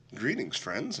Greetings,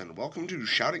 friends, and welcome to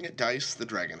Shouting at Dice, the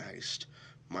Dragon Heist.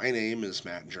 My name is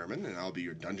Matt German, and I'll be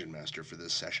your dungeon master for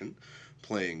this session.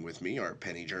 Playing with me are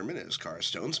Penny German as Cara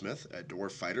Stonesmith, a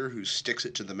dwarf fighter who sticks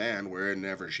it to the man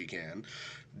wherever she can.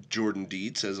 Jordan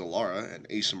Dietz as Alara, an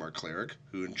Aasimar cleric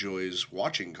who enjoys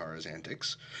watching Cara's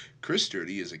antics. Chris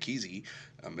Sturdy as Akizi,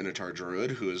 a Minotaur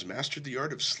druid who has mastered the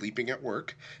art of sleeping at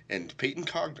work. And Peyton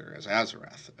Cogner as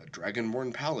Azarath, a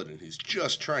dragonborn paladin who's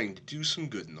just trying to do some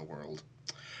good in the world.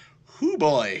 Hoo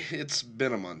boy, it's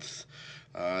been a month.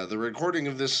 The recording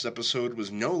of this episode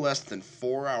was no less than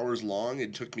 4 hours long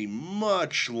and took me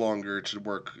much longer to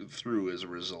work through as a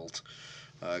result.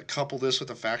 Couple this with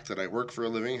the fact that I work for a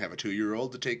living, have a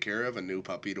 2-year-old to take care of, a new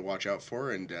puppy to watch out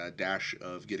for, and a dash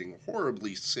of getting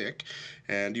horribly sick,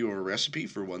 and you have a recipe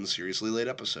for one seriously late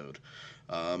episode.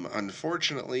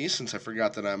 Unfortunately, since I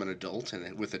forgot that I'm an adult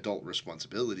and with adult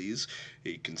responsibilities,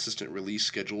 a consistent release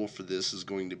schedule for this is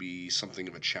going to be something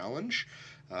of a challenge.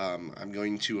 I'm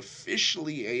going to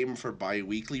officially aim for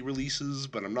bi-weekly releases,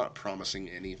 but I'm not promising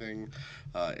anything.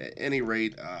 At any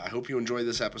rate, I hope you enjoy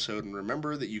this episode, and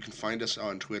remember that you can find us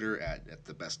on Twitter at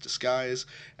The Best Disguise,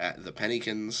 at The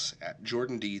Pennykins, at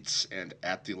Jordan Dietz, and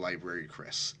at The Library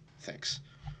Chris. Thanks.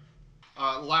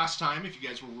 Last time, if you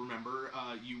guys will remember,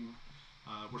 you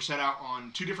were set out on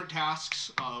 2 different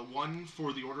tasks. One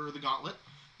for the Order of the Gauntlet,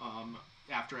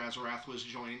 after Azarath was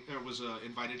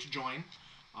invited to join.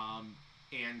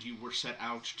 And you were set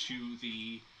out to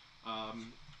the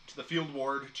field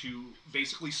ward to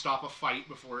basically stop a fight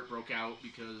before it broke out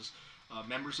because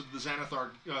members of the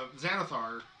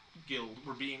Xanathar Guild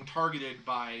were being targeted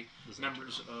by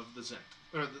members of the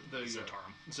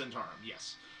Zhentarim. Zhentarim,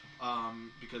 yes.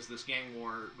 Because this gang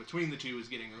war between the two is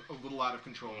getting a little out of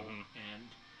control and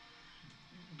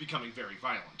becoming very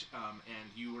violent.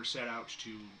 And you were set out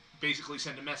to basically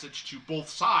send a message to both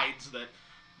sides that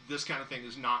this kind of thing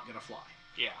is not going to fly.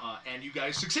 Yeah. And you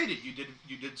guys succeeded.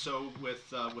 You did so with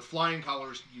flying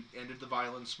colors. You ended the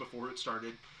violence before it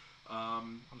started.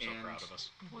 I'm so proud of us.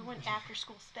 We went after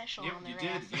school special on their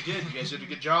ass. You did. You guys did a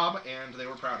good job, and they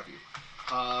were proud of you.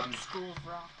 School of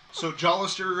Rock. So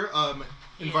Jolister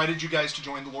invited you guys to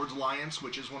join the Lord's Alliance,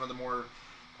 which is one of the more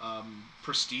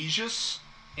prestigious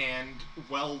and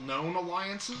well-known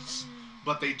alliances,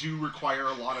 but they do require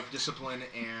a lot of discipline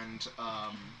and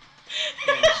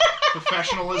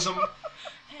professionalism.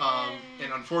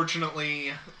 And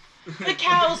unfortunately, the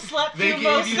cows slept through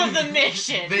most of the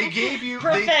mission. They gave you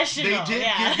professional. They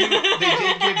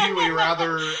did give you a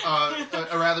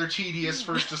rather tedious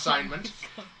first assignment,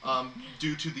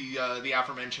 due to the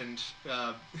aforementioned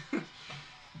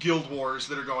guild wars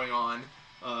that are going on,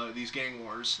 these gang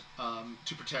wars,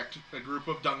 to protect a group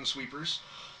of dung sweepers,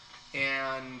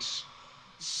 and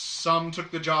some took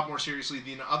the job more seriously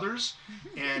than others,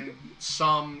 and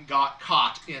some got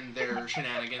caught in their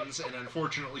shenanigans and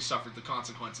unfortunately suffered the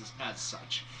consequences as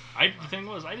such. The thing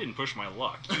was, I didn't push my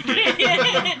luck. You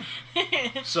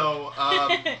did. So,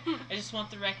 I just want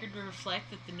the record to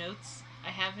reflect that the notes I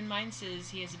have in mind says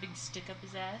he has a big stick up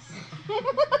his ass.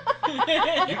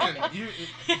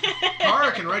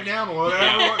 Cara can write down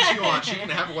whatever she wants. She can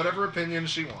have whatever opinion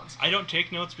she wants. I don't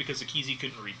take notes because Akizi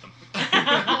couldn't read them.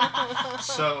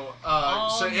 So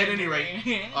at any rate,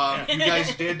 you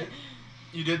guys did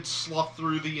slough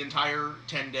through the entire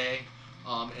 10-day,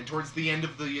 and towards the end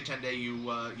of the 10-day,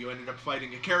 you ended up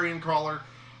fighting a carrion crawler,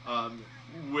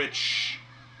 which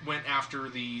went after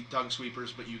the dung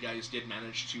sweepers, but you guys did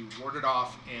manage to ward it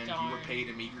off, and you were paid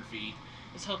a meager fee.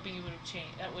 I was hoping you would have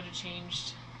changed. That would have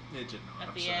changed. It did not.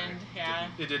 At the end, yeah.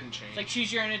 It didn't change. It's like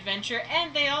choose your own adventure,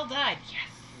 and they all died.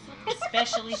 Yes.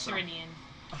 Especially Thrynian.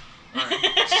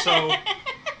 Alright, so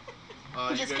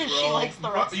just because she likes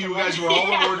the rest you guys were all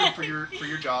rewarded for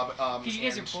your job. Because you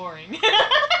guys are boring.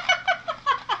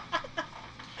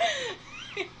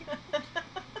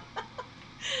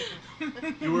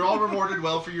 You were all rewarded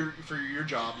well for your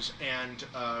jobs, and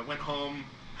went home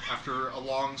after a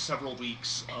long several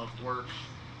weeks of work.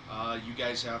 You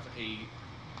guys have a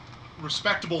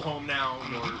respectable home now.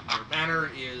 Your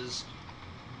manor is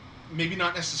maybe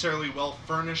not necessarily well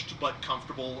furnished, but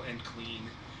comfortable and clean,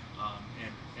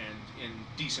 and in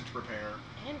decent repair.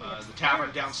 The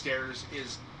tavern downstairs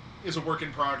is a work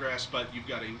in progress, but you've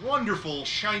got a wonderful,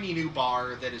 shiny new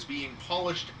bar that is being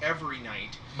polished every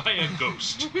night By a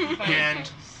ghost.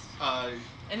 and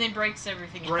then breaks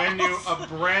everything a else.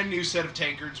 brand new set of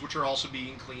tankards, which are also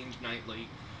being cleaned nightly,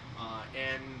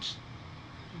 and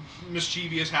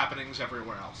mischievous happenings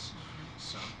everywhere else.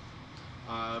 So,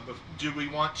 Do we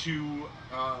want to?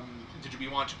 Did we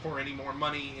want to pour any more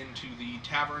money into the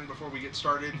tavern before we get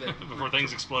started? Before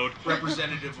things explode.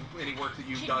 Representative of any work that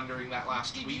you've done during that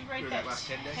last Did week you write or that that last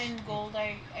 10 days? 10 gold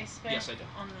I spent? Yes, I did.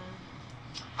 On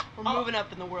the... We're I'll- moving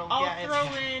up in the world, I'll guys. throw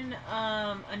in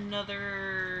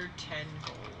another 10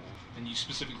 gold. And you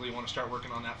specifically want to start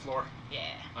working on that floor? Yeah.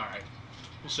 All right.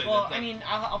 We'll say Well, that. I mean,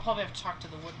 I'll probably have to talk to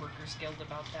the Woodworkers Guild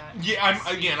about that. Yeah,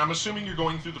 See. I'm assuming you're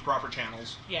going through the proper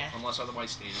channels, Yeah. unless otherwise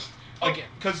stated. Oh. Again,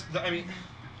 because I mean,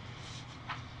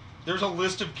 there's a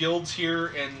list of guilds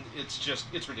here, and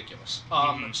it's ridiculous.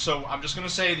 So I'm just gonna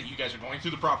say that you guys are going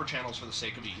through the proper channels for the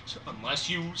sake of ease, unless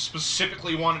you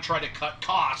specifically want to try to cut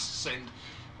costs and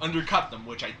undercut them,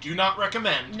 which I do not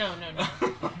recommend. No.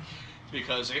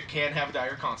 Because it can have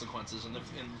dire consequences in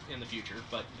the future.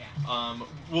 But Yeah.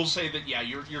 we'll say that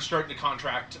you're starting to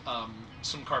contract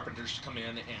some carpenters to come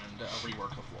in and rework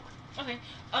the floor. Okay.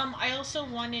 I also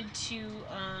wanted to,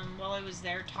 while I was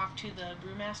there, talk to the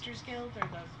Brewmasters Guild or the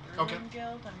Brewing Okay.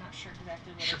 Guild. I'm not sure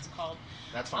exactly what Sure. it's called.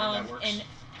 That's fine. That works. And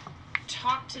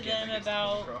talk to Again, them that gets the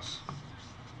point about across.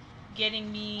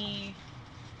 getting me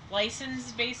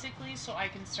licensed, basically, so I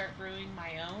can start brewing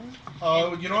my own.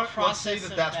 and You know the what? Let's say process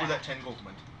that of that's where that 10 gold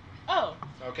went. Oh,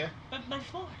 Okay. but my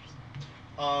floors.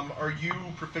 Are you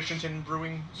proficient in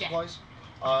brewing Yeah. supplies?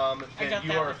 I Then got you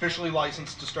that are with officially the-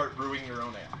 licensed to start brewing your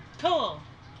own ale. Cool.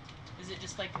 Is it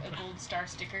just like a gold star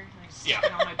sticker? And I just Yeah.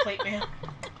 stick it on my plate mail?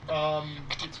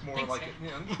 It's more Think like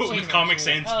so. With Comic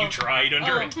Sans, Oh. you tried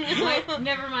under it.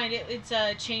 Never mind. It's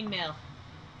chain mail.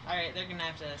 All right, they're gonna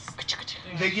have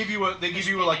to. They give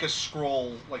you like a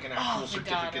scroll, like an actual thank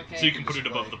God, certificate. okay. So you can put it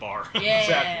above the bar.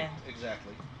 Yeah.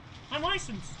 Exactly. I'm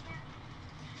licensed.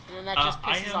 And then that just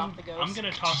pisses off the ghost. I'm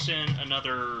gonna toss in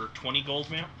another 20 gold,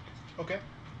 man, Okay.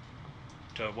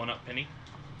 to one up Penny.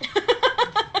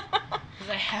 Because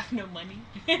I have no money.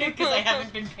 Because I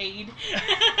haven't been paid.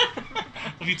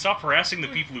 If you'd stop harassing the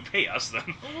people who pay us,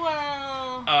 then.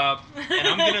 Well. And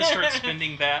I'm gonna start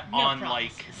spending that No on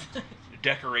promises. like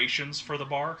decorations for the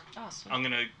bar. Oh, sweet. I'm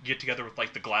gonna get together with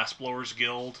like the Glassblowers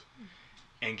Guild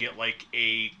and get like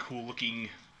a cool looking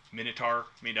minotaur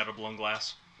made out of blown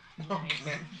glass.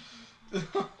 Okay.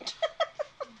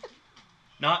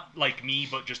 Not like me,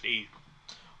 but just a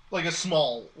Like a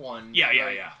small one. yeah.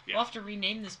 We'll have to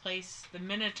rename this place the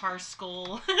Minotaur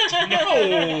Skull.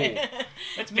 No!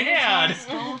 That's Minotaur bad.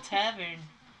 Skull Tavern.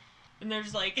 And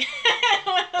there's like those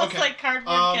Okay. like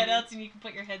cardboard cutouts, and you can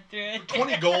put your head through it.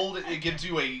 20 gold. It gives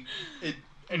you a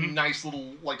Mhm. nice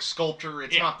little like sculpture.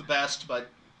 It's Yeah. not the best, but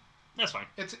That's fine.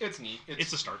 it's neat.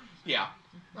 It's a start, Yeah.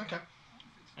 Okay.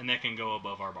 and that can go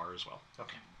above our bar as well.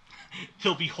 Okay.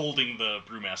 He'll be holding the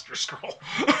Brewmaster scroll.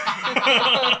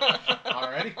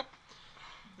 Alrighty.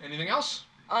 Anything else?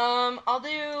 I'll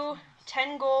do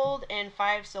 10 gold and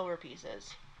 5 silver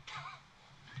pieces.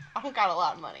 I don't got a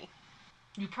lot of money.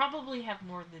 You probably have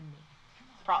more than me.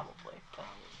 Probably.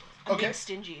 I'm Okay. being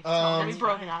stingy. If it's not gonna be Um,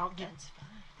 broken, I don't get it.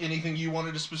 Anything you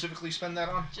wanted to specifically spend that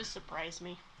on? Just surprise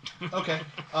me. Okay.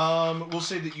 We'll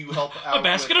say that you help out. A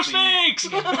basket of with the- snakes.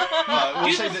 We'll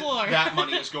Do say the that floor. that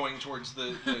money is going towards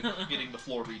the getting the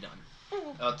floor redone.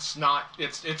 It's not.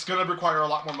 It's going to require a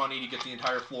lot more money to get the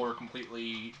entire floor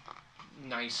completely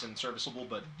nice and serviceable,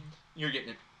 but you're getting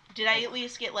it. Did I at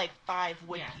least get like 5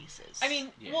 wood Yeah. pieces? I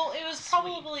mean, Yeah. well, it was Sweet.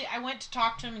 probably I went to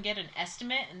talk to them and get an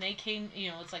estimate, and they came.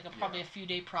 It's like probably Yeah. a few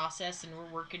day process, and we're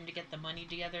working to get the money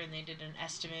together, and they did an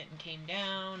estimate and came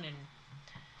down, and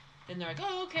then they're like,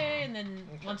 oh, okay, and then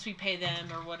Okay. once we pay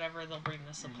them or whatever, they'll bring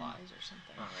the supplies or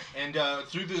something. All right. And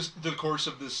through the course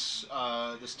of this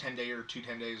 10-day or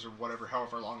 10 days or whatever,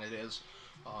 however long it is,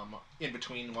 in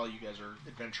between while you guys are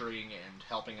adventuring and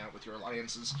helping out with your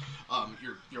alliances,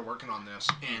 you're working on this,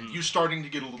 and you're starting to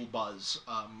get a little buzz.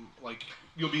 Like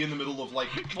you'll be in the middle of like.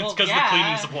 Well, It's because yeah. the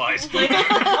cleaning supplies.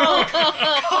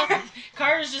 Like,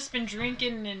 Car's just been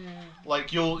drinking and.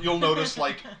 Like you'll notice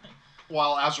like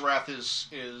while Azarath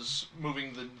is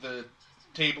moving the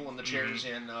table and the chairs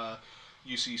in,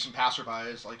 you see some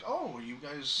passerbys like, oh, you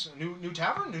guys new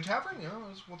tavern,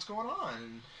 what's going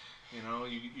on?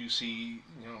 And you see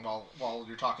while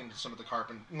you're talking to some of the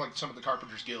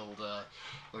Carpenters Guild,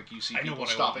 like you see I know people what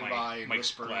stopping I by want and my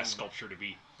whispering. glass sculpture to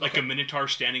be. Like Okay. a minotaur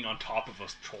standing on top of a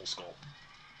troll skull.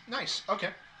 Nice. Okay.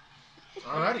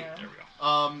 Alrighty. Yeah. There we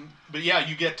go. But yeah,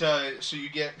 you get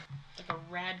Like a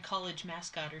rad college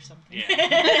mascot or something.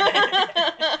 Yeah.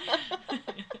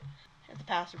 At the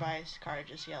passerby's car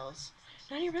just yells,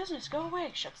 "None of your business. Go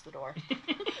away." Shuts the door.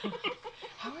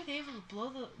 How are they able to blow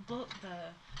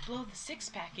the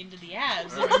 6-pack into the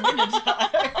abs of a minotaur?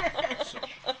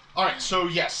 All right, so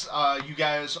yes, you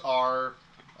guys are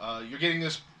you're getting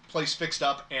this place fixed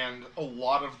up, and a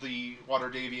lot of the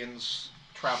Waterdavians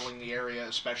traveling the area,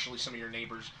 especially some of your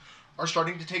neighbors, are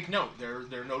starting to take note.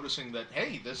 They're noticing that,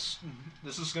 hey, this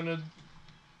is gonna.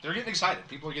 They're getting excited.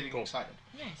 People are getting excited.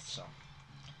 Nice. So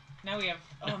Now we have.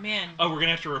 Oh man. Oh, we're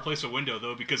gonna have to replace a window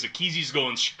though because Akizi's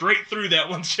going straight through that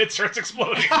once shit starts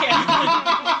exploding.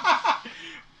 Yeah.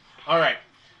 all right.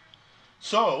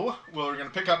 So we're gonna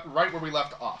pick up right where we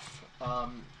left off. So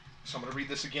I'm gonna read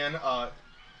this again.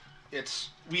 It's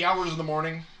wee hours in the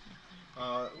morning.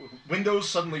 Windows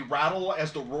suddenly rattle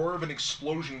as the roar of an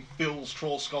explosion fills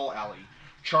Troll Skull Alley.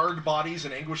 Charred bodies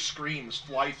and anguished screams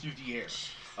fly through the air.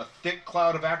 A thick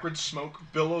cloud of acrid smoke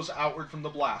billows outward from the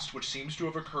blast, which seems to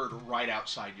have occurred right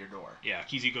outside your door. Yeah,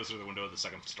 Akizi goes through the window of the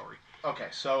second story. Okay,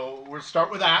 so we'll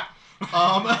start with that.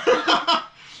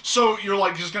 So you're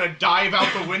like just gonna dive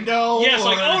out the window? Yeah, it's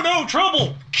like, oh no,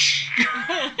 trouble!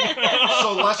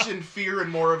 So less in fear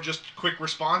and more of just quick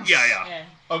response? Yeah. Yeah.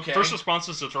 Okay. First response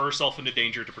is to throw herself into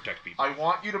danger to protect people. I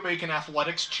want you to make an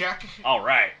athletics check. All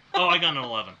right. Oh, I got an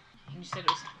 11. You said it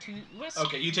was 2. What's...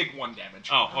 Okay, you take 1 damage.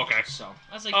 Oh, okay. So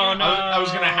I was like, Oh, you're- no. I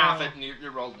was gonna half it, and you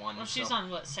rolled 1. Well, she's so. on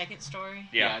what, second story?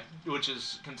 Yeah. which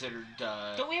is considered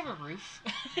Don't we have a roof?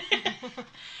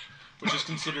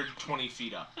 20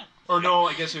 feet up. Or no,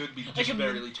 I guess it would be Like just a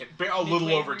barely a little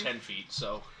midway over roof? 10 feet.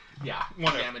 So yeah,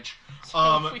 1 damage.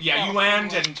 So if we Yeah, you fell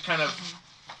land somewhere. and kind of.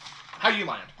 How you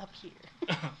land? Up here.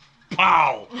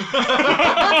 Pow! All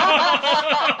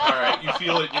right, you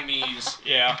feel it in your knees.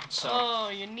 Yeah. So. Oh,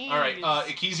 your knees. All right,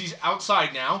 Akizi's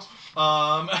outside now.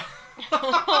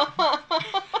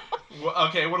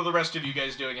 Okay, what are the rest of you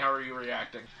guys doing? How are you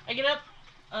reacting? I get up.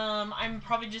 I'm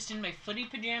probably just in my footy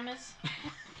pajamas.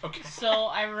 Okay. So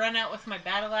I run out with my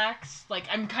battle axe. Like,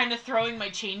 I'm kind of throwing my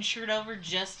chain shirt over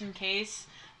just in case.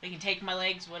 They can take my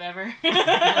legs, whatever.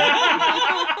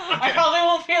 I probably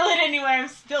won't feel it anyway. I'm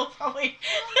still probably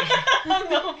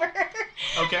hungover.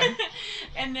 Okay.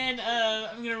 And then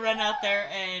I'm going to run out there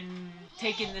and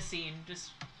take in the scene.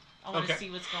 I want to Okay. see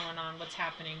what's going on, what's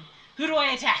happening. Who do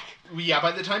I attack? Yeah,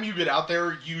 by the time you get out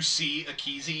there, you see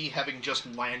Akizi having just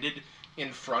landed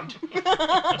in front.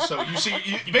 So you see,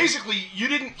 basically, you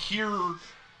didn't hear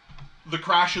the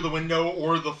crash of the window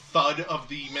or the thud of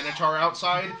the Minotaur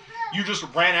outside. You just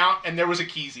ran out, and there was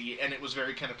Akizi, and it was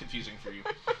very kind of confusing for you.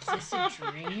 Is this a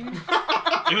dream?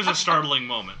 It was a startling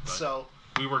moment, but So,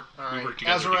 we worked all right, together. to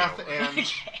get Azarath over it. and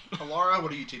Okay. Alara,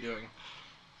 what are you two doing?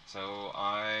 So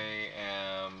I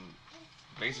am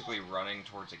basically running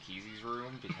towards Akizi's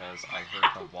room because I heard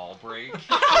the wall break.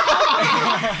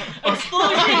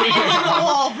 Explosion in the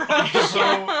wall, bro.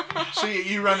 So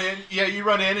you run in. Yeah, you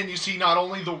run in, and you see not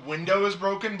only the window is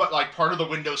broken, but like part of the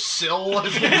window sill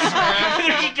has been smashed.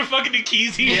 There's just a fucking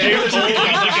Akizi Yeah, shaped there's a hole in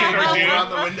the shaped hole cartoon. around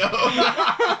the window.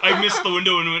 I missed the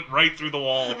window and went right through the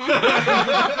wall.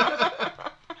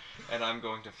 And I'm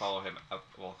going to follow him out,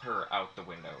 well, her out the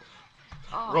window.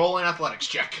 Oh. Roll an athletics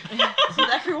check. With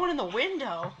everyone in the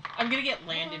window. I'm gonna get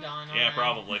landed on. Yeah, aren't I?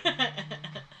 probably.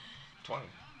 20.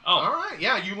 All Oh, right,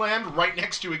 yeah, you land right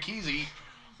next to Akizi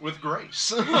with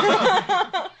grace.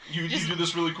 you do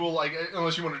this really cool, like,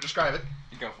 unless you want to describe it.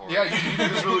 You go for Yeah, it. you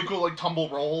do this really cool, like, tumble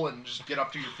roll and just get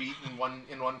up to your feet in one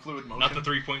fluid motion. not the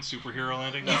 3-point superhero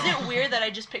landing. No. Is it weird that I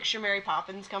just picture Mary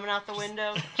Poppins coming out the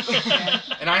window?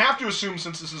 And I have to assume,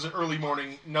 since this is an early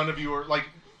morning, none of you are like.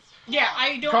 Yeah,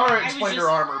 I don't. Kara I was explained just,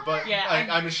 her armor, but yeah,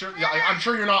 I'm sure. Yeah, I'm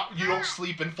sure you're not. You don't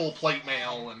sleep in full plate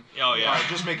mail and. Oh, yeah. All right,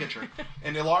 just making sure.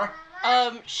 And Ilara?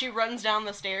 She runs down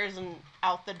the stairs and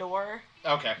out the door,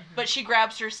 Okay. but she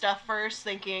grabs her stuff first,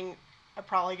 thinking, I'm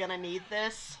probably gonna need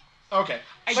this. Okay.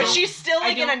 But So- she's still I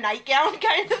like in a don't- nightgown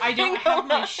kind of I don't thing have going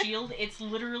my on. shield. It's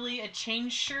literally a chain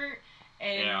shirt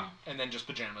and Yeah. And then just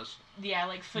pajamas. yeah,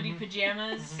 like footy Mm-hmm.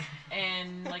 pajamas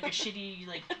and like a shitty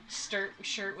like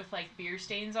shirt with like beer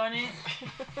stains on it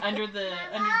under the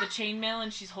chainmail,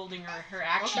 and she's holding her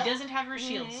axe. Okay. She doesn't have her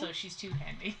shield, Mhm. so she's too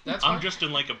handy. That's I'm fine. just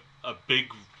in like a big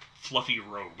fluffy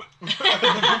robe.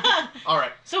 All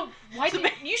right. So why did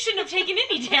you shouldn't have taken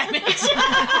any damage?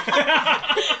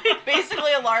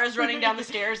 Basically, Alara's running down the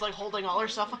stairs, like holding all her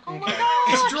stuff. Like, oh my Okay.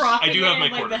 gosh! Just dropping I do have it my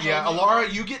in, like, quarters. the Yeah, helmet.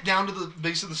 Alara, you get down to the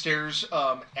base of the stairs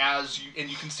and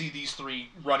you can see these three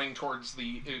running towards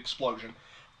the explosion.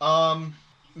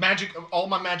 Magic, all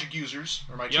my magic users,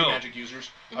 or my two Yo. magic users,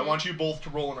 I want you both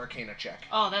to roll an Arcana check.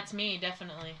 Oh, that's me,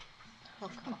 definitely.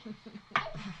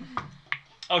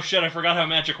 Oh shit, I forgot how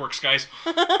magic works, guys.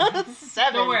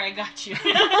 7. Don't worry, I got you.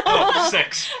 Oh,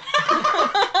 6.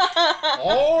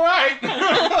 All right.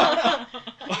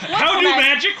 How do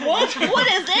magic? What?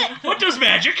 What is it? What does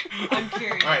magic? I'm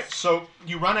curious. All right. So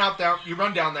you run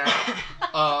down there.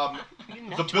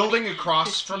 The building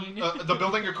across from the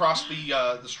building across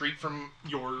the street from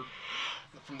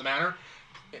the manor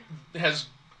has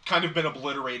kind of been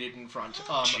obliterated in front.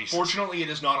 Jesus. Fortunately, it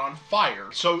is not on fire.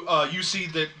 So you see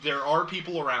that there are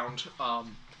people around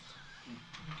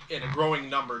in a growing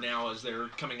number now as they're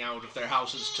coming out of their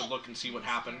houses to look and see what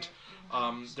happened.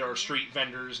 There are street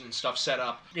vendors and stuff set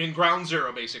up. In Ground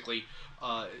Zero, basically,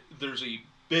 there's a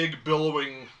big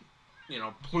billowing,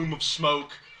 plume of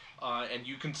smoke, and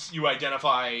you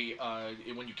identify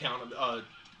when you count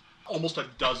almost a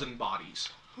dozen bodies.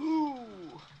 Ooh.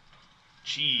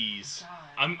 Jeez.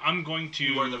 God. I'm going to.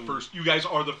 You are the first. You guys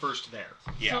are the first there.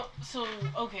 Yeah. So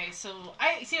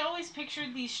I always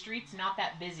pictured these streets not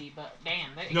that busy, but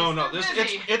damn. No, they're it's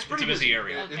busy. it's pretty It's a busy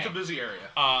area. It's a Okay. busy area.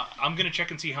 I'm gonna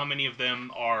check and see how many of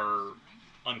them are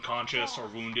unconscious or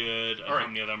wounded, and Alright. how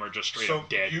many of them are just straight So up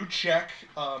dead. you check.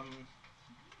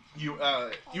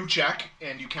 You check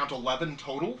and you count 11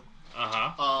 total.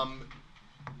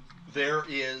 There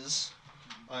is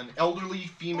an elderly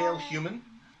female human,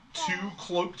 2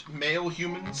 cloaked male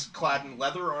humans clad in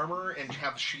leather armor and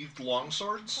have sheathed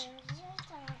longswords,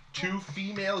 2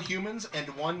 female humans and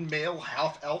 1 male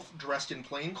half-elf dressed in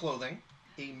plain clothing,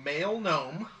 a male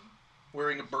gnome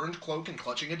wearing a burned cloak and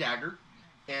clutching a dagger,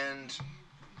 and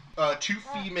 2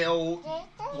 female,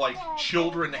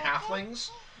 children halflings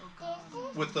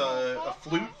with a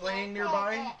flute laying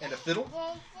nearby and a fiddle,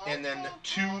 and then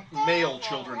 2 male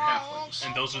children halflings.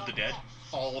 And those are the dead?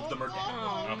 All of them are dead.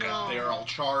 Oh, Okay. no. They are all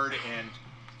charred and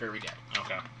very dead.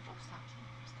 Okay.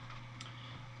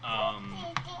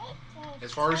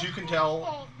 As far as you can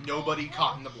tell, nobody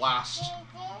caught in the blast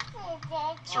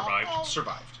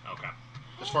survived. Okay.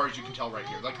 As far as you can tell right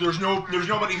here. There's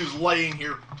nobody who's laying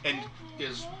here and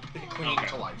is clinging Okay.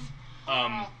 to life.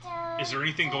 Is there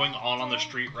anything going on the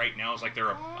street right now? Is there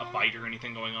a fight or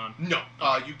anything going on? No.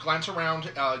 You glance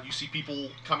around, you see people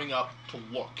coming up to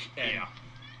look, and Yeah.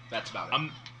 that's about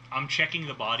it. I'm checking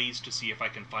the bodies to see if I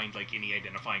can find any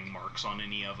identifying marks on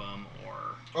any of them,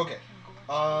 or Okay.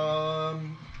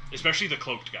 especially the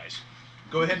cloaked guys.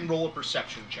 Go ahead and roll a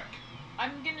perception check.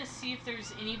 I'm gonna see if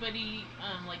there's anybody,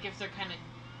 if they're kind of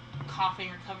coughing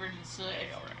or covered in soot. Hey,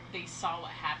 If alright. they saw what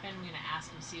happened, I'm gonna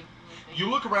ask them see if they You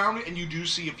look around and you do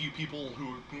see a few people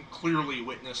who clearly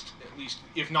witnessed, at least,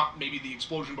 if not maybe the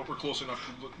explosion, but were close enough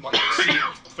to see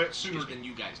it sooner than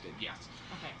you guys did. Yes.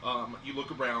 Okay. You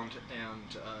look around,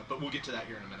 and but we'll get to that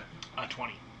here in a minute.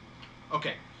 20.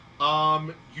 Okay.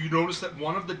 You notice that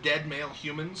one of the dead male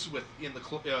humans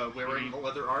wearing the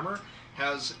leather armor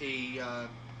has a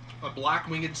black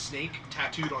winged snake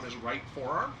tattooed on his right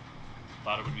forearm.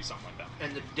 Thought it would be something like that.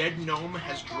 And the dead gnome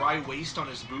has dry waste on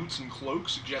his boots and cloak,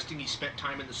 suggesting he spent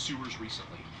time in the sewers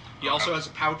recently. He also has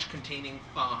a pouch containing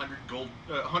 100 gold,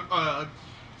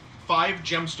 5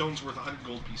 gemstones worth 100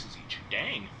 gold pieces each.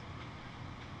 Dang.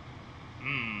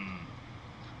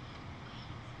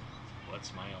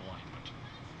 What's my alignment?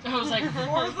 I was like, for the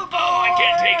Oh, I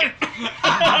can't take it!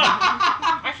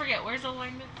 I forget, where's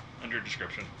alignment? Under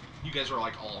description. You guys are all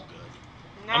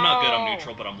good. No. I'm not good, I'm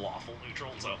neutral, but I'm lawful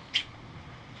neutral, so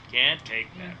can't take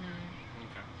that.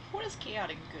 Okay. What is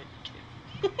chaotic good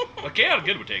do? Well, chaotic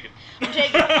good would take it. I'm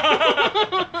taking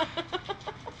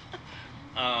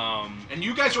And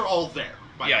you guys are all there.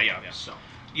 By Yeah, the way, yeah. So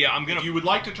Yeah, I'm gonna. if you would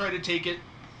like to try to take it,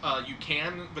 you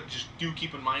can, but just do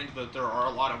keep in mind that there are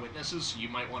a lot of witnesses, so you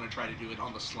might want to try to do it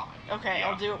on the sly. Okay, Yeah.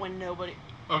 I'll do it when nobody.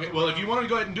 Okay, well, if you want to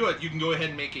go ahead and do it, you can go ahead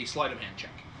and make a sleight of hand check.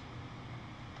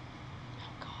 Oh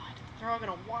God, they're all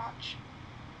gonna watch.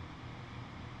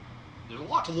 There's a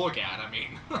lot to look at. I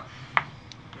mean,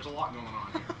 there's a lot going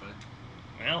on here, but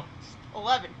Well,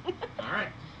 11. all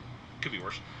right. could be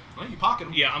worse. Well, you pocket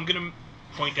them. Yeah, I'm gonna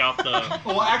point out the.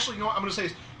 Well, actually, you know what I'm going to say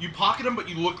is you pocket them, but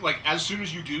you look as soon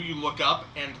as you do, you look up,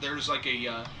 and there's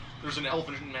there's an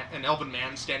elven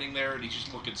man standing there, and he's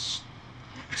just looking,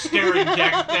 staring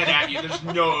dead at you. There's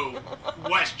no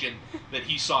question that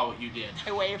he saw what you did.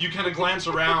 I wave. You kind of glance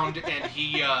around, and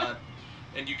he,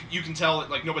 and you can tell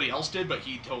that nobody else did, but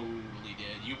he totally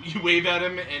did. You wave at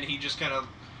him, and he just kind of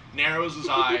narrows his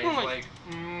eyes, like,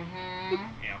 mm-hmm.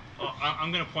 Yeah. Well,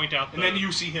 I'm gonna point out the. And then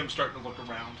you see him starting to look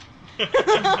around.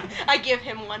 I give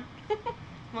him one. I'm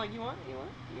like, you want?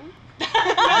 like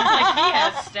he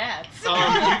has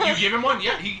stats. You give him one,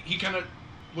 yeah. He kind of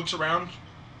looks around,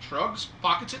 shrugs,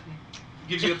 pockets it, and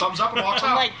gives you a thumbs up and walks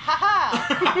I'm out. like,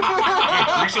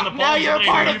 haha. Grease on the Now palms you're of a the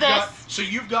part hand. of this. So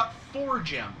you've got 4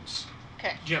 gems,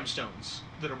 Okay. gemstones,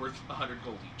 that are worth 100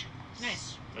 gold each.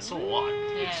 Nice. That's a lot.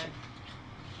 Yeah.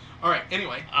 All right.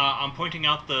 Anyway, I'm pointing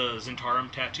out the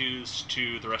Zentarum tattoos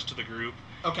to the rest of the group,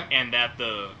 okay. and that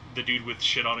the dude with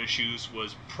shit on his shoes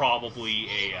was probably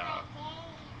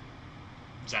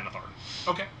Xanathar.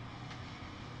 Okay.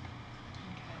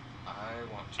 I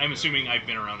want to. I'm assuming I've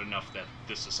been around enough that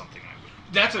this is something I would.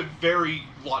 That's a very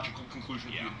logical conclusion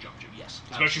for you Yeah. to jump to. Yes.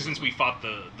 Especially since we fought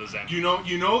the Xanathar.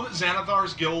 You know that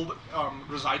Xanathar's guild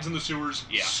resides in the sewers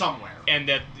Yeah. somewhere. And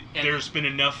that And- there's been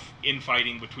enough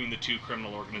infighting between the two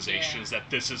criminal organizations that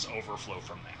this is overflow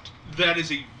from that. That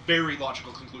is a very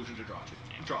logical conclusion to draw.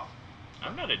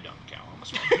 I'm not a dumb cow. I'm a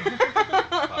smart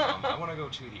I want to go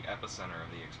to the epicenter of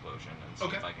the explosion and see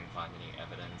Okay. if I can find any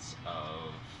evidence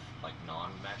of like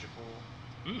non-magical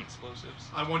explosives.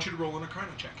 I want you to roll an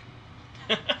Arcana check.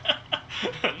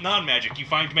 cow. Non-magic. You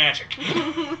find magic.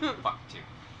 Fuck, 2.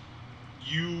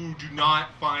 You do not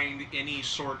find any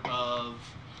sort of.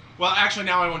 Well, actually,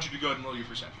 now I want you to go ahead and roll your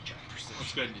perception check.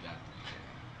 Let's go ahead and do that.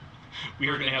 We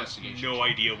are Or going to have investigation no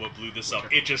idea what blew this up.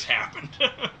 Whichever. It just happened.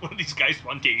 One of these guys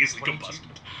spontaneously 22.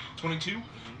 combusted. 22.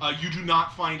 You do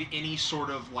not find any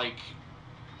sort of like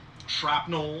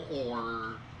shrapnel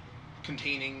or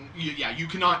containing. You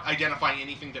cannot identify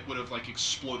anything that would have like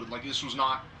exploded. Like this was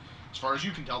not, as far as you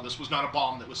can tell, this was not a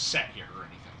bomb that was set here or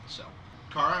anything. So,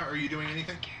 Kara, are you doing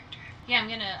anything? Yeah,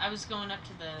 I was going up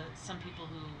to some people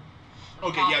who.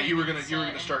 Okay, yeah, coughing you were and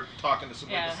gonna stuff, start talking to some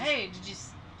Yeah, witnesses. hey, did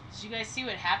you guys see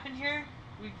what happened here?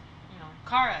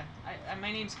 Kara.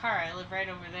 My name's Kara. I live right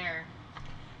over there.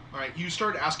 All right, you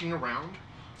start asking around.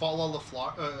 Fala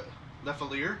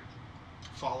Lefalier.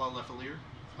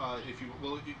 If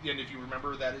you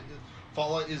remember that,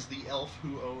 Fala is the elf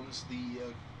who owns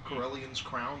the Corellian's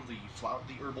Crown, the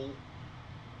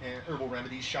herbal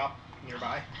remedies shop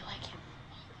nearby. I like him.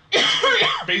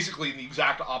 Basically, in the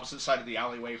exact opposite side of the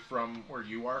alleyway from where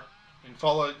you are. And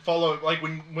Fala, like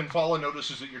when Fala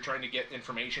notices that you're trying to get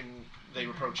information, they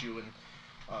approach you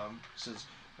and says,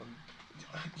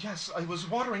 "Yes, I was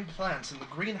watering plants in the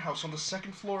greenhouse on the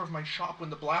second floor of my shop when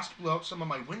the blast blew out some of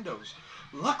my windows.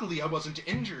 Luckily, I wasn't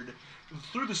injured.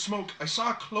 Through the smoke, I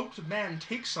saw a cloaked man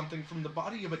take something from the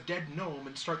body of a dead gnome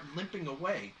and start limping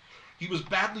away. He was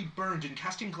badly burned and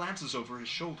casting glances over his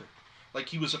shoulder, like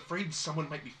he was afraid someone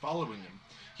might be following him.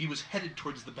 He was headed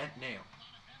towards the Bent Nail."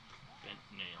 Bent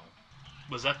nail.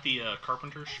 Was that the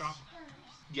carpenter's shop?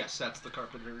 Yes, that's the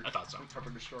carpenter. I thought so.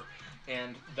 Carpenter store,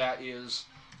 and that is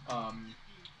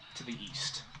to the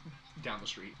east, down the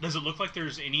street. Does it look like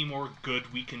there's any more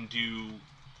good we can do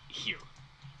here?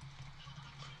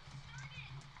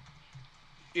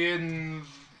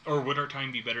 Or would our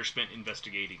time be better spent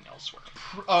investigating elsewhere?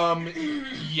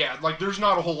 Yeah, like there's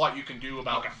not a whole lot you can do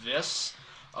about this.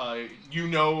 You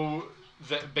know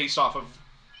that based off of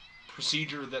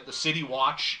procedure that the City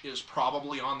Watch is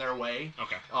probably on their way.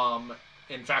 Okay.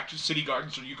 In fact, City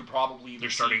Guards, so you could probably They're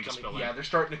starting to spill in. Yeah, they're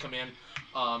starting to come in.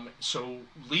 So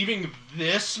leaving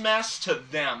this mess to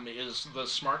them is the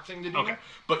smart thing to do. Okay.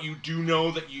 But you do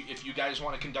know that if you guys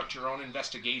want to conduct your own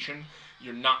investigation,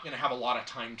 you're not going to have a lot of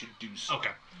time to do so. Okay.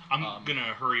 I'm going to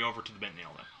hurry over to the Bent Nail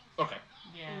then. Okay.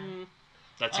 Yeah.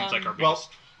 That seems like our Well, biggest...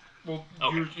 Well,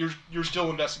 Okay. you're still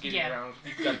investigating Yeah. around.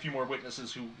 You've got a few more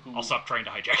witnesses who I'll stop trying to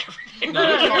hijack everything. No,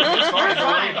 it's fine. It's fine. It's Don't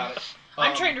worry fine. about it.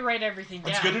 I'm trying to write everything down.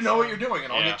 It's good to know what you're doing,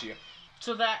 and I'll Yeah. get to you.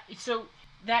 So that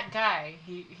guy,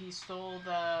 he stole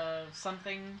the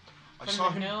something I from saw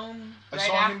the him. gnome I right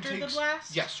saw him after take. the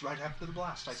blast. Yes, right after the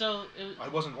blast. So I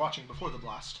wasn't watching before the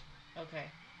blast. okay.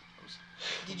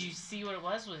 Did you see what it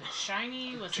was? Was it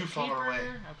shiny? Was Too it far paper? away.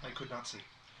 Okay. I could not see.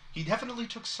 He definitely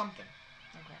took something.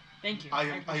 Okay. Thank you. I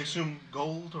appreciate it. assume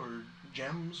gold or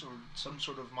gems or some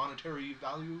sort of monetary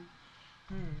value.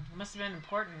 It must have been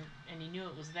important, and he knew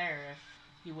it was there if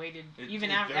he waited It even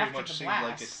very after much the seemed like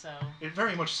blast. it. So It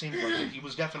very much seemed like it. He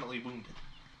was definitely wounded.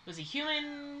 was he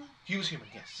human? He was human,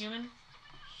 yes. Human?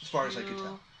 As far as I could You-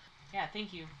 tell. Yeah,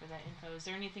 thank you for that info. Is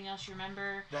there anything else you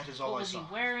remember? That is all What I was saw.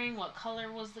 he wearing? What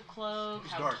color was the cloak? It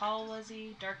was How dark. tall was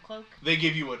he? Dark cloak? They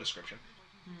gave you a description.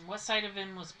 What side of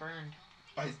him was burned?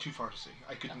 Too far to see.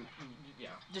 I couldn't. Yeah.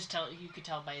 Just you could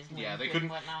tell by his limp Yeah, they and couldn't.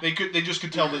 whatnot. They just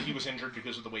could tell that he was injured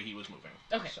because of the way he was moving.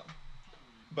 Okay. So.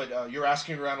 But you're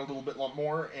asking around a little bit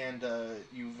more, and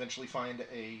you eventually find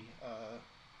a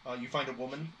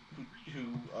woman who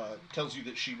tells you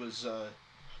that she was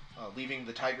leaving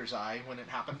the Tiger's Eye when it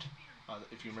happened.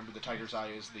 If you remember, the Tiger's Eye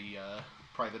is the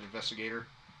private investigator,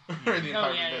 or the Oh,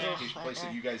 private yeah, yeah. investigation place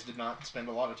that you guys did not spend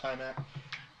a lot of time at.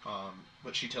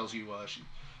 But she tells you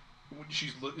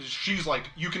she's like,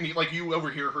 you can, like, you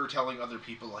overhear her telling other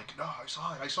people, like, no, I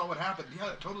saw it, I saw what happened,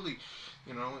 yeah, totally,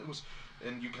 you know, it was,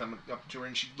 and you come up to her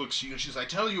and she looks at you and she's like, I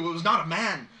tell you, it was not a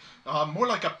man, more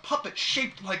like a puppet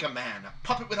shaped like a man, a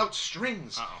puppet without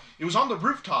strings. Uh-oh. It was on the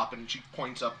rooftop, and she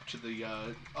points up to the,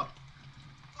 up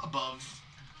above,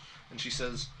 and she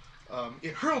says,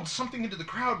 it hurled something into the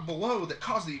crowd below that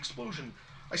caused the explosion.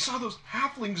 I saw those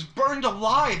halflings burned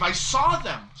alive. I saw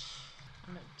them.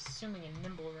 I'm assuming a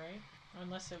nimble, right?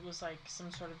 Unless it was like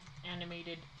some sort of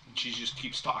animated. And she just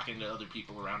keeps talking to other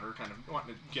people around her, kind of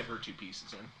wanting to get her 2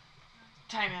 pieces in.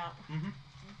 Timeout. Mm-hmm.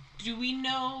 Do we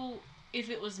know if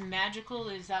it was magical?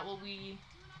 Is that what we?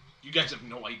 You guys have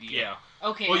no idea. Yeah.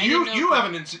 Okay. Well, I didn't know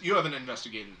you haven't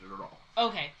investigated it at all.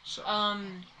 Okay. So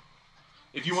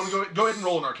If you want to go ahead and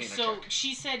roll an Arcana So check.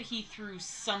 she said he threw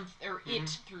something, or it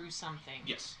threw something.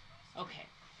 Yes. Okay.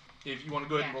 If you want to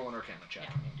go ahead and Yeah. roll an Arcana check,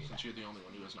 Yeah, I'm gonna do since that. you're the only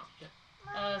one who has not yet.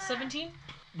 17.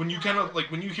 When you kind of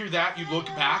when you hear that, you look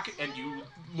back and you're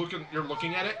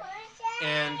looking at it,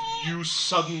 and you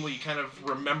suddenly kind of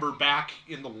remember back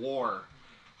in the war.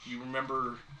 You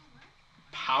remember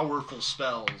powerful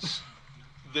spells.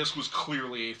 This was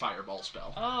clearly a fireball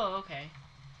spell. Oh, okay.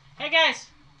 Hey guys,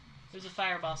 there's a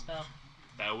fireball spell.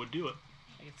 That would do it.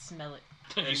 I can smell it.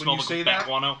 And You when smell you the say bat that-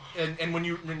 guano? And when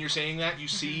you're saying that, you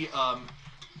see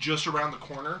just around the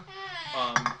corner,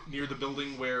 near the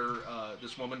building where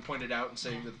this woman pointed out and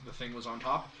saying that the thing was on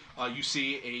top, you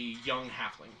see a young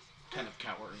halfling kind of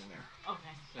cowering there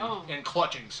Okay. and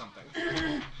clutching something.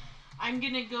 I'm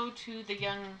gonna go to the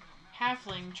young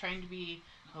halfling, trying to be.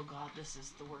 Oh God, this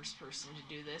is the worst person to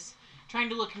do this. Trying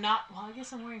to look not. Well, I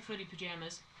guess I'm wearing footy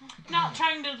pajamas. Not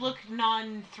trying to look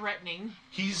non-threatening.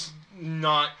 He's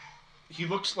not. He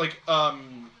looks like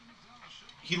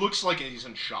he's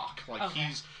in shock. Like Okay.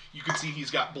 you can see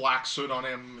he's got black soot on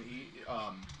him.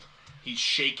 He's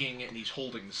shaking and he's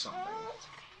holding something.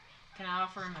 Can I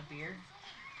offer him a beer?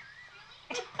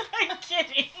 I'm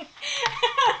kidding.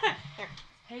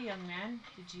 Hey, young man,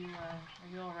 are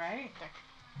you all right?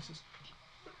 He says,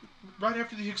 right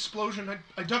after the explosion,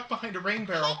 I ducked behind a rain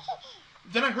barrel.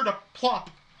 Then I heard a plop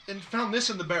and found this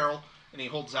in the barrel. And he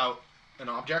holds out an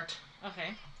object.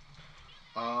 Okay.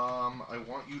 I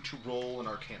want you to roll an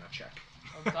Arcana check.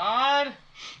 Oh God.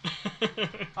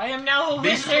 I am now a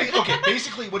wizard.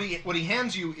 Basically, what he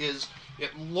hands you is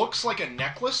it looks like a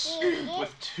necklace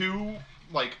with 2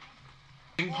 like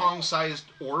ping pong sized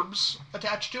orbs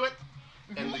attached to it,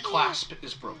 and the clasp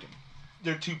is broken.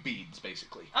 They're 2 beads,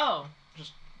 basically. Oh.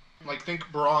 Like think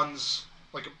bronze,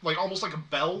 like almost like a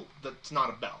bell that's not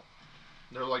a bell.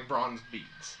 They're like bronze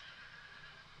beads.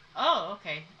 Oh,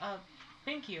 okay.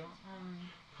 Thank you.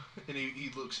 And he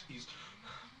looks. He's.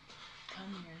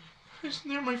 Come here.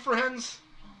 They're my friends.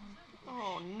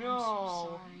 Oh I'm no.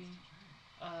 so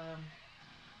sorry.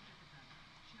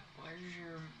 Where's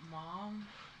your mom?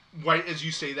 Right as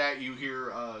you say that, you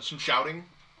hear some shouting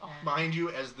Oh. behind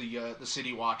you as the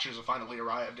city watchers have finally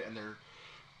arrived, and they're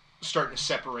starting to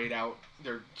separate out.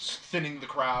 They're thinning the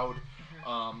crowd,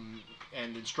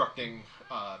 and instructing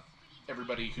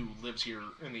everybody who lives here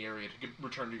in the area to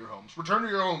return to your homes. Return to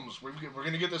your homes. We're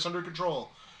going to get this under control.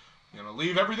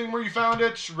 Leave everything where you found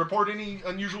it. Report any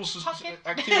unusual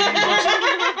activity.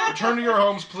 Return to your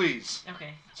homes, please.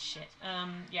 Okay. Shit.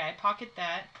 Yeah, I pocket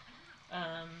that.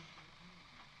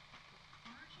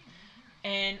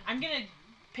 And I'm gonna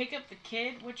pick up the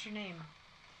kid. What's your name?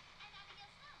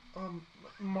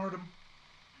 Martum.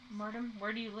 Martum?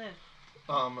 Where do you live?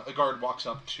 A guard walks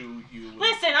up to you.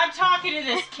 Listen, I'm talking to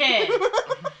this kid.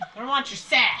 I don't want your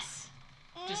sass.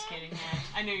 Just kidding, man.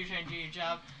 I know you're trying to do your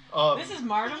job. This is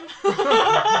Martum.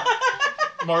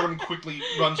 Martum quickly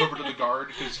runs over to the guard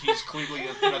because he's clearly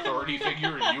an authority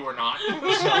figure and you are not. So,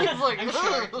 It's like, I'm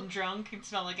short and drunk and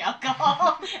smell like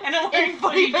alcohol. And I'm wearing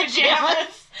footy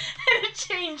pajamas and a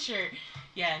chain shirt.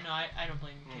 Yeah, no, I don't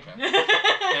blame the kid.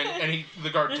 Okay. and the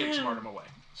guard takes Martum away.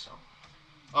 So,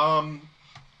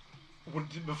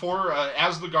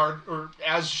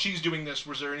 as she's doing this,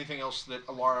 was there anything else that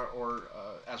Alara or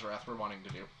Azarath were wanting to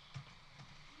do?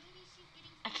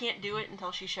 I can't do it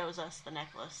until she shows us the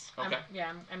necklace. Okay.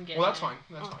 I'm getting Well, that's it. fine.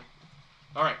 That's fine.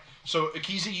 All right. So,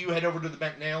 Akizi, you head over to the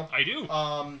bent nail. I do.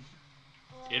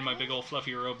 In my big old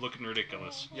fluffy robe looking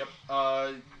ridiculous. Yep.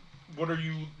 What are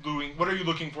you doing? What are you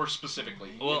looking for specifically?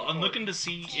 Well, I'm looking to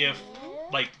see if,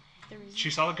 she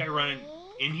saw the guy running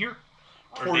in here?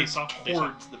 Or they saw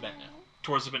towards the bent nail.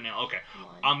 Towards the bent nail, okay.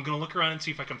 I'm going to look around and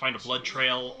see if I can find a blood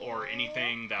trail or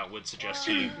anything that would suggest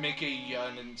he... Make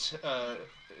an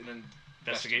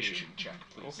investigation check,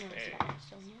 please. Okay.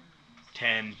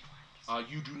 10.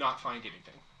 You do not find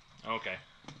anything. Okay.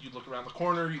 You look around the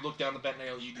corner, you look down the bent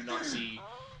nail, you do not see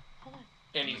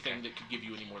anything that could give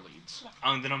you any more leads.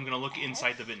 Then I'm going to look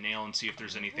inside the bent nail and see if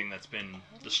there's anything that's been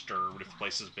disturbed, if the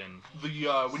place has been...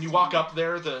 When you walk up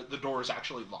there, the door is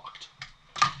actually locked.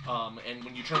 And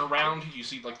when you turn around, you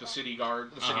see the city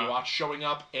guard, the city watch showing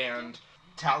up, and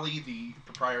Tally, the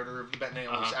proprietor of the bent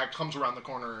nail, comes around the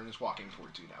corner and is walking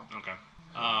towards you now. Okay.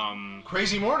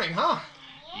 Crazy morning, huh?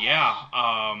 Yeah,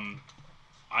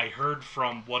 I heard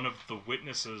from one of the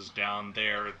witnesses down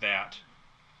there that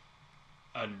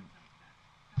an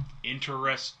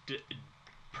interested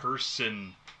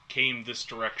person came this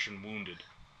direction wounded.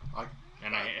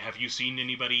 Have you seen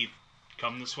anybody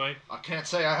come this way? I can't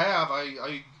say I have.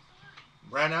 I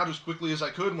ran out as quickly as I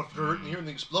could after hearing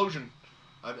the explosion.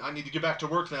 I need to get back to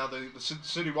work now. The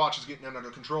city watch is getting under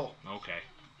control. Okay.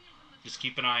 Just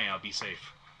keep an eye out. Be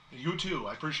safe. You too.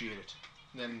 I appreciate it.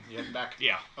 And then you head back.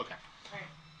 Yeah. Okay. Alright.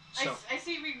 So I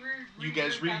see you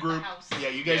guys at the regroup. house. Yeah,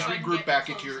 you guys So I can regroup get back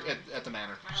at closer. at the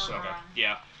manor. My So. armor Okay. on.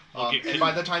 Yeah. We'll get And Kid-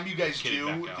 by the time you guys Kid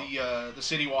do, back out. the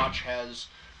city watch has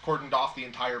cordoned off the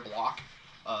entire block.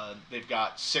 They've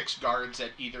got 6 guards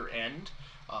at either end.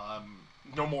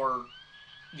 No more.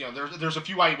 You know, there's a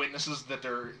few eyewitnesses that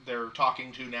they're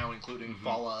talking to now, including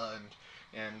Fala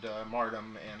and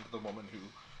Mardum and the woman who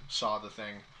saw the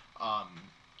thing.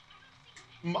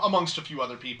 Amongst a few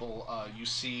other people, you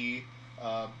see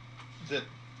that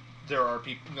there are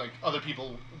people like other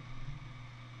people,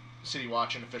 city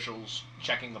watch and officials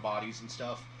checking the bodies and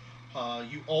stuff.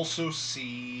 You also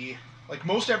see, like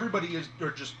most everybody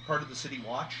are just part of the city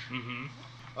watch. Mm-hmm.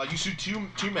 You see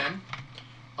two men,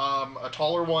 a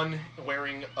taller one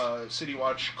wearing city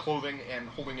watch clothing and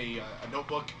holding a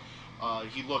notebook.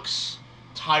 He looks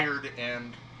tired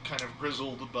and kind of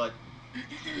grizzled, but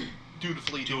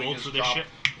dutifully Too doing old his for this job. shit?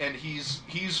 And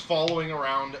he's following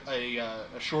around a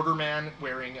shorter man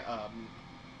wearing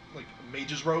like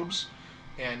mage's robes,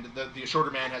 and the shorter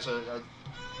man has a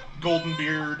golden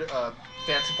beard,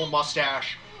 fanciful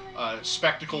mustache,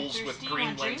 spectacles You with thirsty? green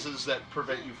Want a drink? lenses that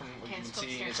prevent you from Can't even go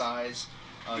seeing upstairs. his eyes.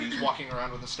 He's walking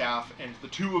around with a staff, and the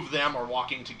two of them are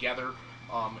walking together,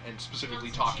 and specifically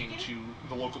Want some talking chicken? to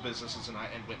the local businesses and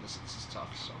witnesses and stuff.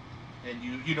 So, and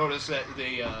you notice that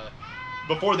they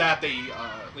before that they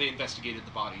investigated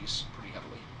the bodies pretty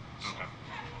heavily. Okay.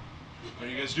 Are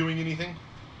you guys doing anything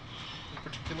in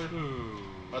particular Ooh.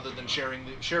 other than sharing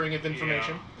of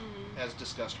information Mhm. as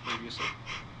discussed previously?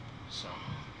 So,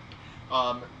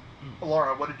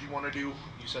 Laura, what did you want to do?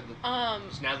 You said that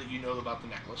now that you know about the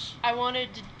necklace. I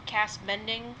wanted to cast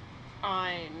Mending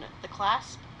on the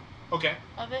clasp Okay.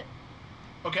 of it,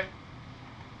 Okay.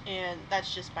 and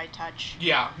that's just by touch.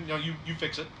 Yeah. No, you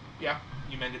fix it. Yeah.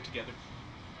 You mend it together.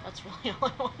 That's really all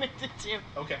I wanted to do.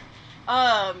 Okay.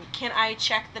 Can I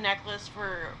check the necklace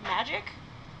for magic?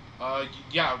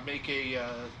 Yeah. Make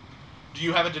a. Do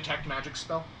you have a detect magic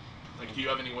spell? Like, do you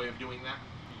have any way of doing that?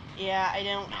 Yeah, I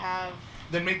don't have.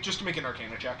 Then make an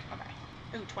Arcana check.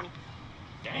 Okay. Ooh, 20.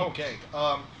 Dang. Okay.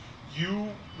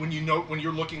 When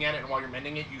you're looking at it and while you're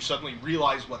mending it, you suddenly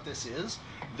realize what this is.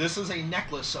 This is a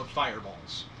necklace of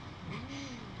fireballs.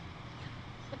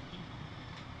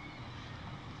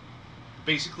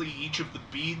 Basically, each of the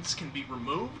beads can be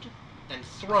removed and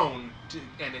thrown,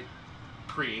 and it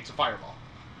creates a fireball.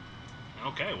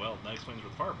 Okay, well, that explains where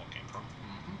the fireball came from.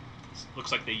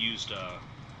 Looks like they used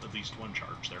at least one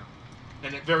charge there.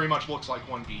 And it very much looks like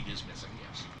one bead is missing,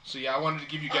 yes. So yeah, I wanted to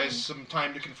give you guys some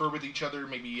time to confer with each other,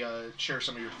 maybe share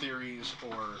some of your theories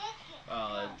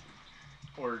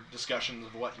or discussions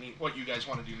of what you guys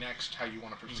want to do next, how you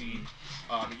want to proceed.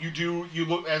 You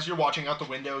look as you're watching out the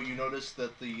window, you notice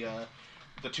that the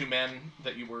two men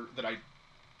that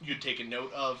you'd taken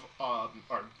note of are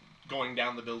going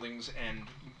down the buildings, and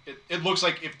it looks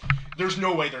like if there's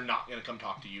no way they're not going to come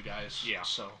talk to you guys. Yeah.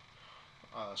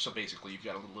 So basically, you've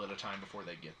got a little bit of time before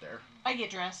they get there. I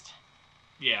get dressed.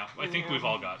 Yeah, I think we've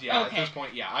all got. Yeah, Okay. at this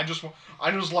point, yeah. I'm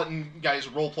just letting guys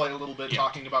role play a little bit, Yeah.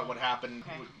 talking about what happened,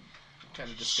 Okay. kind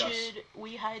of discuss. Should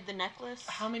we hide the necklace?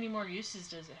 How many more uses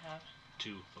does it have?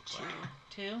 2, looks like.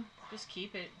 2? Just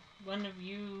keep it. One of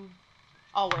you.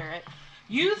 I'll wear it.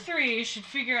 You 3 should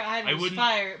figure out how to I use wouldn't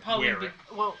fire. It probably wear be, it.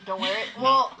 Well, don't wear it. Not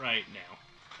Well, right now.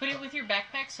 Put it with your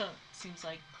backpack, so it seems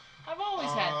like I've always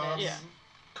had this. Yeah.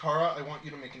 Kara, I want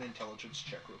you to make an intelligence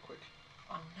check real quick.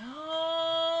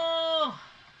 Oh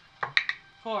no!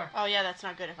 4. oh yeah, that's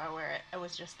not good if I wear it. I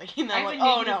was just thinking that. I have Like, a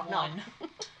oh negative no, 1. no.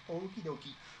 Okie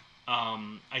dokie.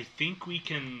 I think we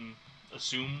can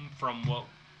assume from what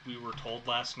we were told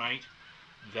last night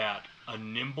that a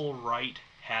nimble right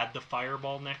had the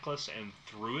fireball necklace and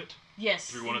threw it Yes.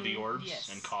 through one of the orbs Yes.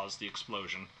 and caused the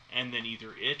explosion. And then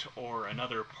either it or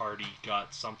another party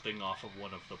got something off of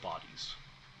one of the bodies.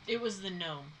 It was the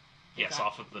gnome. It Yes, got-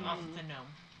 off of the Off gnome. of the gnome.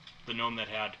 The gnome that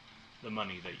had the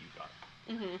money that you got.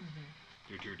 Mhm.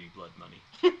 Your dirty blood money.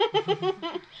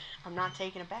 I'm not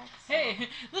taking it back. so. Hey,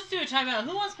 let's do a timeout.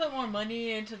 Who wants to put more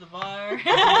money into the bar?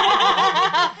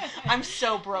 I'm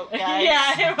so broke, guys.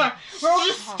 Yeah, we're all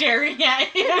just staring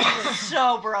at you.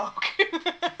 so broke.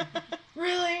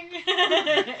 Really?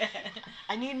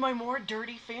 I need my more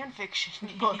dirty fan fiction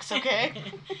books, okay?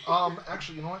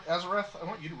 Actually, you know what, Azareth, I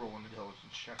want you to roll an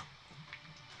intelligence check.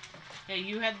 Yeah,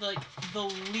 you had like the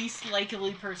least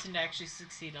likely person to actually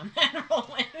succeed on that roll.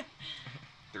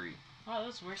 3. Wow, that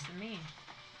was worse than me.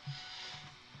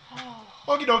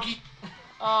 Okie dokie.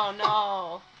 Oh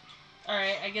no.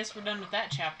 Alright, I guess we're done with that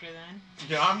chapter then.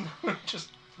 Yeah, I'm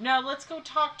just... Now let's go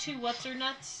talk to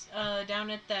what's-her-nuts down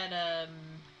at that,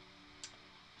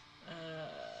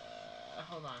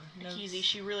 hold on. Notes. Easy,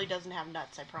 she really doesn't have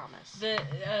nuts, I promise.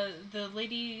 The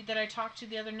lady that I talked to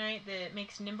the other night that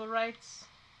makes nimble rights.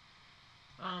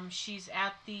 She's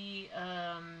at the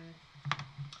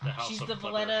House she's of the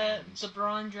Clever Valletta, Hands. the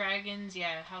Brawn Dragons,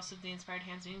 yeah, House of the Inspired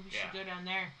Hands. Maybe we should Yeah. go down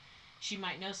there. She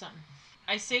might know something.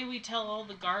 I say we tell all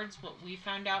the guards what we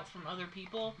found out from other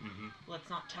people. Mm-hmm. Let's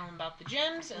not tell them about the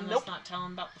gems, and Nope. let's not tell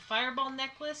them about the fireball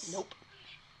necklace. Nope.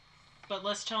 But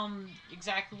let's tell them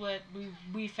exactly what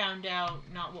we found out,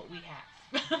 not what we have.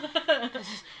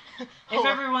 If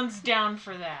everyone's down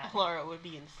for that. Laura would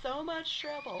be in so much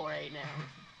trouble right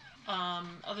now.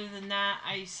 Other than that,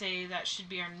 I say that should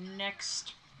be our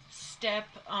next step.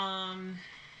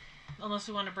 Unless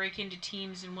we want to break into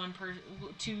teams and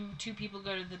two people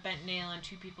go to the Bent Nail and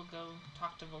 2 people go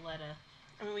talk to Valletta.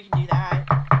 I mean, we can do that.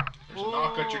 There's a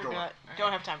knock at your door.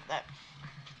 Don't have time for that.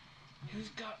 Who's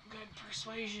got good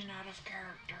persuasion out of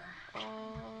character? I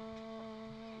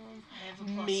have a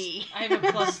plus. Me. I have a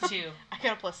 +2. I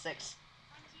got a +6.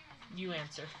 You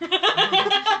answer.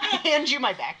 I hand you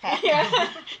my backpack. Yeah.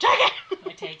 Take it!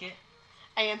 I take it.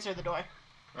 I answer the door.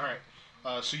 Alright.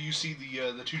 So you see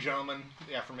the 2 gentlemen,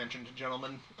 the aforementioned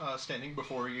gentlemen, standing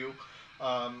before you.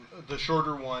 The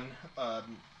shorter one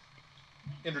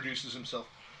introduces himself,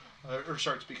 or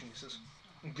starts speaking. He says,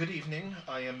 "Good evening.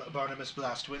 I am Barnabas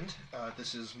Blastwind.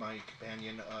 This is my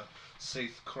companion,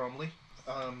 Saith Cromley.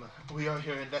 We are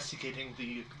here investigating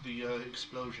the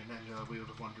explosion, and we were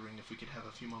wondering if we could have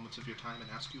a few moments of your time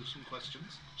and ask you some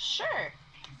questions." Sure.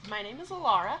 My name is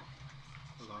Alara.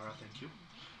 Laura, thank you.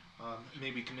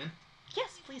 May we come in?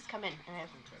 Yes, please come in. And I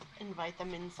Okay. invite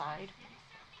them inside.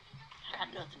 I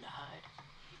got nothing to hide.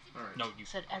 Alright. No, you.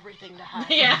 Said everything to hide.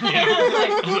 Yeah.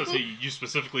 Yeah. So you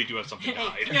specifically do have something to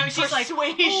Hey, hide. No, she's like,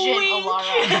 Persuasion, wink.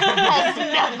 Alara. Has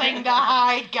nothing to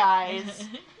hide, guys.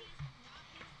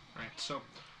 Right, so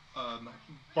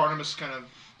Barnabas kind of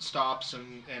stops,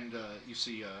 and you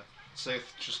see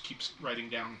Seth just keeps writing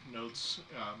down notes,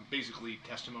 basically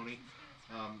testimony.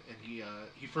 And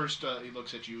he first he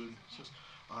looks at you and says,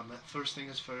 "First thing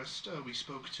is first. We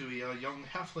spoke to a young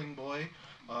halfling boy.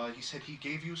 He said he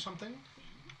gave you something,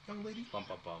 young lady." Bum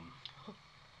bum bum.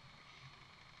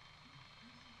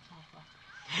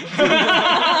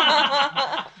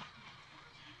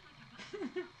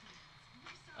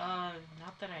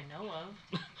 Not that I know of.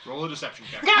 Roll a deception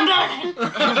check. God darn it!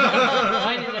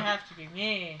 Why did it have to be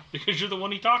me? Because you're the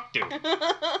one he talked to.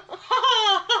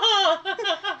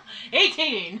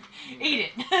 18! Eat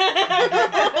it!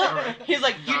 Alright. He's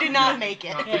like, you did not make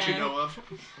it. Not that you Yeah. know of.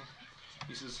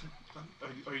 He says,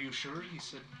 "Are you sure?" He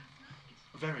said,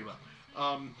 "Very well."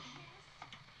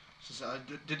 Says,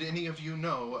 "Did any of you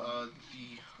know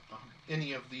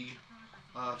any of the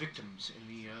victims in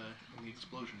the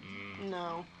explosion?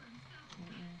 No.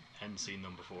 Hadn't seen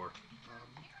them before.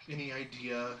 Any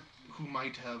idea who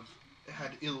might have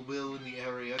had ill will in the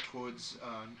area towards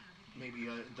maybe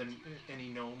any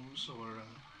gnomes or?"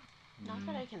 Not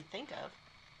that I can think of.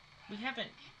 We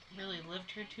haven't really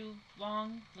lived here too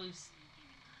long.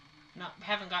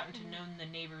 Haven't gotten to know the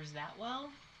neighbors that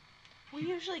well. We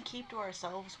usually keep to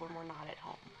ourselves when we're not at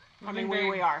home. We've I been mean, when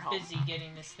very we are home. busy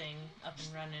getting this thing up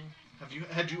and running.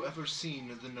 Had you ever seen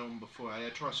the gnome before? I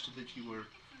trust that you were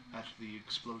at the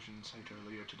explosion site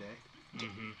earlier today.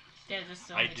 Mm-hmm. Yeah, just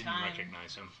the I only didn't time.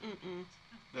 recognize him. Mm-mm.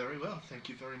 Very well. Thank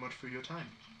you very much for your time.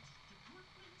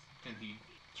 And he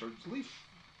starts to leave.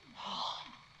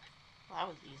 Well, that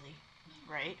was easy,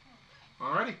 right?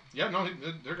 Alrighty. Yeah, no,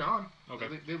 they're gone. Okay.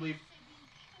 They leave.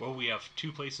 Well, we have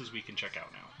 2 places we can check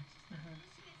out now.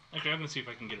 Actually, I'm gonna see if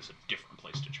I can get us a different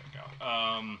place to check out.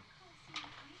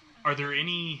 Are there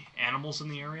any animals in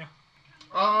the area?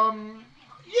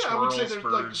 Yeah, I would say Squirrels, there's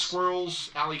like birds.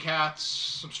 squirrels, alley cats,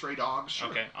 some stray dogs. Sure.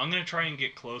 Okay, I'm gonna try and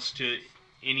get close to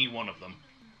any one of them.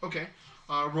 Okay.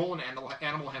 Roll an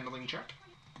animal handling check.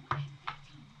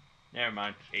 Never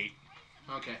mind. 8.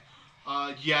 Okay.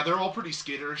 Yeah, they're all pretty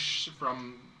skittish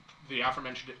from the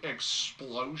aforementioned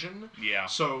explosion. Yeah.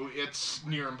 So it's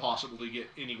near impossible to get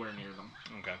anywhere near them.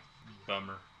 Okay.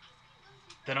 Bummer.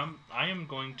 Then I am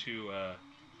going to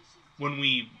when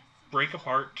we break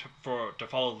apart to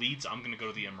follow leads, I'm gonna go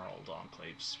to the Emerald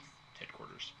Enclave's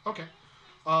headquarters. Okay.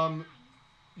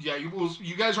 Yeah,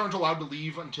 you guys aren't allowed to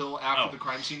leave until after Oh. the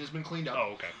crime scene has been cleaned up.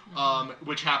 Oh, okay.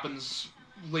 Which happens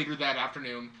later that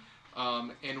afternoon.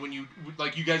 And when you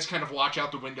guys kind of watch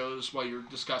out the windows while you're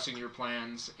discussing your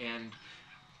plans, and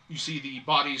you see the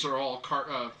bodies are all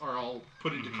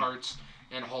put into carts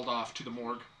and hauled off to the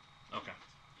morgue. Okay.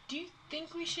 Do you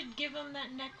think we should give him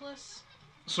that necklace?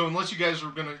 So unless you guys are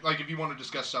gonna if you want to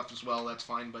discuss stuff as well, that's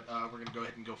fine. But we're gonna go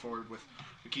ahead and go forward with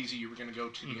Akizi. You were gonna go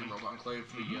to the Emerald Enclave.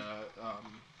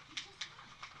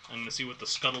 I'm going to see what the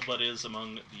scuttlebutt is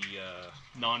among the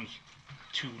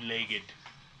non-two-legged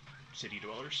city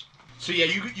dwellers. So yeah,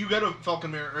 you go to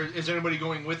Falcon Mirror. Is anybody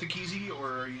going with Akizi,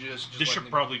 or are you just This should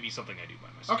letting probably be something I do by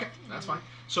myself. Okay, that's fine.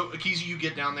 So Akizi, you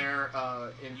get down there,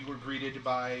 and you were greeted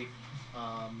by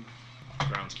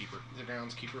Groundskeeper. the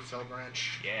groundskeeper, Fell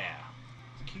Branch. Yeah.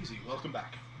 Akizi, welcome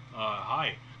back.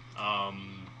 Hi.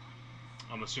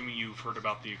 I'm assuming you've heard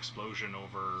about the explosion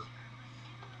over...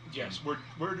 Yes, word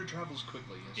travels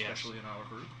quickly, especially in our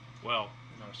group. Well,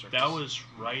 In our circus. that was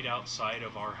right outside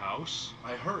of our house.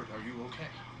 I heard. Are you okay?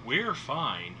 We're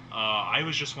fine. I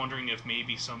was just wondering if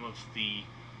maybe some of the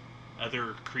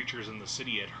other creatures in the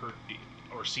city had heard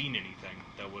or seen anything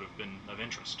that would have been of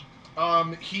interest.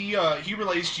 He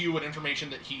relays to you what information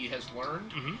that he has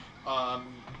learned. Mm-hmm.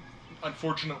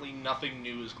 Unfortunately, nothing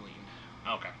new is gleaned.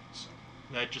 Okay. So,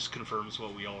 That just confirms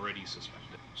what we already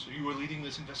suspected. so you were leading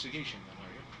this investigation, then, are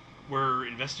you? We're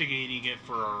investigating it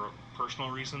for our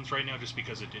personal reasons right now, just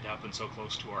because it did happen so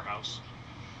close to our house.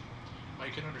 I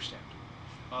can understand.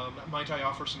 Might I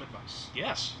offer some advice?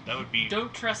 Yes, that would be...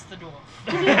 Don't trust the dwarf.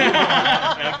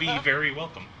 That'd be very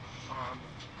welcome.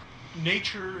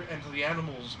 Nature and the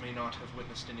animals may not have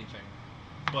witnessed anything,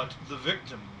 but the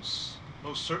victims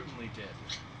most certainly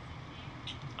did.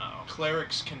 Oh,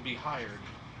 Clerics can be hired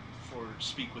for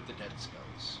speak with the dead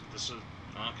spells. this is...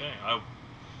 Okay,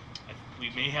 we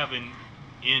may have an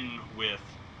in with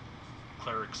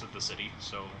clerics of the city,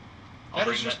 so...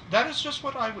 That is just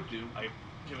what I would do. I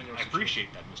given your I situation.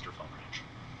 appreciate that, Mr. Felbranch.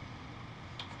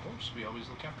 Of course, we always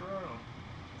look after our own.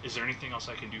 Is there anything else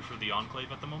I can do for the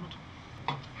Enclave at the moment?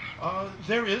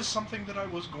 There is something that I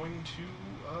was going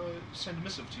to send a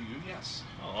missive to you, yes.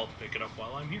 Oh, I'll pick it up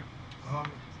while I'm here.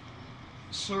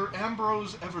 Sir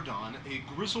Ambrose Everdon, a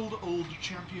grizzled old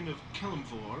champion of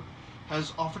Kelimvor,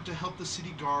 has offered to help the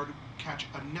city guard catch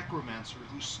a necromancer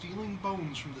who's stealing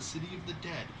bones from the city of the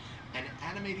dead and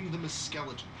animating them as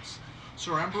skeletons.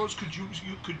 Sir Ambrose could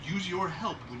use your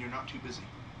help when you're not too busy.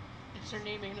 Is her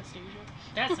name Anastasia?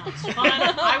 That sounds fun.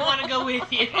 I want to go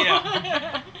with you.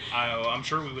 Yeah. I'm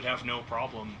sure we would have no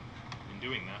problem in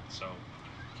doing that, so...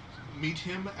 Meet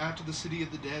him at the city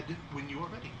of the dead when you are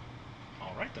ready.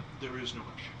 All right, then. There is no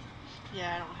rush.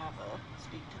 Yeah, I don't have a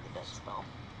speak to the dead spell.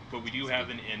 But we do have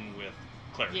an in with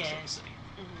clerics of the city.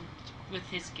 Mm-hmm. With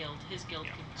his guild. His guild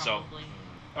Yeah. can So- probably...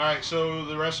 Alright, so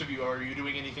the rest of you, are you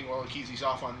doing anything while Akizi's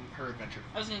off on her adventure?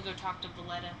 I was going to go talk to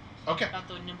Valletta Okay. about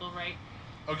the nimble right.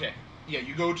 Okay. Yeah,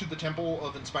 you go to the Temple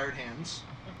of Inspired Hands.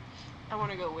 I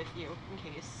want to go with you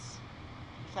in case.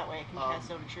 So that way I can cast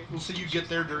Zone of Truth. We'll say you get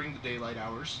there during the daylight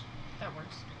hours. That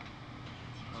works.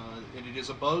 And it is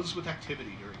a buzz with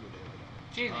activity during the daylight hours.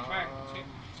 Excuse me, Mark. Um,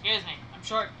 Excuse me. I'm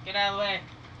short. Get out of the way.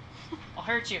 I'll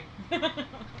hurt you.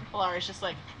 Lara's just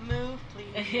like, move,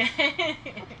 please.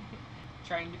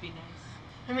 Trying to be nice.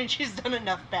 I mean, she's done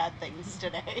enough bad things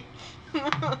today.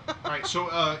 Alright, so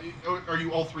are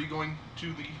you all three going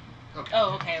to the... Okay.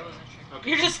 Oh, okay. I wasn't sure. Okay.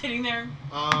 You're just sitting there.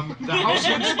 The House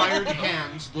of Inspired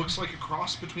Hands looks like a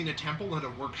cross between a temple and a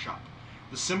workshop.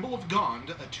 The symbol of Gond,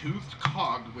 a toothed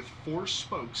cog with 4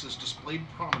 spokes, is displayed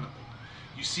prominently.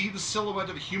 You see the silhouette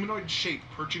of a humanoid shape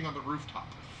perching on the rooftop.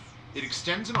 It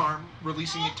extends an arm,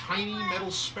 releasing a tiny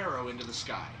metal sparrow into the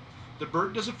sky. The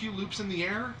bird does a few loops in the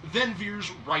air, then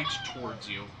veers right towards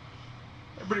you.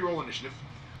 Everybody roll initiative.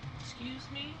 Excuse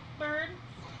me, bird?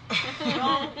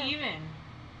 Don't even.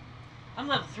 I'm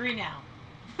level 3 now.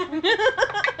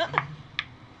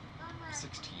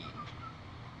 16.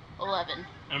 11. And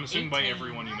I'm assuming by 18.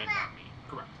 everyone you meant not me.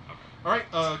 Correct. Okay.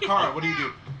 Alright, Kara, what do you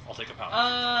do? I'll take a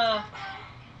power.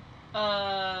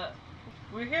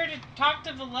 We're here to talk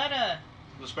to Valletta.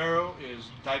 The sparrow is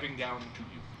diving down to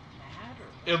you. Mad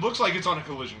or It looks like it's on a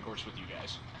collision course with you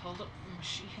guys. hold up my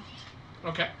shield?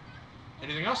 Okay.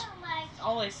 Anything else?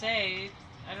 All I say,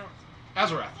 I don't.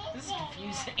 Azarath. This is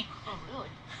confusing. Oh, really?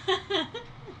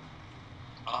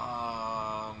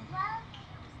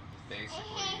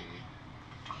 Basically,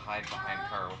 hide behind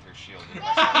Kara with her shield.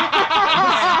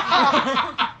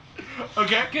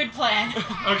 Okay. Good plan.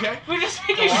 Okay. We just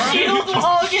make a Laura? shield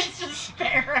wall against a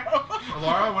sparrow.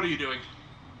 Laura, what are you doing?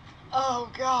 Oh,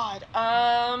 God.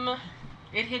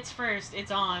 It hits first.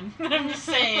 It's on. I'm just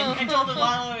saying. I told it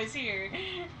while I was here.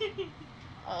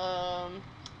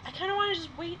 I kind of want to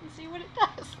just wait and see what it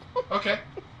does. Okay.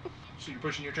 So you're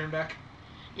pushing your turn back?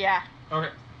 Yeah. Okay.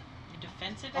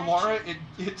 Defensive action? Alara,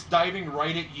 it's diving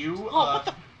right at you. Oh, what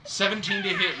the 17 to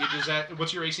hit you. Does that?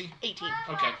 What's your AC? 18.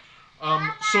 Okay.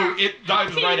 So it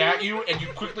dives right at you, and you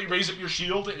quickly raise up your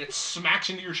shield, and it smacks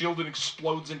into your shield and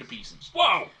explodes into pieces.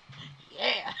 Whoa!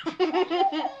 Yeah.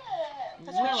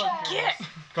 That's Well, what you get.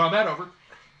 Combat over.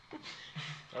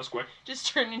 That was quick. Just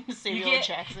turn into You Samuel get,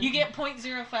 Jackson. you get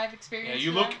 0.05 experience.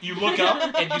 Yeah, for you that. look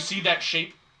up, and you see that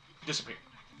shape disappear.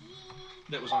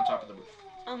 That was on top of the roof.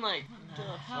 I'm like, What the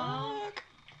the hell? fuck?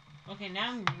 Okay,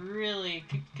 now I'm really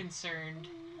concerned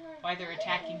why they're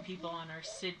attacking people on our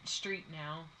street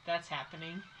now. That's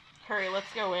happening. Hurry, let's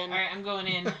go in. Alright, I'm going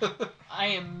in. I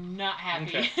am not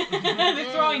happy. Okay.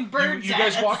 They're throwing birds You at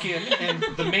guys us. walk in, and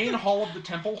the main hall of the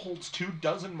temple holds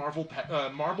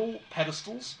 24 marble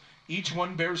pedestals. Each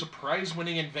one bears a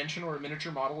prize-winning invention or a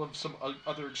miniature model of some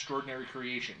other extraordinary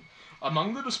creation.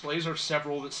 Among the displays are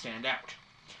several that stand out.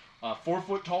 A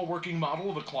 4-foot-tall working model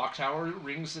of a clock tower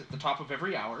rings at the top of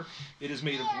every hour. It is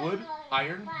made of wood,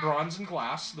 iron, bronze, and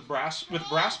glass, with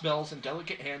brass bells and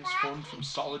delicate hands formed from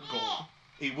solid gold.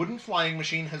 A wooden flying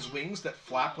machine has wings that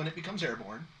flap when it becomes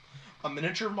airborne. A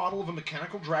miniature model of a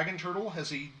mechanical dragon turtle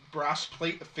has a brass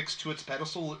plate affixed to its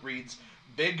pedestal that reads,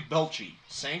 Big Belchy,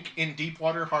 sank in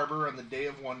Deepwater Harbor on the Day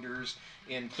of Wonders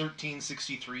in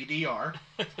 1363 DR.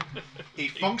 A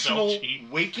functional Belchy.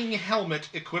 waking helmet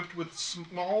equipped with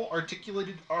small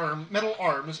articulated metal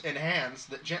arms and hands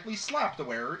that gently slap the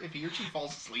wearer if he or she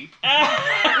falls asleep.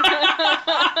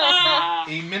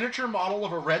 A miniature model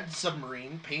of a red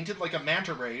submarine painted like a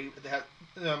manta ray that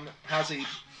has a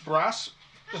brass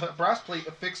plate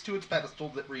affixed to its pedestal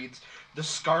that reads, The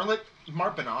Scarlet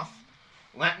Marpenoth,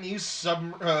 Latney's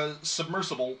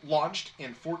submersible, launched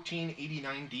in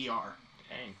 1489 DR.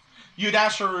 Dang. You'd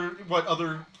ask her what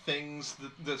other things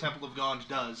the Temple of Gond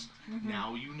does. Mhm.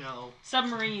 Now you know.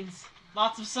 Submarines.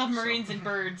 Lots of submarines and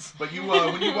birds. But you,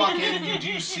 when you walk in, you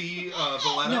do see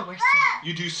Valletta. No, we're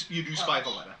You do spy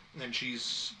Valletta, and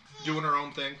she's doing her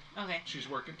own thing. Okay. She's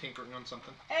tinkering on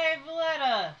something. Hey,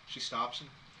 Valletta. She stops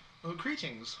and,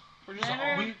 greetings. We're just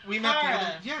Remember we met the other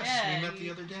Kara? yes Yeah, we met the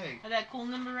you- other day. Had that cool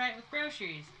number right with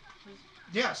groceries.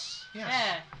 Yes.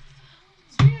 Yeah.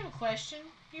 So we have a question.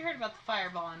 You heard about the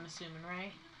fireball, I'm assuming,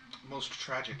 right? Most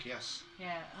tragic. Yes.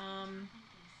 Yeah.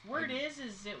 Word is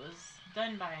it was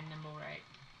done by a Nimblewright.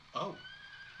 Oh.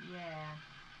 Yeah.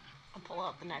 I'll pull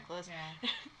out the necklace.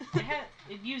 Yeah.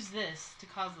 It used this to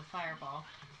cause the fireball.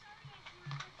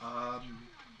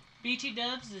 BT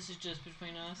Dubs, this is just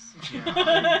between us. Yeah.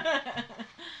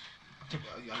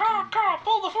 I Caw,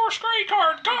 pull the Force Grey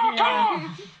card! Caw, caw!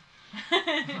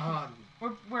 Yeah.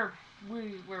 can,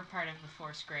 We're part of the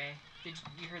Force Grey.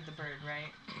 You heard the bird,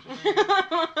 right?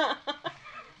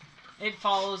 It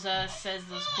follows us, says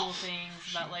those cool things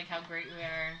about like how great we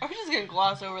are. I'm just gonna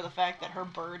gloss over the fact that her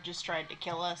bird just tried to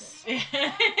kill us.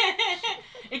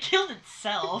 It killed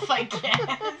itself, I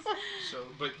guess. so,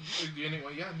 but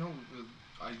anyway, yeah, no,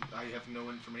 I have no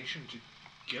information to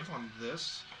give on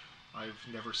this. I've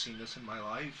never seen this in my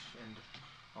life, and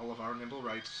all of our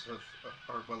Nimblewrights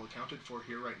are well accounted for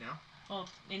here right now. Well,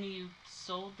 any you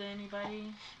sold to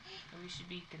anybody that we should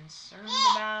be concerned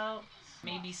about?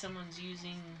 Maybe someone's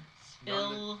using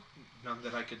ill. None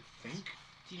that I could think.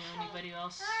 Do you know anybody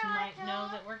else who might know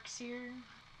that works here?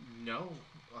 No,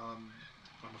 I'm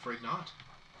afraid not.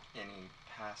 Any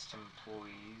past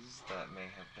employees that may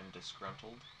have been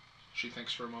disgruntled? She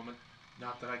thinks for a moment.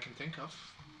 Not that I can think of.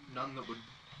 None that would.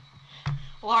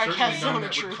 Lark certainly has none known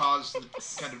that truth. would cause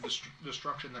the kind of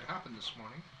destruction that happened this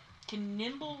morning. Can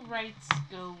Nimblewrights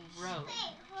go rogue?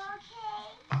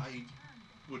 I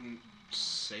wouldn't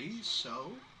say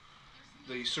so.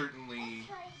 They certainly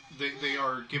they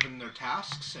are given their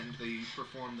tasks and they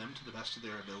perform them to the best of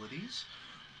their abilities.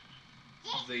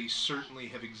 They certainly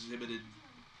have exhibited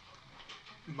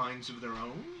minds of their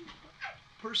own,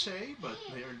 per se, but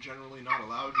they are generally not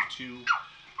allowed to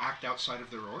act outside of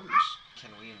their orders. Can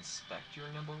we inspect your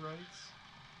Nimblewrights?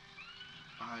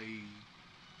 I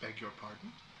beg your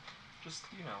pardon? Just,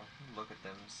 look at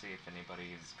them, see if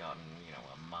anybody's gotten,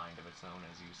 a mind of its own,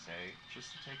 as you say. Just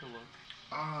to take a look.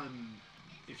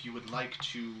 If you would like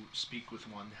to speak with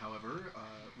one, however,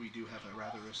 we do have a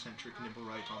rather eccentric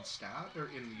Nimblewright on staff, or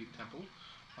in the temple,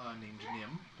 named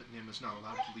Nim, but Nim is not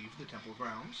allowed to leave the temple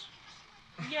grounds.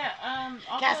 Yeah,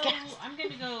 I'll Gas, go. gas. I'm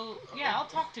gonna go. Yeah, I'll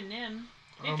talk to Nim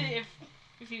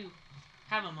if you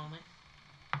have a moment.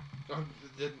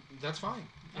 That's fine.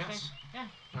 Yes. Yeah.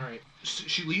 All right.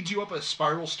 She leads you up a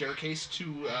spiral staircase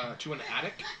to an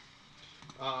attic.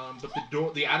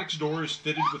 But the attic's door is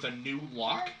fitted with a new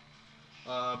lock.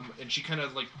 And she kind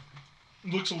of like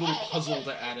looks a little puzzled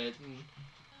at it. And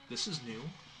this is new.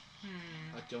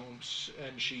 I don't.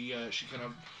 And she kind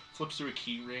of flips through a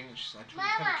key ring and she's like, "I don't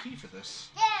have a key for this."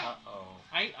 Uh-oh.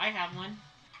 I have one.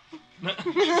 I'm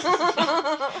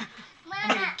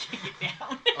gonna kick it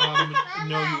down.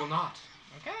 No, you will not.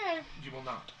 Okay. You will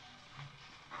not.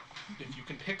 If you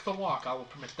can pick the lock, I will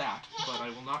permit that, but I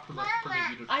will not permit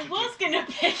you to. I was gonna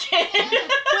pick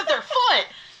it. With her foot.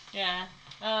 Yeah.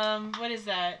 What is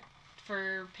that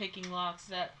for picking locks? Is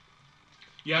that?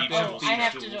 You have to Oh, have I thieves'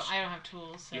 have tools. to. I don't have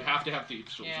tools. So. You have to have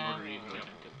thieves' tools Yeah. in order to even pick it.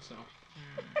 So,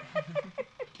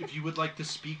 if you would like to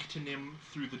speak to Nim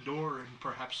through the door and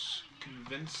perhaps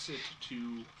convince it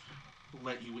to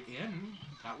let you in,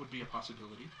 that would be a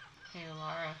possibility. Hey,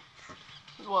 Laura.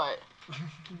 What?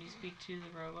 Can you speak to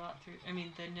the robot through? I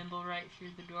mean, the nimble right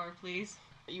through the door, please.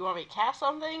 You want me to cast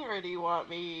something, or do you want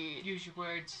me... Use your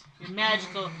words. Your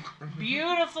magical,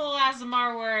 beautiful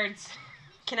Azamar words.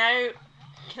 Can I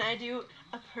do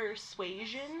a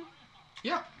persuasion?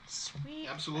 Yeah, Sweet.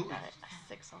 absolutely. I got a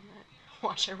 6 on that.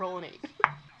 Watch, I roll an 8.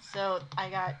 So I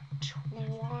got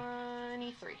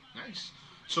 23. Nice.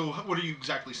 So, what are you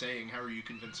exactly saying? How are you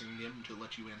convincing Nim to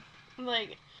let you in? I'm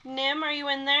like, Nim, are you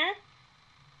in there?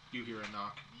 You hear a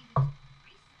knock.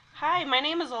 Hi, my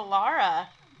name is Alara.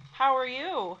 How are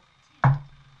you?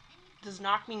 Does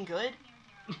knock mean good?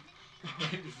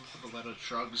 Valletta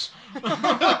shrugs.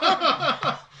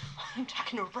 I'm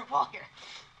talking to a robot here.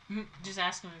 Just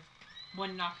ask him if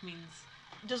one knock means,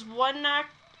 Does one knock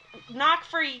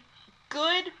for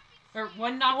good? or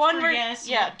one knock One for word- yes,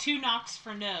 yeah. 2 knocks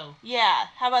for no. Yeah,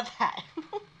 how about that?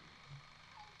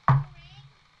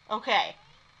 Okay.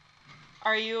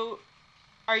 Are you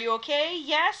okay?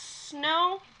 Yes?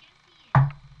 No?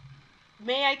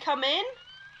 May I come in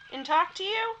and talk to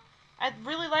you? I'd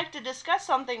really like to discuss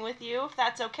something with you, if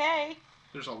that's okay.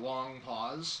 There's a long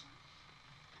pause.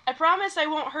 I promise I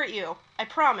won't hurt you. I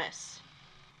promise.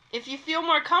 If you feel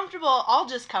more comfortable, I'll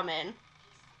just come in.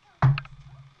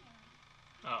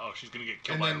 Uh-oh, she's gonna get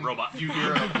killed And by a then robot. you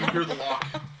hear the lock.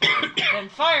 Then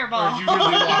fireball. Or you hear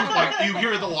the lock. Like, you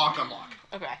hear the lock unlock.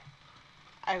 Okay.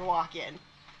 I walk in.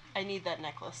 I need that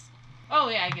necklace. Oh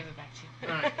yeah, I give it back to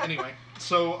you. All right. Anyway,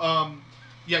 so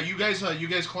yeah, you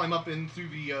guys climb up in through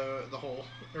the hole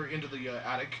or into the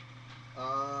attic.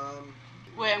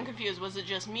 Wait, I'm confused. Was it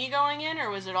just me going in, or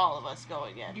was it all of us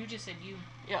going in? You just said you.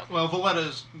 Yeah. Well,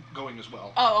 Valletta's going as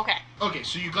well. Oh, okay. Okay,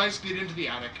 so you guys get into the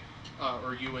attic,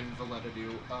 or you and Valletta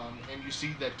do, and you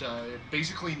see that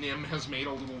basically Nim has made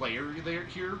a little lair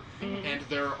here, and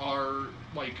there are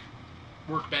like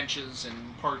workbenches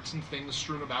and parts and things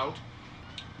strewn about.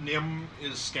 Nim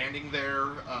is standing there,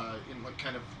 in like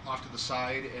kind of off to the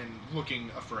side and looking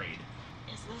afraid.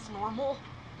 Is this normal?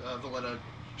 Valletta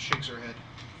shakes her head.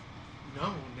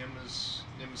 No,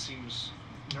 Nim seems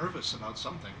nervous about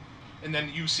something. And then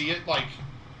you see it like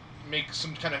make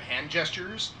some kind of hand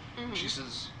gestures. Mhm. She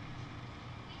says,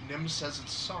 Nim says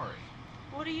it's sorry.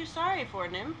 What are you sorry for,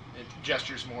 Nim? It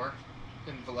gestures more,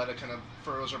 and Valletta kind of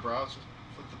furrows her brows.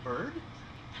 For the bird?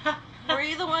 Were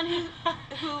you the one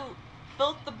who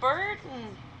built the bird?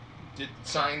 And Did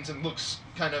signs and looks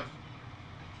kind of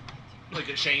like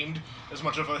ashamed, as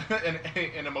much of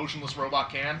an emotionless robot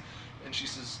can. And she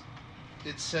says,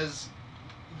 it says,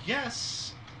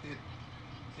 yes,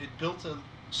 it built a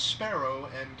sparrow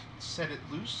and set it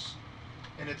loose,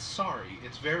 and it's sorry.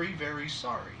 It's very, very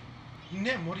sorry.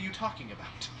 Nim, what are you talking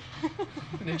about?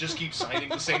 And it just keeps signing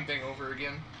the same thing over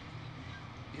again.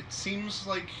 It seems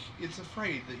like it's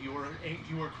afraid that you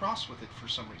are cross with it for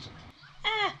some reason.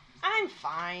 I'm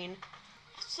fine.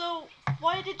 So,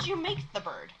 why did you make the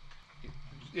bird?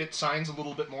 It signs a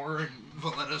little bit more, and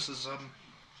Valletta says,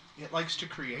 it likes to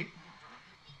create.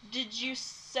 Did you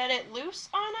set it loose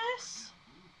on us?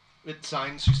 It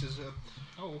signs, she says,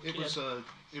 Oh, it was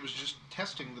just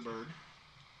testing the bird.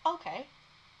 Okay.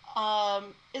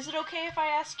 Is it okay if I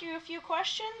ask you a few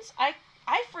questions? I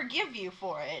forgive you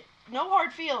for it. No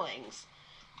hard feelings.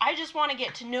 I just want to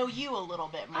get to know you a little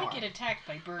bit more. I get attacked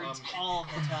by birds all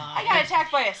the time. I got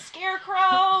attacked by a scarecrow.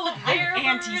 I'm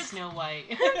anti-Snow White.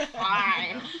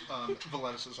 Fine.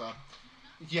 Valletta says,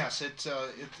 yes,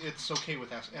 it's okay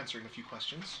with answering a few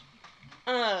questions.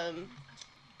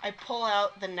 I pull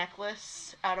out the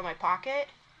necklace out of my pocket.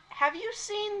 Have you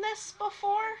seen this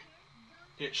before?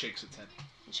 It shakes its head.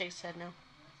 It shakes its head no.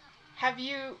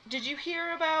 Did you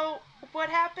hear about what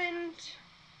happened?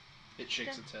 It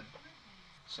shakes its head.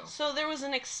 So, So there was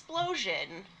an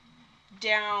explosion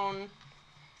down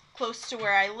close to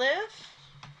where I live,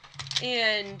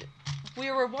 and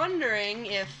we were wondering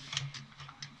if...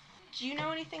 Do you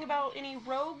know anything about any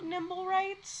rogue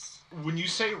Nimblewrights? When you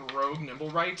say rogue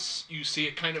Nimblewrights, you see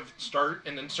it kind of start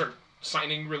and then start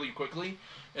signing really quickly,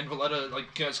 and Valletta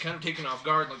is kind of taken off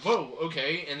guard, like, whoa,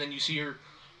 okay, and then you see her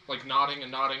nodding,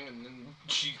 and then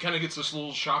she kind of gets this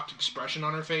little shocked expression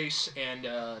on her face, and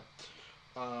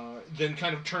then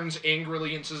kind of turns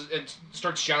angrily and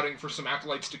starts shouting for some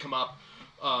acolytes to come up,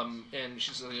 and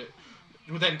she's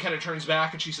then kind of turns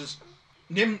back and she says,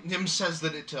 Nim says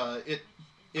that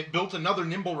it built another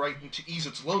Nimblewright to ease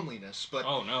its loneliness, but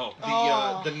Oh no.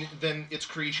 then its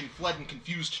creation fled in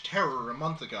confused terror a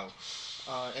month ago,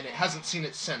 and it hasn't seen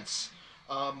it since.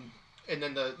 And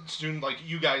then soon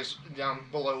you guys down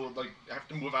below have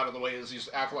to move out of the way as these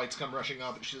acolytes come rushing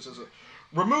up, and she says,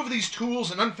 "Remove these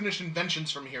tools and unfinished inventions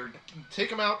from here. Take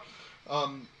them out."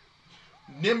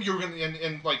 Nim, you're gonna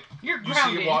You're you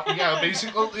grounded. see it yeah,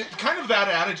 basically kind of that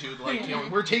attitude,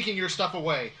 we're taking your stuff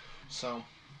away. So,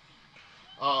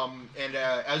 and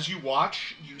as you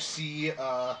watch, you see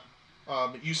all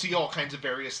kinds of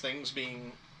various things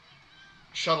being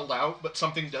shuttled out, but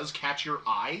something does catch your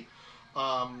eye.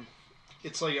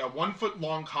 It's like a 1 foot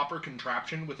long copper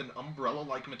contraption with an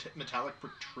umbrella-like metallic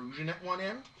protrusion at one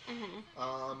end.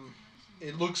 Mm-hmm.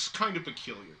 It looks kind of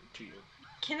peculiar to you.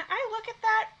 Can I look at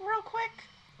that real quick?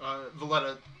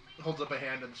 Valletta holds up a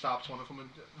hand and stops one of them.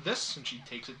 This, and she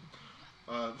takes it.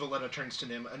 Valletta turns to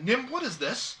Nim. Nim, what is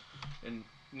this? And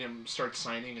Nim starts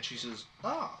signing, and she says,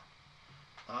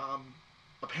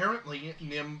 apparently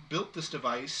Nim built this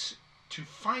device to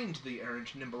find the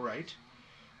errant Nimblewright,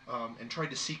 and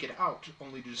tried to seek it out,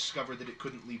 only to discover that it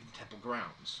couldn't leave the temple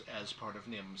grounds as part of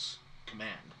Nim's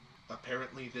command.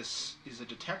 Apparently this is a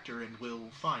detector and will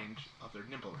find other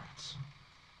Nimblewrights.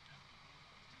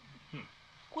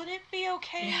 Would it be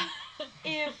okay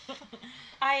if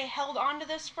I held on to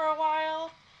this for a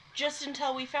while, just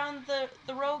until we found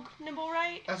the rogue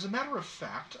Nimblewright? As a matter of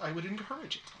fact, I would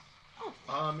encourage it.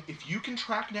 Oh. If you can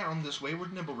track down this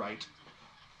wayward Nimblewright,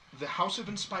 the House of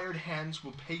Inspired Hands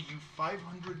will pay you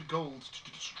 500 gold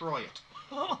to destroy it.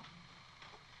 Oh.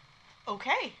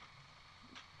 Okay.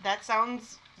 That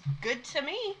sounds good to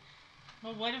me.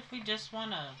 Well, what if we just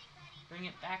want to bring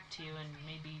it back to you and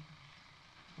maybe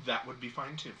That would be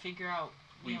fine too. figure out,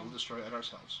 We will destroy it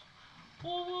ourselves.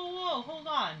 Whoa, hold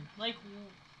on.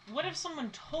 What if someone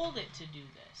told it to do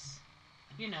this?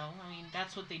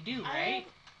 That's what they do, right?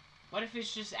 What if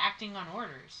it's just acting on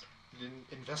orders? Then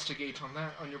investigate on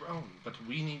that on your own. But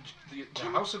we need the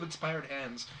House of Inspired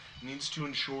Hands needs to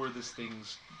ensure this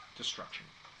thing's destruction.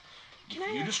 Can If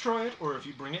I you ask- destroy it, or if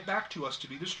you bring it back to us to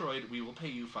be destroyed, we will pay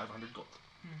you 500 gold.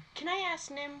 Can I ask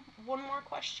Nim one more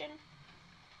question?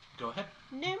 Go ahead.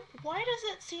 Nim, why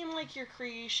does it seem like your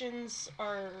creations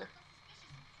are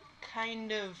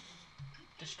kind of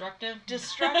Destructive?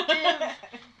 destructive,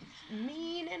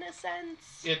 mean in a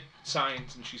sense? It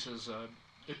signs, and she says,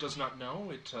 it does not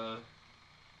know.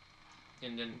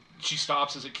 And then she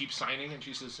stops as it keeps signing, and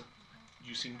she says,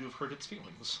 you seem to have hurt its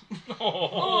feelings.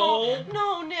 Oh,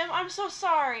 no, Nim, I'm so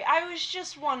sorry. I was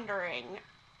just wondering.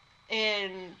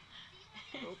 And...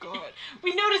 Oh, God.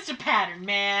 We noticed a pattern,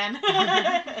 man.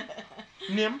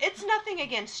 Nim, It's nothing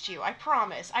against you, I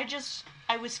promise.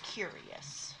 I was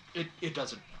curious. it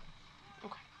doesn't know.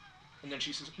 Okay. And then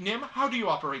she says, Nim, how do you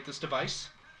operate this device?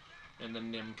 And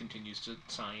then Nim continues to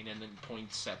sign and then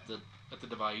points at the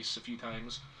device a few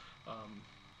times.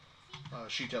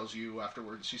 She tells you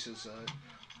afterwards, she says,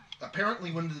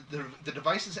 apparently when the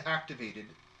device is activated,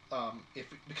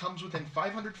 if it becomes within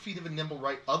 500 feet of a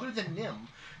Nimblewright other than Nim,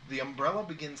 the umbrella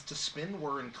begins to spin,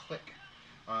 whir, and click.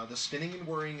 The spinning and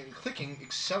whirring and clicking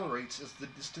accelerates as the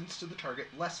distance to the target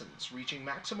lessens, reaching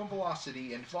maximum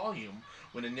velocity and volume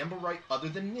when a Nimblewright other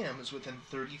than Nim is within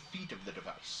 30 feet of the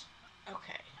device.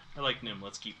 Okay. I like Nim.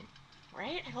 Let's keep him.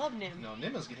 Right? I love Nim. Now,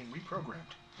 Nim is getting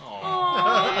reprogrammed. Aww.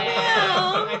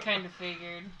 Yeah, Oh, I kind of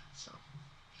figured. So,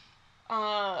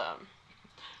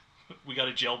 We got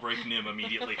to jailbreak Nim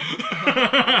immediately.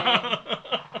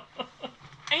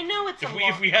 I know it's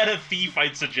if we had a thief,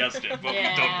 I'd suggest it, but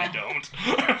Yeah. we don't.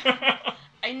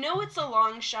 I know it's a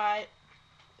long shot,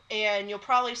 and you'll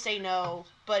probably say no,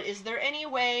 but is there any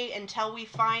way, until we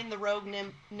find the rogue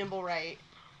Nimblewright,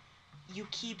 you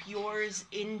keep yours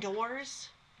indoors?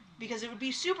 Because it would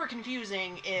be super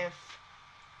confusing if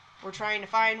we're trying to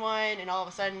find one, and all of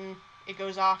a sudden it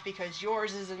goes off because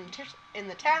yours is in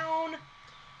the town.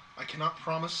 I cannot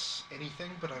promise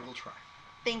anything, but I will try.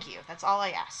 Thank you, that's all I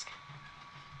ask.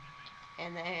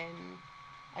 And then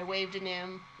I waved to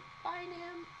Nim. Bye,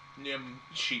 Nim. Nim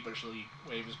sheepishly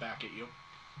waves back at you.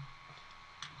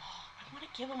 I want to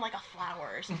give him like a flower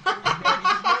or something. Just be like, I'm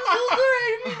so sorry,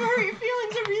 I didn't mean to hurt your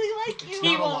feelings. I really like you. It's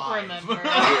He not won't alive. remember.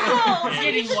 Oh, He's he's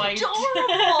getting just wiped.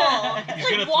 adorable. He's It's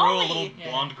gonna like throw Wally. a little Yeah.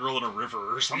 blonde girl in a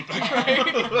river or something.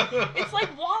 It's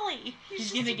like Wally.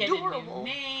 He's He's gonna just get adorable. a new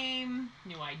name,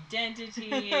 new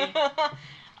identity.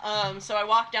 So I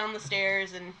walk down the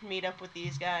stairs and meet up with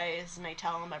these guys, and I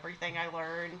tell them everything I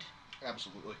learned.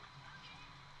 Absolutely.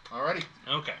 Alrighty.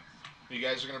 Okay. You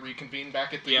guys are going to reconvene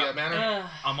back at the Yeah. manor? Ugh.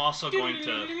 I'm also going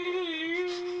to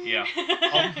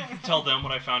I'll tell them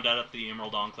what I found out at the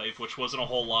Emerald Enclave, which wasn't a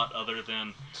whole lot other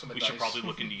than Some we advice. should probably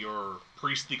look into your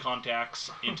priestly contacts,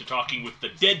 into talking with the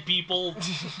dead people,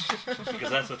 because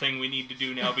that's the thing we need to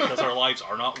do now because our lives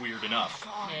are not weird enough.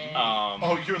 Yeah.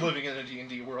 Oh, you're living in a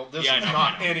D&D world. This Yeah, I is know,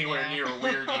 not I know. anywhere Yeah. near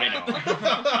weird. I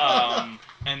know.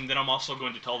 And then I'm also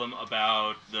going to tell them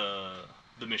about the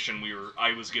mission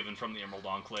I was given from the Emerald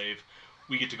Enclave.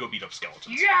 We get to go beat up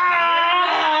skeletons.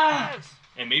 Yes!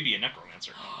 And maybe a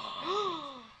necromancer.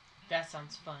 That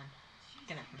sounds fun.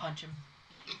 Gonna punch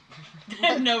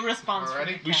him. No response from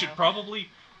Alrighty. the We should cow. probably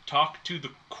talk to the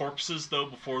corpses, though,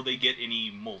 before they get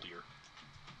any moldier.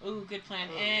 Ooh, good plan.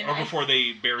 And Or before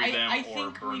they bury I them or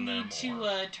think we burn them. need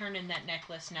to turn in that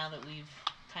necklace now that we've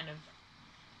kind of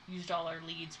used all our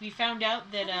leads. We found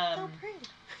out that So pretty.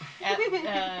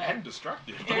 And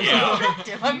destructive. There's Yeah.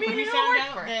 Destructive. I mean, we it'll found work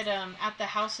out for us. that at the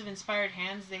House of Inspired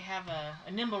Hands they have a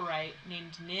Nimblewright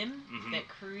named Nim Mhm.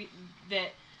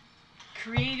 that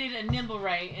created a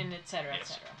Nimblewright and etc. Yes.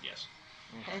 etc. Yes.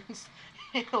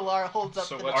 And Laura holds up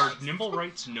So the what's- Are box.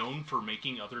 Nimblewrights known for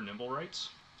making other Nimblewrights?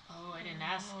 Oh, I didn't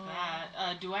ask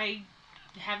that. Do I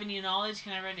have any knowledge?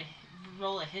 Can I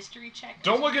roll a history check?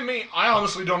 Don't look at me. I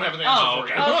honestly don't have an answer Oh,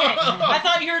 for okay. you. Okay. I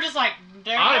thought you were just like.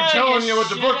 I'm telling you what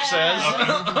the book says.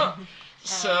 Okay.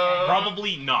 So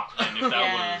Probably not, then, if that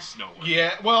Yeah. was nowhere.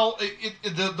 yeah, well,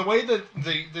 the way that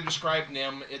they describe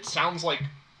Nim, it sounds like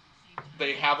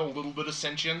they have a little bit of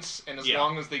sentience, and as Yeah.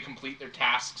 long as they complete their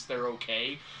tasks, they're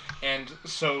okay. And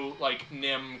so, like,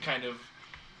 Nim kind of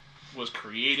was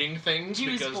creating things He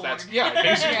was because that's bored. yeah,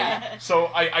 basically. Yeah.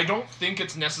 So I don't think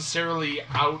it's necessarily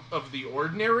out of the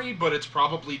ordinary, but it's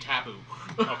probably taboo.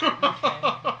 Okay.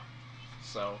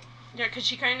 So Yeah, because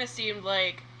she kind of seemed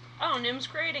like, oh, Nim's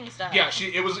creating stuff. yeah,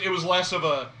 it was less of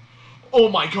a, oh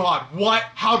my god, what?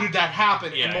 How did that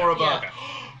happen? Yeah, and more of yeah.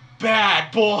 a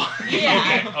bad boy.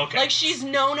 Yeah. Okay. Like she's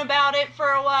known about it for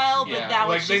a while, but Yeah, that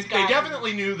was like they just gotten-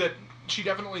 definitely knew that she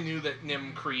definitely knew that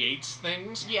Nim creates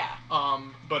things. Yeah.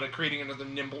 But creating another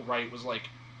Nimblewright was like,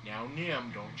 now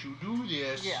Nim, don't you do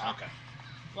this? Yeah. Okay.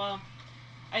 Well,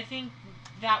 I think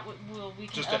that we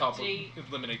can Just to help update.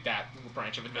 eliminate that little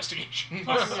branch of investigation.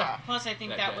 Plus, Yeah. plus, I think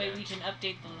That that dead way end. we can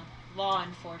update the law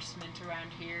enforcement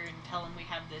around here and tell them we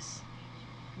have this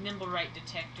Nimblewright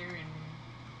detector and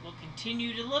we'll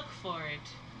continue to look for it.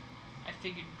 I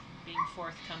figured being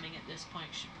forthcoming at this point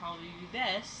should probably be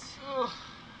best, Ugh.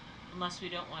 unless we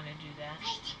don't want to do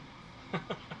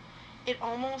that. It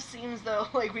almost seems though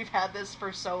like we've had this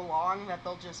for so long that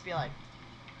they'll just be like,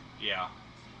 Yeah.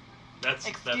 That's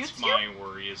Excuse you? my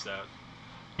worry is that,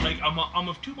 like, I'm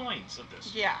of two minds of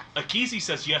this. yeah. Akizi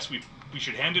says yes, we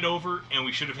should hand it over, and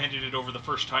we should have handed it over the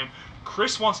first time.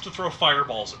 Chris wants to throw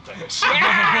fireballs at things.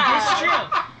 That's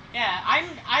true. Yeah,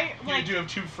 I You like. do have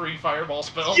 2 free fireball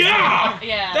spells. Yeah!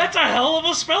 Yeah. That's a hell of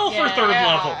a spell for Yeah. third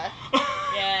level.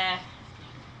 Yeah.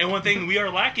 And one thing we are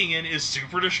lacking in is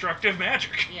super destructive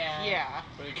magic. Yeah. Yeah.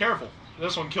 But be careful.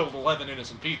 This one killed 11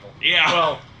 innocent people. Yeah.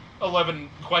 Well, 11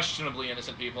 questionably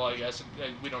innocent people, I guess.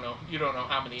 We don't know. You don't know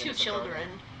how many 2 innocent children.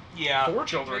 Yeah. 4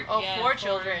 children. Oh, Yeah, 4 4.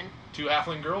 children. 2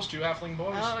 halfling girls, 2 halfling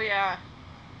boys. Oh yeah.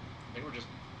 They were just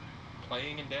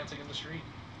playing and dancing in the street.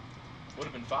 Would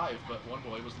have been 5, but one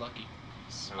boy was lucky.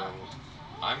 So,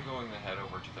 I'm going to head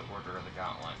over to the Order of the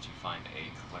Gauntlet to find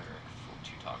a cleric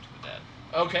to talk to the dead.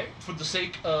 Okay, for the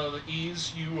sake of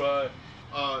ease,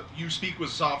 you speak with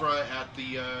Zavra at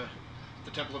the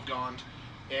Temple of Gond,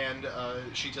 and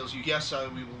she tells you, yes, I'll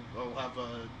have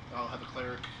a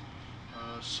cleric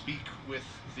speak with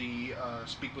the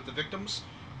victims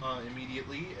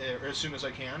immediately, or as soon as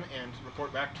I can, and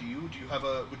report back to you. Do you have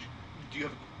a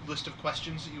list of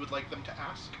questions that you would like them to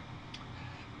ask?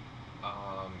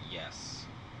 Yes.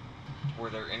 Were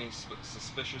there any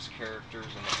suspicious characters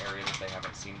in the area that they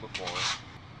haven't seen before?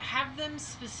 Have them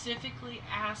specifically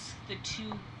ask the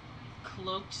 2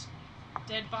 cloaked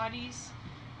dead bodies,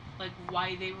 like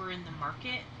why they were in the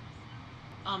market,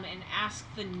 and ask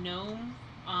the gnome,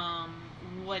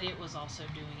 what it was also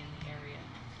doing in the area.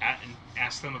 And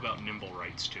ask them about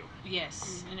Nimblewrights too.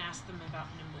 Yes, and ask them about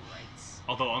Nimblewrights.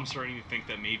 Although I'm starting to think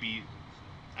that maybe,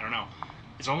 I don't know,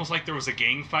 It's almost like there was a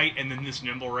gang fight, and then this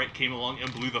nimble right came along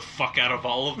and blew the fuck out of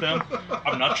all of them.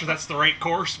 I'm not sure that's the right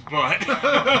course, but...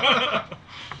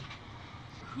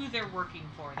 Who they're working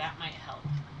for, that might help.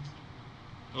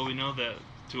 Well, we know that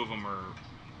 2 of them are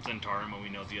Zentarum, and we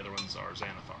know the other ones are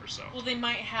Xanathar, so... Well, they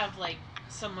might have, like,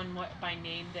 someone by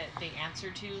name that they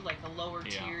answer to, like a lower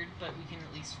tiered, but we can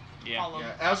at least follow.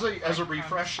 Yeah, as a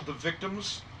refresh, the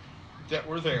victims that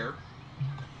were there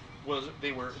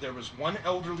there was one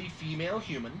elderly female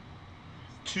human,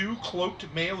 2 cloaked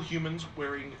male humans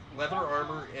wearing leather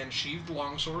armor and sheathed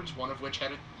longswords, one of which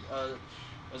had a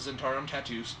Zentarum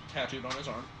tattooed on his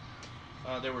arm.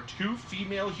 There were 2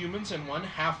 female humans and 1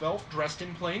 half-elf dressed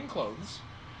in plain clothes.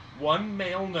 1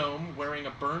 male gnome wearing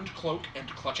a burned cloak and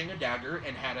clutching a dagger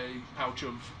and had a pouch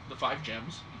of the 5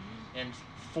 gems, and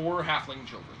 4 halfling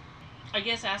children. I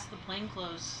guess ask the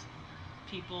plainclothes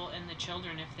people and the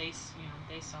children if they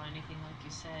saw anything like you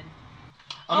said.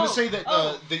 I'm going to say that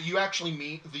that you actually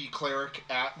meet the cleric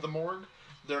at the morgue.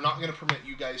 They're not going to permit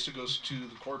you guys to go to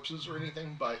the corpses or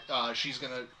anything, but she's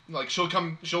going to,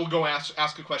 she'll go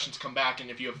ask a question to come back, and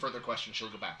if you have further questions, she'll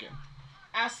go back in.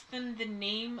 Ask them the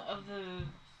name of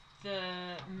the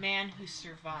man who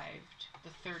survived,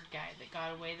 the 3rd guy that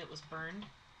got away that was burned.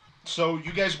 So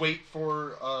you guys wait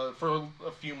for a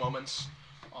few moments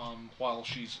while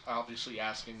she's obviously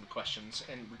asking the questions,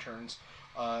 and returns,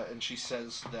 and she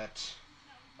says that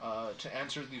to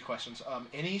answer these questions,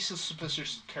 any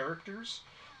suspicious characters,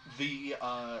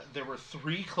 there were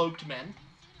 3 cloaked men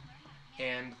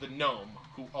and the gnome,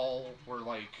 who all were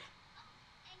like,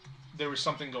 there was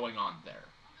something going on there.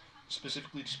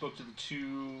 Specifically spoke to the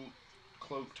 2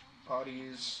 cloaked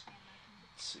bodies.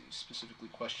 Let's see, specifically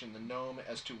questioned the gnome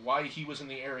as to why he was in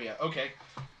the area. Okay.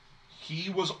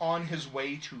 He was on his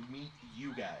way to meet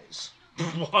you guys.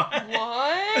 What? What?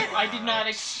 I did not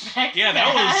expect Yeah,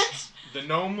 that was... The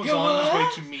gnome was on his way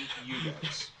to meet you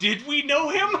guys. Did we know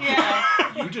him? Yeah.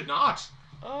 You did not.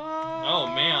 Oh,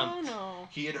 man. No.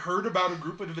 He had heard about a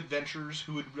group of adventurers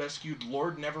who had rescued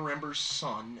Lord Neverember's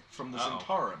son from the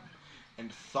Zentarum,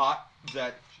 and thought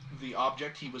that the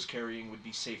object he was carrying would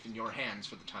be safe in your hands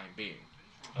for the time being.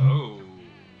 Oh.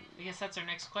 I guess that's our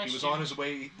next question. He was on his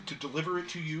way to deliver it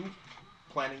to you,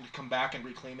 planning to come back and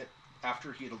reclaim it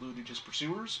after he had eluded his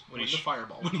pursuers when the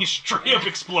fireball. When he straight up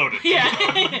exploded. Yeah.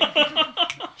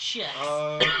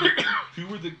 Shucks. Who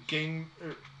were the gang...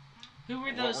 Who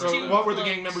were those So 2 what were the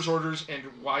cloaks? gang members' orders, and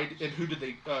why? And who did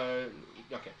they?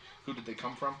 Okay, who did they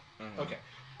come from? Mm-hmm. Okay.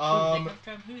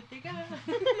 Who'd they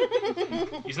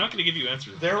go? He's not going to give you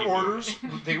answers. Their orders,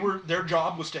 their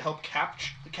job was to help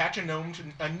catch a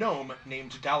gnome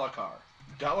named Dalakar.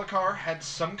 Dalakar had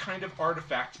some kind of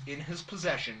artifact in his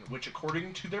possession, which,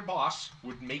 according to their boss,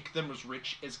 would make them as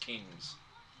rich as kings.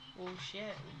 Oh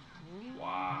shit.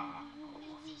 Wow.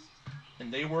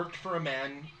 And they worked for a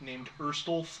man named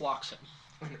Erstal Floxen.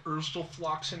 And Erstal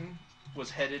Floxen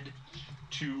was headed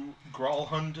to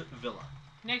Gralhund Villa.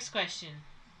 Next question.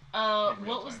 In real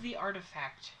What was time. the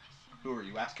artifact? Who are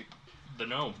you asking? The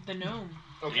gnome. The gnome.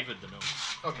 Okay. David the gnome.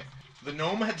 Okay. The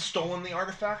gnome had stolen the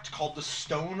artifact called the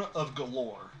Stone of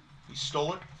Galore. He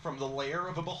stole it from the lair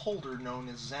of a beholder known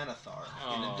as Xanathar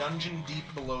in a dungeon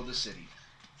deep below the city.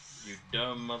 You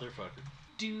dumb motherfucker.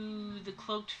 Do the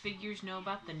cloaked figures know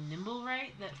about the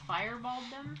Nimblewright that fireballed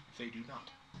them? They do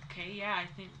not. Okay, yeah,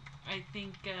 I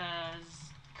think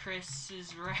Chris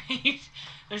is right.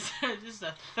 There's just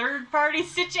a third-party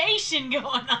situation going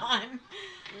on.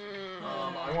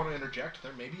 I want to interject.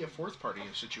 There may be a fourth party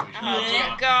situation. Oh,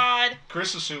 dear God.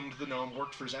 Chris assumed the gnome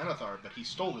worked for Xanathar, but he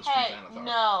stole this Hey, from Xanathar.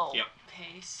 no. Yep.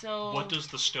 Okay, so... What does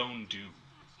the stone do?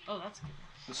 Oh, that's good.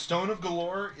 The Stone of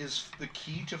Galore is the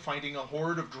key to finding a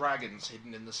horde of dragons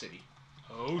hidden in the city.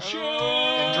 Oh shit!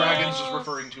 And dragons is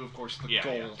referring to, of course, the Yeah,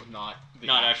 gold, not the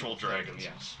Not actual dragons.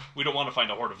 Yes. We don't want to find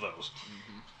a horde of those.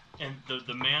 Mm-hmm. And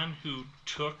the man who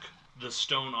took the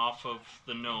stone off of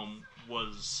the gnome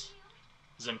was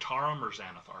Zentarum or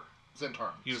Xanathar?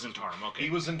 Zentarum. He was Zentarum, okay. He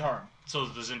was Zentarum. So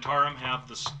the Zentarum have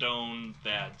the stone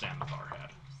that Xanathar had.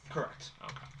 Correct.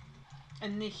 Okay.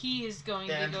 And he is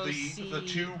going And to go see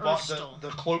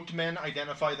the cloaked men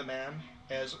identify the man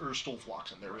as Erstal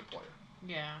Floxen, their employer.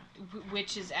 Yeah,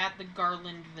 which is at the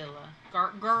Garland Villa.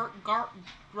 Gralhand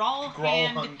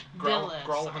Villa.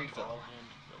 Gralhand Villa.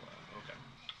 Okay.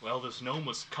 Well, this gnome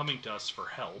was coming to us for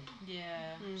help,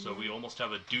 Yeah. so we almost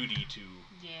have a duty to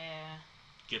Yeah.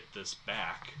 get this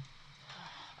back.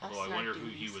 Although I wonder who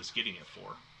he was getting it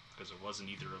for, because it wasn't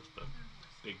either of the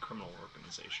big criminal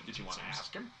organizations. Did you want to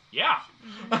ask him? Yeah.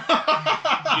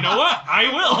 You know what? I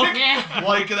will. Yeah.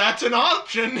 Like, that's an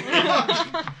option.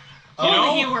 If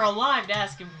only you were alive to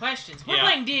ask him questions. We're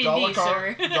playing D&D,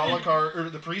 sir. Dalakar, or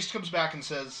the priest comes back and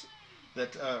says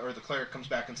that, or the cleric comes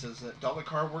back and says that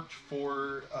Dalakar worked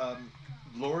for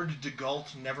Lord de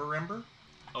Galt Neverember.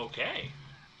 Okay.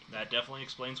 That definitely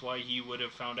explains why he would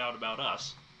have found out about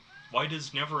us. Why does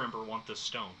Neverember want this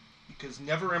stone? Because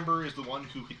Neverember is the one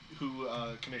who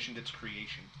commissioned its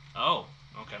creation. Oh,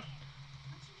 okay.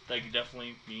 That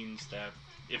definitely means that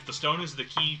if the stone is the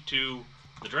key to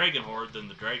the Dragon Horde, then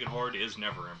the Dragon Horde is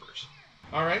Neverember's.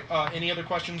 All right. Any other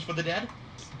questions for the dead?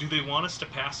 Do they want us to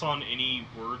pass on any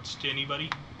words to anybody?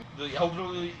 The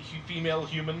elderly female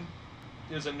human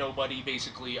is a nobody.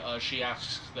 Basically, she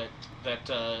asks that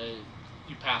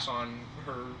you pass on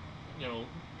her,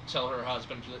 tell her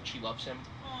husband that she loves him.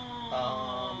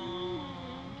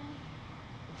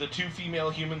 The two female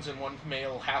humans and one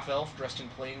male half-elf dressed in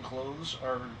plain clothes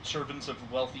are servants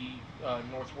of wealthy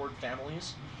Northward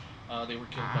families. They were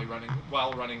killed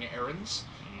while running errands.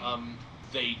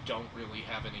 They don't really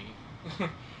have any.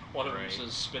 One of them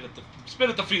says, "Spit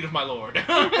at the feet of my lord." All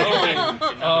right,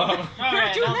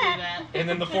 I'll do that. And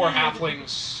then the four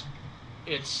halflings,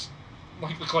 it's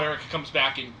like the cleric comes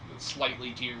back in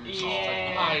slightly tears.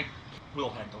 Yeah. I will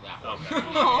handle that one. Okay.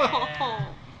 Yeah.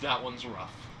 That one's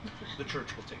rough. The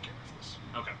church will take care of this.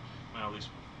 Okay. Well, at least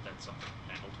that's something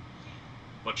handled.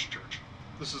 Which church?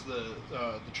 This is the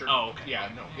church. Oh, okay. Yeah,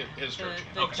 no, his church.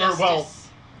 The Okay. Or, well, justice.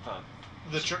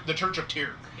 the Church of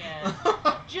Tyr. Yeah.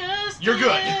 Justice. You're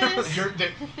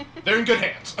good. They're in good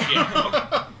hands.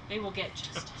 Yeah. They will get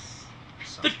justice.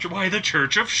 Why the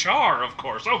Church of Shar, of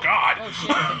course. Oh, God. Oh,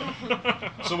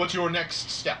 shit. So what's your next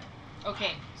step?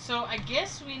 Okay, so I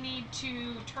guess we need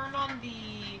to turn on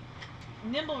the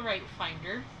Nimblewright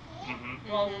Finder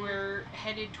Mm-hmm. while we're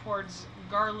headed towards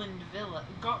Garland Villa.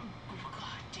 God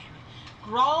damn it.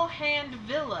 Grawlhand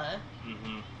Villa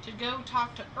Mm-hmm. to go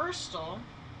talk to Erstal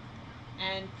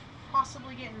and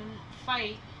possibly get in a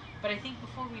fight. But I think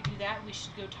before we do that, we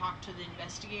should go talk to the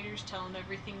investigators, tell them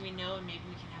everything we know, and maybe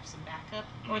we can have some backup.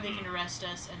 Or they can arrest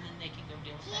us, and then they can go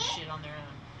deal with that shit on their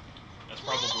own. That's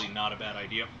probably not a bad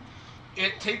idea.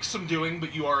 It takes some doing,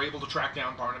 but you are able to track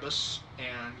down Barnabas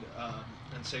and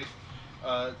Saith.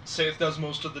 Saith does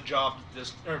most of the job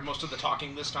most of the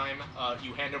talking this time.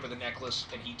 You hand over the necklace,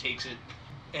 and he takes it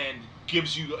and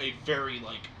gives you a very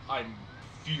I'm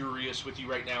furious with you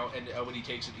right now. And when he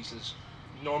takes it, he says,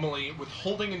 "Normally,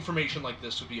 withholding information like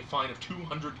this would be a fine of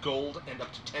 200 gold and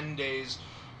up to 10 days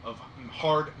of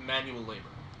hard manual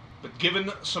labor. But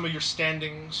given some of your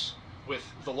standings with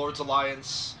the Lord's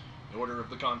Alliance, the Order of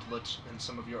the Gauntlet, and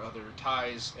some of your other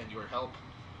ties and your help,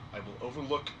 I will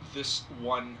overlook this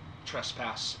one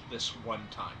trespass this one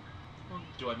time."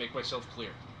 Do I make myself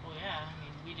clear? Well, yeah, I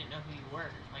mean, we didn't know who you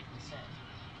were, like we said.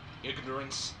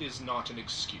 Ignorance is not an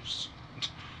excuse.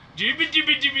 Dibby,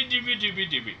 dibby, dibby, dibby, dibby,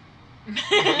 dibby.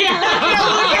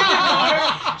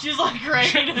 She's like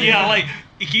ready to... Yeah, like,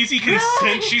 Ikizi can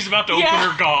sense she's about to open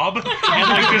her gob, and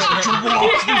just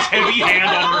drops this heavy hand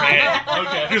on her head.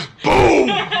 Okay. Just boom!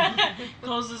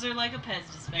 Closes her like a Pez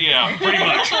dispenser. Yeah, pretty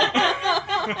much.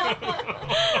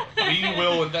 We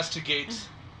will investigate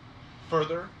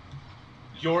further.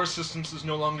 Your assistance is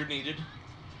no longer needed.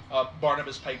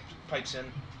 Barnabas pipes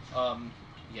in.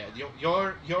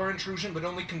 Your intrusion would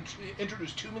only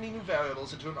introduce too many new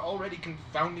variables into an already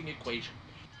confounding equation.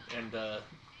 And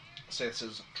Saith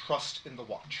says, "Trust in the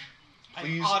watch.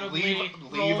 Please I audibly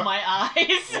roll leave my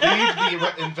eyes. leave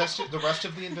the rest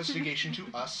of the investigation to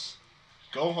us.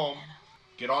 Go home.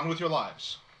 Get on with your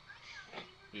lives.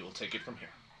 We will take it from here."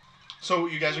 So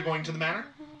you guys are going to the manor?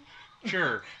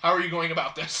 Sure. How are you going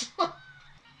about this?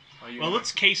 Well,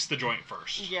 let's case the joint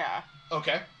first. Yeah.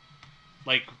 Okay.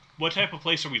 Like, what type of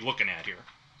place are we looking at here?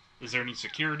 Is there any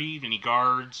security? Any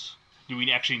guards? Do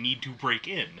we actually need to break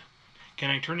in? Can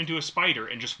I turn into a spider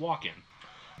and just walk in?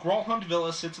 Grawlhund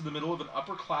Villa sits in the middle of an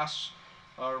upper-class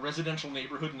residential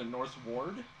neighborhood in the North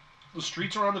Ward. The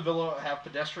streets around the villa have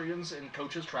pedestrians and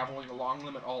coaches traveling along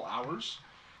them at all hours,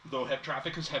 though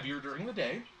traffic is heavier during the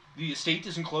day. The estate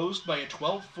is enclosed by a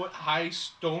 12-foot-high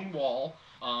stone wall,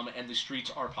 and the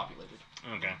streets are populated.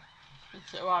 Okay.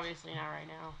 So obviously not right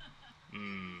now.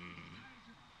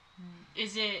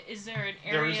 Is there an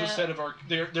area? There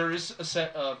is a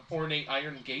set of ornate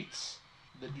iron gates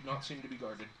that do not seem to be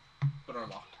guarded, but are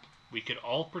locked. We could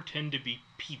all pretend to be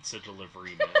pizza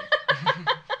delivery men.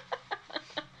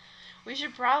 We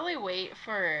should probably wait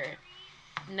for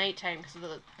nighttime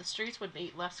because the streets would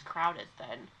be less crowded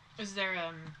then. Is there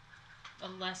a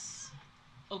less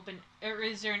open, or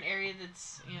is there an area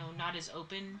that's not as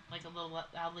open, like a little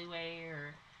alleyway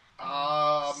or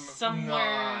Somewhere.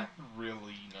 somewhere? Not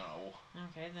really, no.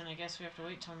 Okay, then I guess we have to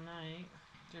wait till night.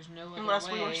 There's no other Unless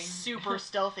way. we were super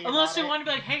stealthy. Unless we about want to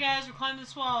be like, hey guys, we're climbing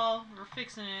this wall. We're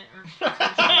fixing it.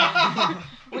 it.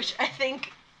 Which I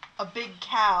think a big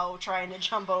cow trying to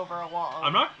jump over a wall.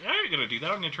 I'm not gonna do that.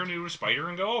 I'm gonna turn into a spider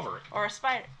and go over it. Or a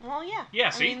spider. Well, yeah. Yeah, I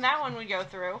see? mean, that one would go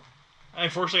through.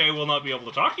 Unfortunately, I will not be able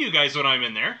to talk to you guys when I'm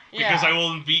in there because Yeah. I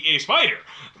will be a spider.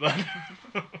 But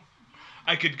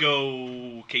I could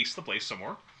go case the place some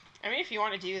more. I mean, if you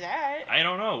want to do that. I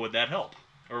don't know. Would that help,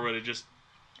 or would it just,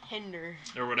 Hinder.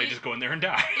 or would I just go in there and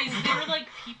die? Is there like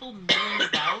people milling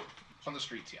about? On the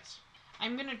streets, yes.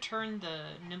 I'm gonna turn the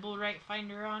nimble right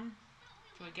finder on.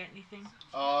 Do I get anything?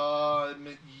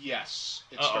 Yes.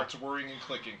 It Uh-oh. starts whirring and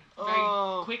clicking. Very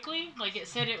Oh. quickly? Like it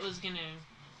said it was gonna.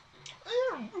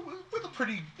 With a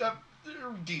pretty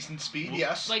decent speed,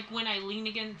 yes. Like when I lean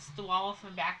against the wall with my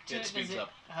back to It it, speeds does it?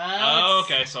 up. Oh,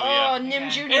 okay. So yeah. Oh, Nim Okay.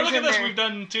 Jr.'s Hey, look at in this. there. We've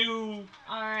done 2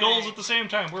 Alright. goals at the same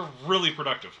time. We're really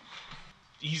productive.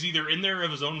 He's either in there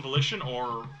of his own volition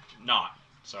or not.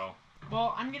 So.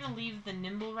 Well, I'm gonna leave the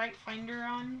nimble right finder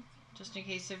on, just in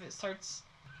case if it starts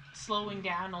slowing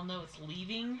down, I'll know it's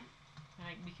leaving,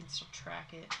 and we can still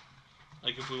track it.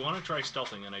 Like, if we want to try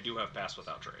stealthing, then I do have pass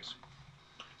without trace.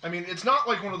 I mean, it's not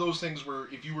like one of those things where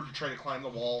if you were to try to climb the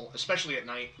wall, especially at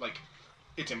night, like,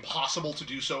 it's impossible to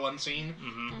do so unseen.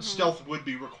 Mm-hmm. Mhm. Stealth would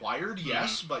be required,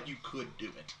 yes, but you could do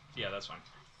it. Yeah, that's fine.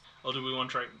 Well, do we want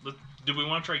to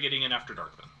try getting in after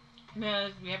dark then?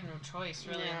 No, we have no choice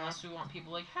really, Yeah. unless we want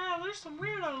people like, hey, there's some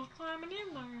weirdos climbing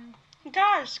in there.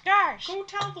 Gosh. Go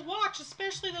tell the watch,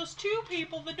 especially those 2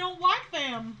 people that don't like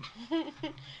them.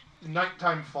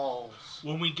 Nighttime falls.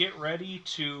 When we get ready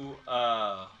to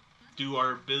do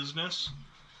our business,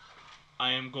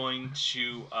 I am going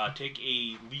to take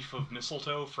a leaf of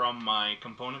mistletoe from my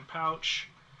component pouch,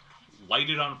 light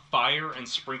it on fire, and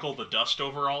sprinkle the dust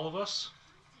over all of us,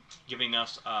 giving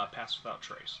us pass without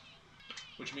trace.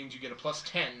 Which means you get a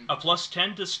 +10. A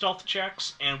 +10 to stealth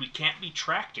checks, and we can't be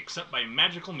tracked except by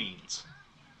magical means.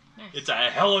 Nice. It's a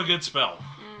hella good spell.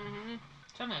 Mm-hmm.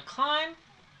 So I'm gonna climb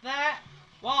that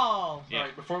wall. Yeah.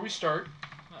 Alright, before we start,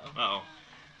 Uh-oh. Uh-oh.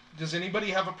 does anybody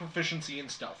have a proficiency in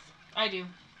stealth? I do.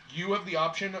 You have the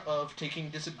option of taking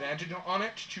disadvantage on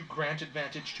it to grant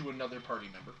advantage to another party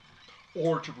member.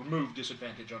 Or to remove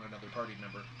disadvantage on another party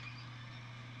member.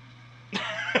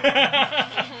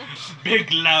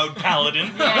 Big loud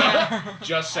paladin. Yeah.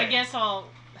 Just I saying. guess I'll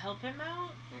help him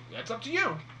out. That's up to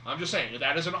you. I'm just saying,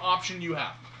 that is an option you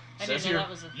have. I Says didn't know here, that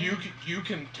was a thing. you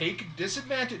can take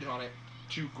disadvantage on it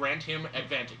to grant him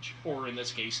advantage. Or in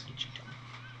this case,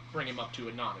 bring him up to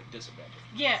a non-disadvantage.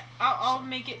 Yeah, I'll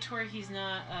make it to where he's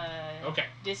not Okay.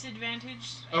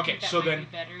 disadvantaged. I Okay, think that so might then be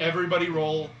better. everybody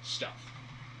roll stealth.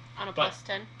 On a But-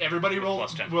 +10. Everybody roll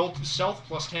 +10. roll stealth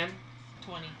 +10.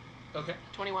 20. Okay.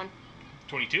 21.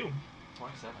 22.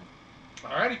 27.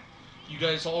 Alrighty. You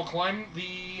guys all climb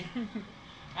the.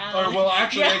 I Or don't well, know.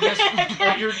 actually, I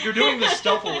guess you're doing this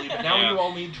stealthily, but now Yeah. you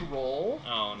all need to roll.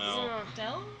 Oh no.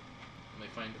 Stealth? Let me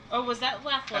find Oh, was that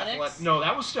athletics? No,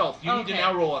 that was stealth. You need to Okay.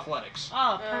 now roll athletics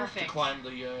Oh, to to perfect. climb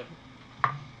the.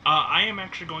 I am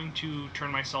actually going to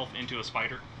turn myself into a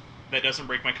spider. That doesn't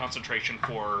break my concentration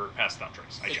for pass without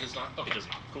trace. I It checked. does not. Okay. It does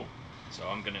not. Cool. So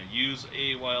I'm gonna use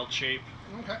a wild shape,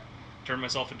 Okay. turn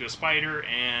myself into a spider,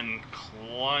 and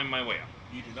climb my way up.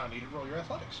 You do not need to roll your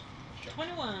athletics.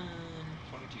 21.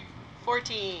 22.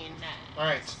 14.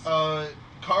 Nice. All right.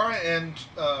 Kara and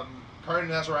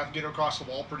Nazarath get across the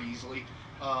wall pretty easily.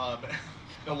 Now,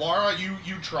 Lara, you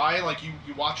try, like you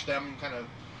watch them kind of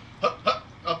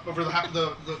up over the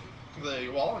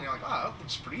wall, and you're like, that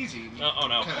looks pretty easy. And you Oh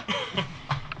no. kinda-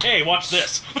 Hey, watch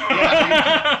this. all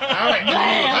right.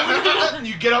 And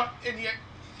you get up, and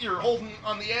you're holding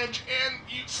on the edge, and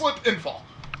you slip and fall.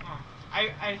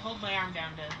 I hold my arm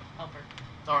down to help her.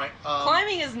 All right.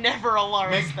 Climbing is never a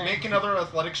Lara's thing. Make another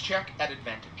athletics check at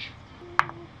advantage.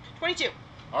 22.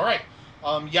 All right.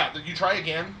 You try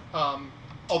again.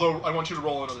 Although I want you to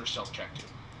roll another stealth check too.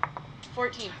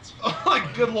 14.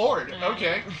 Like, good lord. Yeah.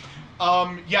 Okay.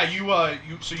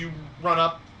 You run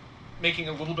up, making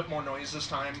a little bit more noise this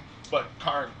time, but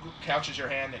Car couches your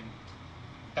hand and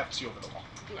hefts you over the wall.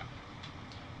 Yeah.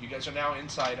 You guys are now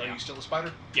inside. Are Yeah. you still a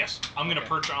spider? Yes, I'm gonna Okay.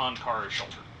 perch on Kara's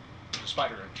shoulder. There's a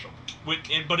spider on your shoulder.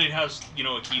 But it has,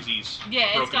 Akizi's Yeah,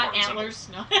 it's broken got horn symbol. antlers.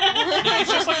 No. It's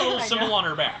just like a little I symbol know. on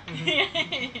her back.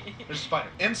 There's a spider.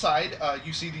 Inside,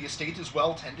 you see the estate is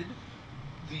well tended.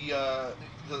 The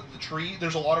tree.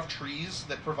 There's a lot of trees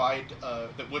that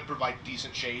would provide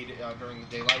decent shade during the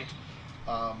daylight.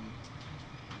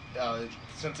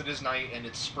 Since it is night and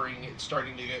it's spring, it's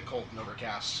starting to get cold and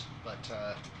overcast. But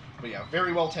yeah,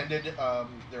 very well tended.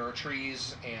 There are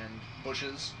trees and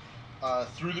bushes.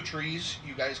 Through the trees,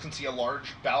 you guys can see a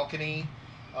large balcony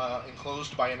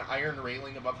enclosed by an iron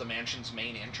railing above the mansion's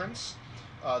main entrance.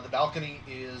 The balcony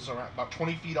is around about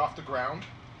 20 feet off the ground.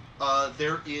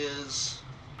 There is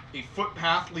a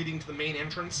footpath leading to the main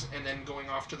entrance and then going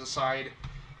off to the side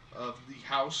of the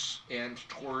house and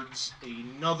towards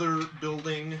another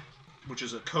building, which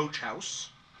is a coach house.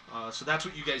 So that's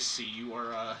what you guys see. You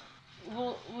are...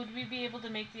 Well, would we be able to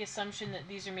make the assumption that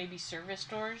these are maybe service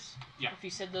doors? Yeah. If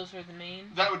you said those were the main?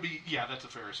 That would be... Yeah, that's a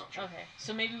fair assumption. Okay,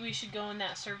 so maybe we should go in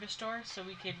that service door so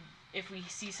we could, if we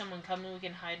see someone coming, we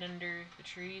can hide under the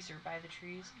trees or by the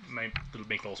trees. Might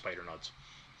make little spider nods.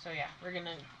 So yeah, we're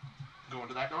gonna... Go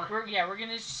into that door? We're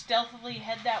gonna stealthily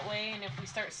head that way, and if we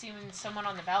start seeing someone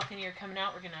on the balcony or coming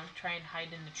out, we're gonna try and hide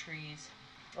in the trees.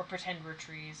 Or pretend we're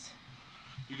trees.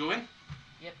 You go in?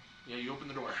 Yep. Yeah, you open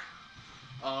the door.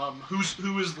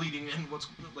 Who is leading in? What's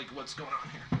going on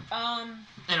here?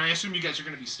 And I assume you guys are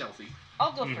going to be stealthy.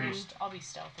 I'll go first. I'll be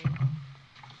stealthy.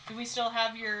 Do we still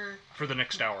have your... For the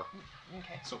next hour.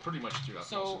 Okay. So pretty much throughout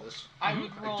So, most of this. I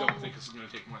would roll... I don't think it's going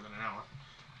to take more than an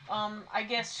hour. I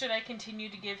guess, should I continue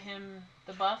to give him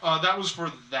the buff? That was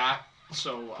for that,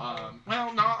 so,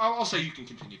 well, no, I'll say you can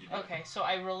continue to do it. Okay, so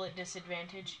I roll at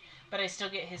disadvantage, but I still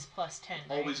get his plus 10,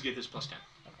 right? Always get his plus 10.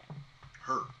 Okay.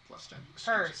 Her plus 10.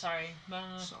 Her, excuse me.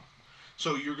 sorry.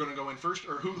 So you're going to go in first,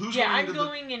 or who's yeah, going I'm into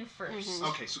going in first. Mhm.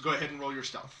 Okay, so go ahead and roll your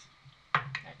stealth.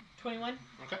 21?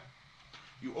 Okay.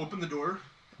 You open the door.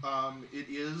 It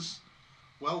is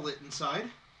well lit inside.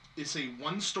 It's a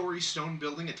one-story stone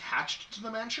building attached to the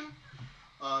mansion.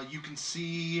 You can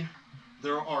see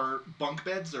there are bunk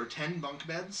beds. There are 10 bunk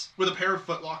beds with a pair of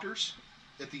footlockers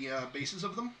at the bases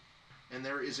of them. And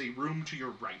there is a room to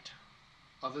your right.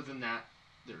 Other than that,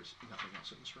 there's nothing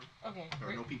else in this room. Okay. There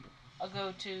are no people. I'll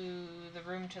go to the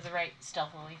room to the right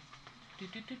stealthily.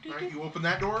 All right, you open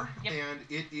that door, Yep. and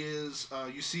it is,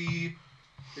 you see,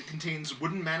 it contains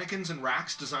wooden mannequins and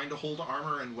racks designed to hold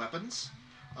armor and weapons.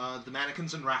 The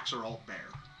mannequins and racks are all bare.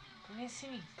 We didn't see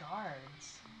any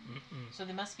guards. Mm-mm. So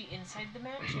they must be inside the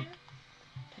mansion?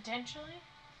 Potentially?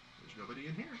 There's nobody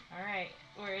in here. Alright.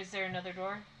 Or is there another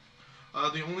door?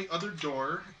 The only other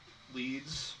door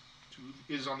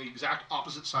is on the exact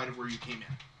opposite side of where you came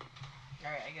in.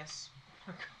 Alright, I guess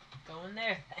we're going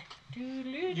there then.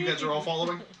 You guys are all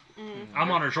following? Mm.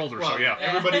 I'm on her shoulder, Well, so yeah.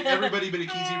 everybody but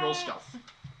Akizi roll stealth.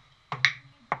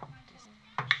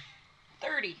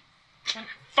 30.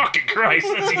 Fucking Christ,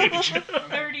 that's huge.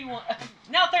 31.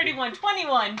 Now 31.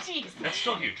 21. Jeez. That's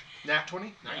still huge. Nat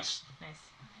 20? Nice. Nice.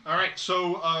 Alright,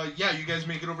 so, yeah, you guys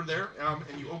make it over there,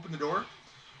 and you open the door.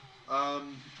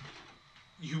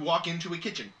 You walk into a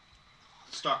kitchen,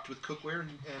 stocked with cookware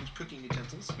and cooking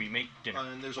utensils. We make dinner.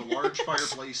 And there's a large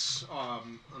fireplace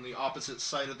on the opposite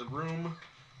side of the room,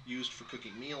 used for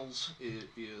cooking meals. It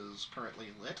is currently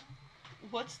lit.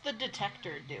 What's the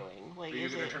detector doing? Like, Are you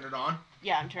is going it... to turn it on?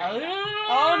 Yeah, I'm turning it on.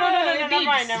 Oh, Oh, no, it never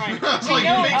mind, beeps. never mind. It's like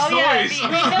know- it makes oh, yeah, noise. we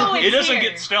know it's It doesn't here.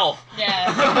 get stealth.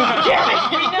 Yeah.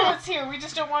 Damn it. We know it's here. We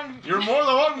just don't want... You're more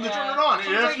than welcome to Yeah. turn it on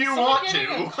Someone's if like, you "Someone want getting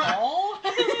a to. call?"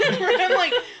 I'm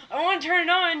like, I want to turn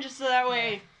it on just so that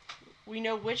way we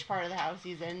know which part of the house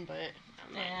he's in, but...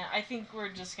 I'm like, Yeah, I think we're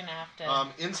just gonna have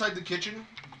to... Inside the kitchen,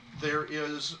 there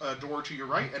is a door to your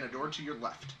right and a door to your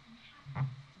left.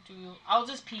 I'll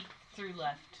just peek through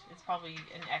left. It's probably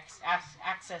an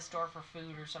access door for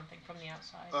food or something from the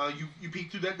outside. You peek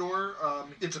through that door.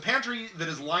 It's a pantry that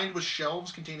is lined with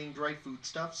shelves containing dried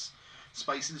foodstuffs,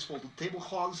 spices, folded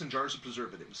tablecloths, and jars of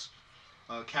preservatives.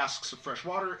 Casks of fresh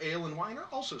water, ale, and wine are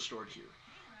also stored here.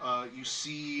 You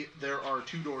see there are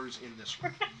 2 doors in this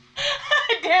room.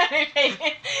 Damn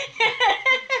it!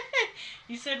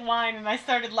 You said wine, and I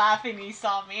started laughing. And he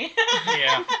saw me.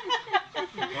 Yeah.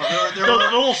 Well, The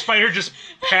little spider just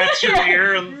pats your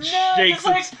ear and No, shakes just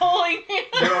like its... pulling me.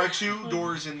 there are 2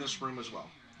 doors in this room as well.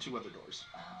 2 other doors.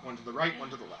 One to the right, one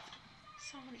to the left.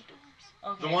 so many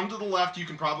doors. Okay. The one to the left you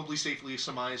can probably safely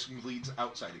surmise leads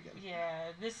outside again.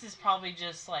 Yeah, this is probably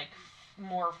just like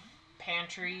more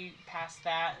pantry past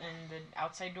that and the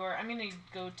outside door. I'm gonna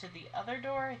go to the other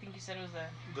door. I think you said it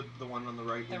was The one on the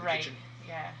right the in the right. kitchen.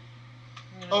 Yeah.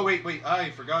 I'm gonna Oh go- wait, I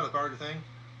forgot a part of the thing.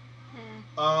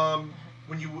 Hmm.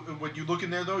 When you look in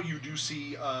there though, you do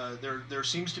see there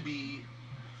seems to be,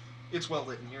 it's well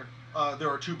lit in here. There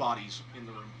are 2 bodies in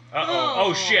the room. Uh-oh.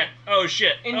 Oh, shit. Oh,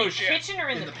 shit. In Oh, the shit. kitchen or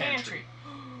in, In the the pantry?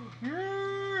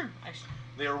 pantry. I sh-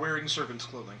 They are wearing servants'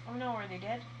 clothing. oh no, are they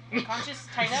dead? Unconscious?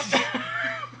 Tied up?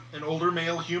 An older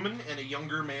male human and a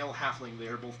younger male halfling. They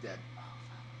are both dead.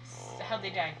 How'd they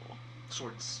die?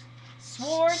 Swords.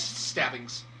 Swords?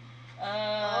 Stabbings.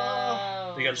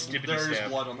 Oh. They got a stibbity There is stab.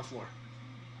 blood on the floor.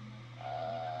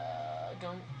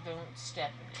 Don't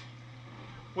step in it.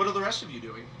 What are the rest of you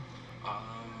doing?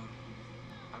 I'm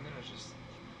gonna just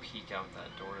peek out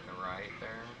that door to the right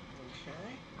there.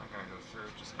 Okay. I'm not gonna go through,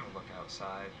 just gonna look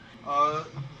outside.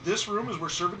 This room is where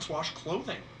servants wash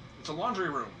clothing. It's a laundry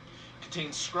room.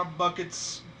 Contains scrub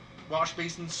buckets, wash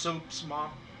basins, soap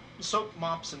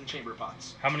mops, and chamber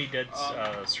pots. How many dead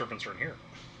servants are in here?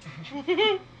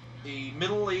 A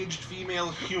middle-aged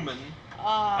female human.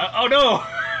 Oh no!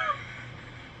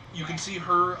 You can see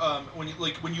her when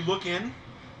you look in.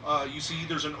 You see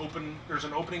there's an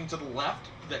opening to the left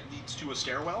that leads to a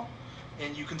stairwell,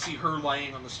 and you can see her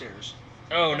lying on the stairs.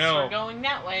 Oh Guess no! We're going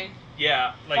that way.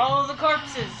 Yeah, like Follow the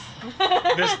corpses.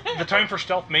 the time for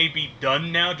stealth may be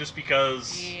done now, just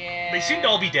because Yeah. they seem to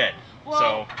all be dead.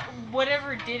 Well, So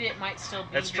whatever did it might still be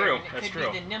That's there, true, and it that's could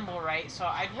true. be the nimble right. So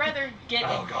I'd rather get.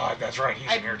 oh god, that's right,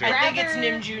 he's in here too. I think it's rather-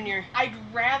 Nim Jr. I'd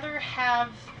rather have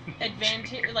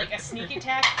advantage, like a sneak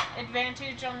attack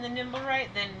advantage on the nimble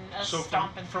right than a So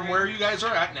stomping from through. where you guys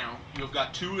are at now, you've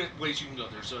got two ways you can go.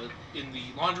 In the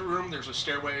laundry room, there's a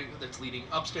stairway that's leading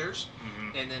upstairs,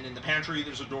 Mhm. and then in the pantry,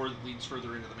 there's a door that leads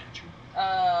further into the mansion.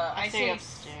 I say say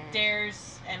upstairs.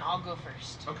 stairs, and I'll go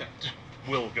first. Okay.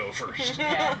 We'll go first.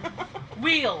 Yeah.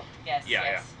 Wheel. Yes. Yeah,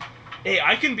 yes. Hey,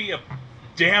 I can be a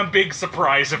damn big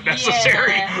surprise if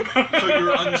necessary. So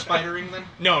you're unspidering then?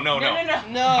 No. No.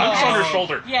 I'm No. on her Oh.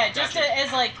 shoulder. Yeah, just Gotcha.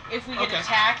 as like if we get Okay.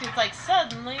 attacked, it's like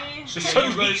suddenly. So yeah,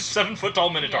 Suddenly, you guys- 7-foot tall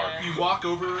minotaur. Yeah. You walk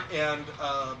over and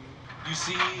you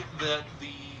see that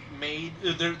the maid.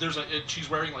 She's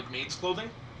wearing like maid's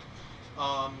clothing.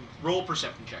 Roll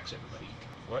perception checks, everybody.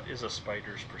 What is a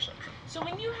spider's perception? So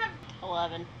when you have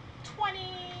 11. 20.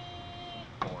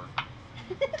 4.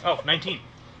 Oh, 19.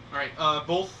 All right.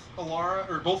 Both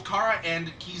Kara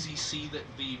and Keezy see that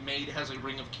the maid has a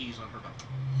ring of keys on her belt.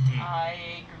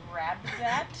 I grab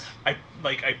that.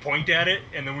 I point at it,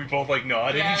 and then we both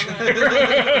nod Yeah, at each I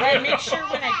other. I make sure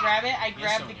when I grab it, I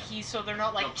grab the Sonia. keys so they're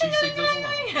not like No, please leave those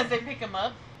alone. as they pick them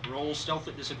up. Roll stealth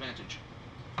at disadvantage.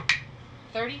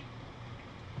 30.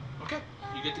 Okay.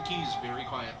 You get the keys very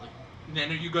quietly. Then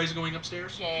are you guys going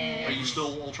upstairs? Yes. Are you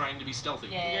still all trying to be stealthy?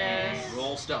 Yes.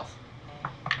 Roll stealth.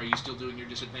 Are you still doing your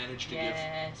disadvantage to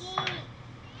Yes.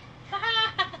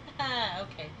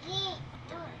 Okay.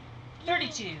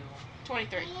 32.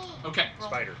 23. give? Okay.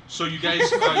 Spider. So you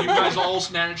guys all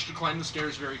managed to climb the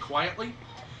stairs very quietly.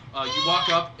 You walk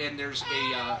up and there's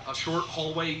a short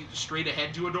hallway straight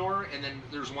ahead to a door, and then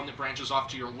there's one that branches off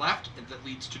to your left and that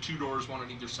leads to two doors, one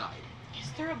on either side. Is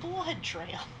there a blood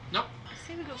trail? Nope. I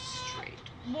say we go straight.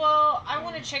 Well, I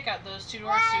want to check out those two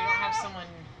doors so we don't have someone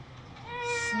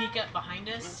sneak up behind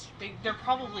us. They're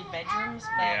probably bedrooms,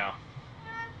 but Yeah.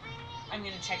 I'm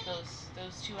gonna check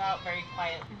those two out very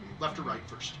quietly. Left or right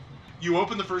first. You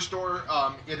open the first door.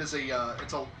 It is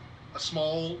it's a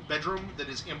small bedroom that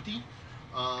is empty,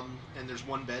 and there's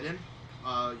one bed in.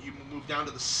 You move down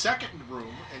to the second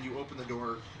room and you open the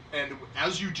door, and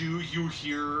as you do, you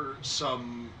hear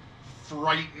some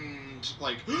frightened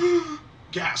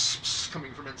gasps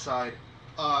coming from inside.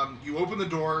 You open the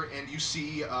door and you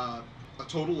see a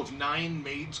total of 9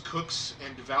 maids, cooks,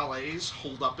 and valets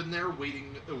holed up in there,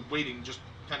 waiting, just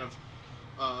kind of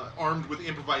armed with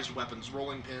improvised weapons,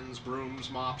 rolling pins, brooms,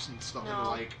 mops, and stuff and the No.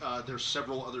 like. There's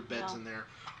several other beds No. in there,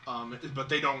 but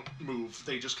they don't move.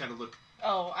 They just kind of look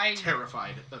Oh, I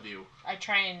terrified of you.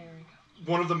 try and.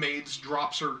 One of the maids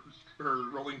drops her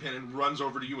rolling pin and runs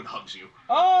over to you and hugs you.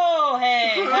 Oh,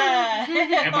 hey!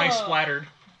 Am I Oh. splattered?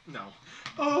 No.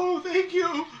 Oh, thank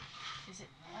you. Is it?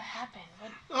 What happened?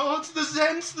 What? Oh, it's the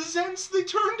Zents. The Zents. They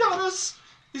turned on us.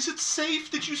 Is it safe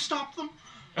that you stop them?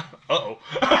 Uh-oh.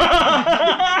 You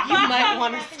might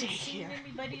want to I haven't stay seen here.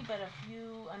 anybody but a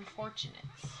few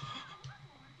unfortunates.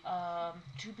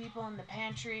 2 people in the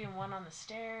pantry and 1 on the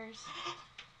stairs.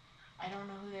 I don't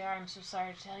know who they are. I'm so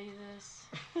sorry to tell you this,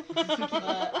 but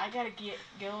I gotta get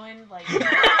going.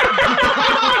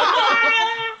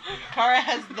 Kara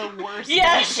has the worst.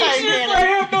 Yeah, bedtime she's just manner. I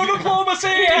have no diplomacy!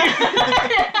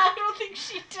 I don't think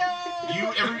she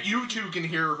does. You two can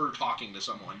hear her talking to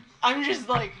someone. I'm just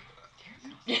like.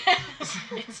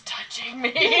 It's touching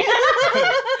me.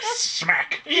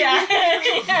 Smack! Yeah. The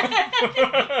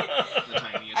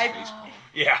tiniest I- face palm.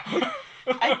 Yeah.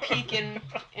 I peek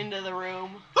into the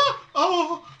room.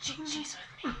 Oh! She's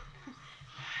with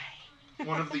me.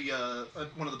 One of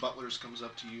the butlers comes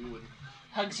up to you and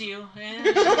Hugs you. Yeah,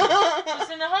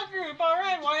 just in a hug group. All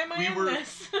right. Why am I We in were-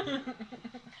 this?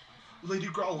 Lady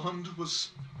Growlhund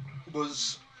was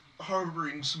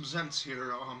harboring some Zents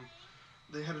here.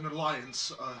 They had an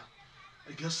alliance. I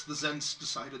guess the Zents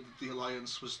decided that the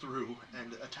alliance was through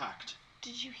and attacked.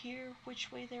 Did you hear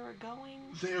which way they were going?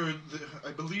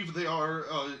 I believe they are.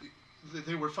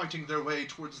 They were fighting their way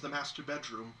towards the master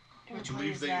bedroom. Which way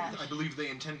is that? I believe they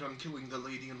intend on killing the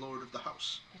lady and lord of the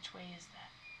house. Which way is that?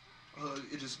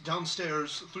 It is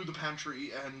downstairs through the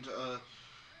pantry and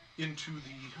into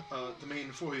the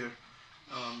main foyer,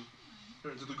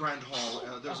 or to the grand hall.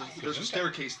 There's a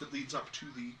staircase that leads up to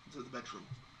the bedroom.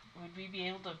 Would we be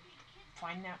able to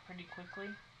find that pretty quickly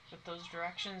with those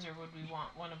directions, or would we want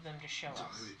one of them to show us?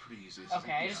 It'd be pretty easy.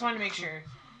 Okay, I just wanted to make sure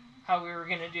how we were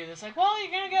gonna do this. Like, well,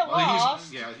 you're gonna get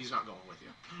lost. He's not going with you.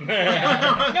 No,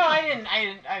 I didn't.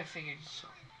 I figured. So,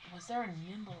 Was there a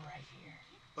nimble right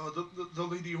here? the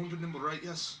lady owned a nimble, right?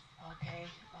 Yes. Okay.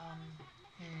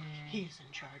 He's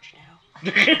in charge now.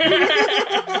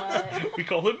 What? We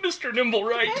call him Mr.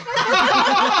 Nimblewright.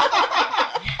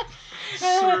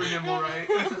 Sir Nimble, right?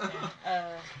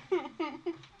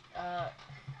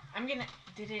 I'm gonna.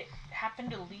 Did it happen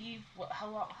to leave? How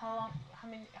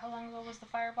long ago was the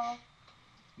fireball?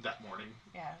 That morning.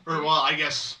 Yeah. Or well, I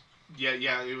guess.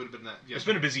 Yeah, it would have been that. Yeah. It's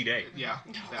been a busy day. Yeah.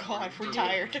 Oh that God, morning. we're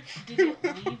tired. Did it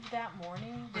leave that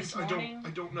morning? This I morning?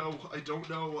 don't know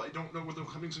where the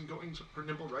comings and goings are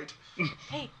Nimble, right?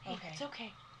 Hey, Okay. it's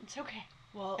okay. It's okay.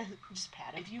 Well, Just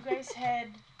pat him. if you guys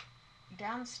head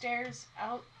downstairs,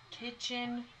 out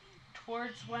kitchen,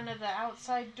 towards one of the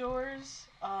outside doors,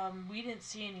 we didn't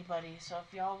see anybody. So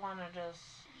if y'all wanted us.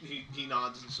 He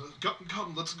nods and says,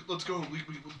 "Come, let's go.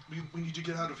 We need to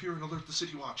get out of here and alert the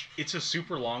city watch." It's a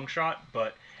super long shot,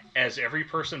 but as every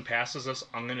person passes us,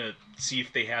 I'm gonna see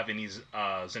if they have any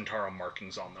Zentara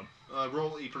markings on them.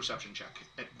 Roll a perception check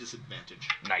at disadvantage.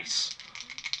 Nice.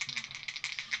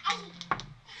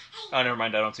 Oh, never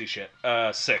mind. I don't see shit.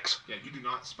 6. Yeah, you do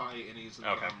not spy any of the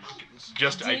Okay. markings.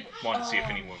 Just I wanted to see if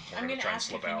anyone were I'm gonna gonna try and ask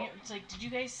slip if out. it's like, did you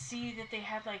guys see that they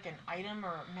had like an item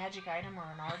or a magic item or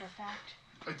an artifact?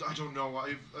 I don't know.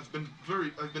 I've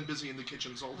been busy in the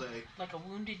kitchens all day. Like a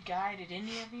wounded guy? Did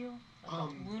any of you? Like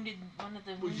one of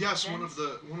the Well, wounded yes, Zens?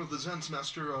 one of the Zens,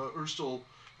 Master Urstel,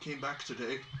 came back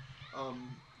today.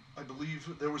 I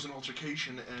believe there was an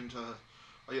altercation, and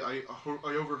I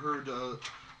overheard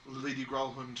Lady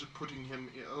Growlhund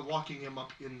locking him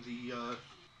up in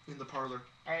the parlor.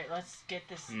 All right, let's get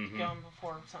this Mhm. going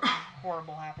before something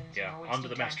horrible happens. and Yeah, we're onto wasting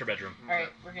the time. master bedroom. All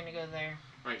right, we're gonna go there.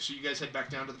 All right, so you guys head back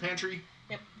down to the pantry.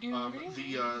 Yep.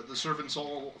 The servants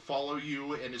all follow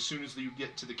you, and as soon as you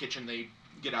get to the kitchen, they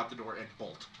get out the door and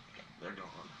bolt. They're gone.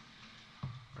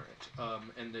 All right,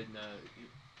 and then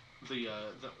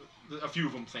a few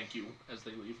of them thank you as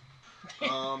they leave.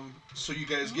 So you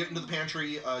guys get into the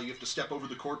pantry. You have to step over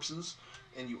the corpses,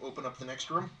 and you open up the next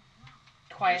room.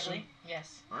 Quietly.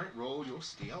 Yes. All right, roll your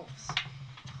stealth.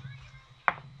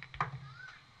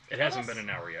 It hasn't been an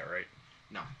hour yet, right?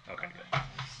 No. Okay, good.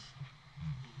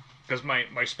 Because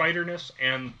my spiderness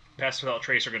and Pass Without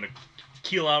Trace are going to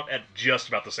keel out at just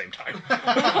about the same time.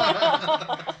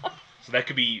 So that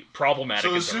could be problematic. So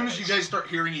in as some soon as you ways. guys start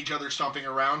hearing each other stomping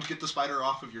around, get the spider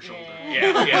off of your shoulder.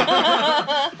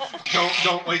 Yeah.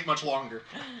 Don't wait much longer.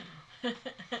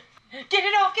 Get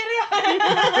it off! Get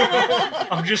it off!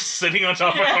 I'm just sitting on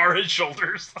top of Kara's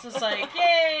shoulders. So it's like,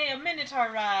 yay, a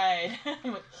Minotaur ride.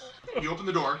 You open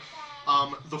the door.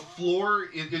 The floor,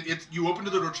 you open to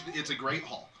the door. It's a great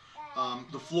hall.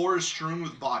 The floor is strewn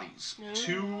with bodies.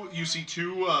 You see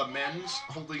two men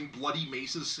holding bloody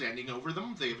maces standing over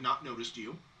them. They have not noticed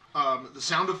you. The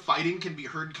sound of fighting can be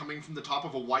heard coming from the top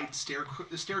of a wide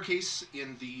staircase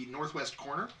in the northwest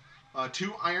corner.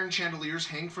 Two iron chandeliers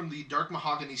hang from the dark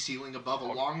mahogany ceiling above a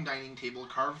long dining table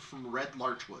carved from red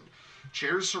larchwood.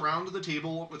 Chairs surround the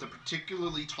table with a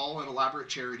particularly tall and elaborate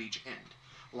chair at each end.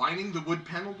 Lining the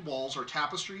wood-paneled walls are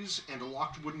tapestries and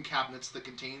locked wooden cabinets that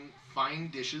contain fine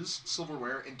dishes,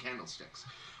 silverware, and candlesticks.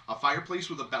 A fireplace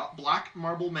with a black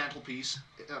marble mantelpiece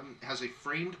has a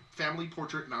framed family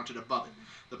portrait mounted above it.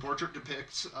 The portrait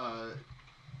depicts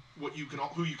who you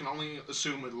can only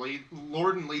assume are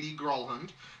Lord and Lady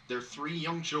Growlhund, their 3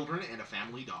 young children, and a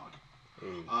family dog.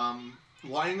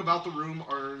 Lying about the room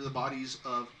are the bodies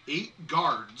of 8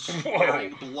 guards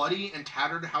wearing bloody and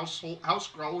tattered House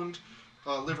Growlhund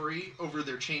livery over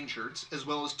their chain shirts, as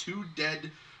well as 2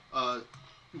 dead,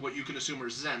 what you can assume are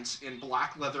Zents, in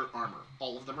black leather armor.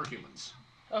 All of them are humans.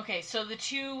 Okay, so the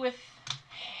two with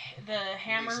the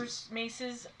hammers,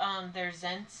 maces, they're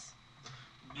Zents.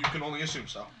 You can only assume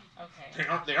so. Okay.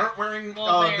 They aren't wearing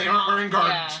Well, they aren't wearing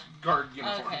guard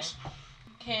yeah. uniforms.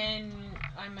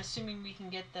 I'm assuming we can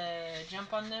get the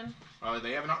jump on them?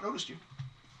 They have not noticed you.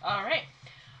 Alright.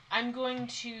 I'm going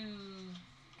to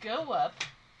go up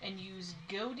and use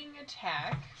goading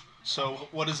attack. So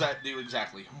what does that do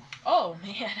exactly? Oh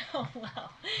man, oh wow.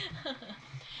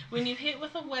 When you hit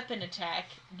with a weapon attack,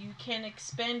 you can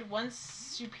expend one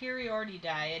superiority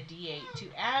die, a d8, to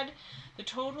add the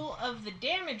total of the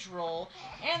damage roll,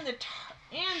 and the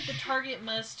target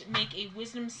must make a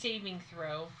wisdom saving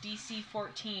throw, DC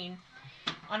 14.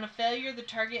 On a failure, the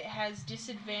target has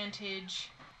disadvantage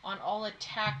on all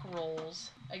attack rolls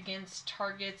against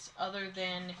targets other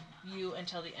than you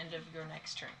until the end of your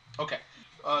next turn. Okay.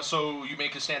 So you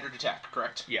make a standard attack,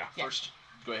 correct? Yeah. First,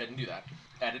 go ahead and do that.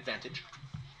 At advantage.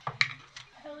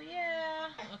 Hell yeah.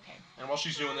 Okay. And while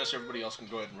she's doing this, everybody else can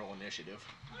go ahead and roll initiative.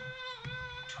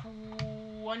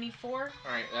 24.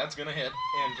 Alright, that's gonna hit.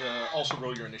 And also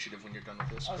roll your initiative when you're done with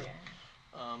this. Oh, yeah.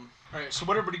 Alright, so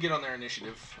what everybody get on their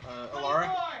initiative?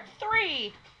 Alara?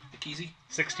 3. Akizi?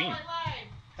 16. No, I lied.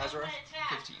 Azra?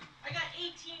 Attack. 15. I got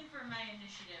 18 for my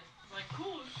initiative. Like,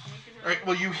 cool. Alright,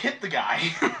 well, you hit the guy.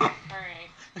 Alright.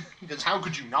 Because how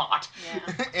could you not?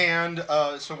 Yeah. And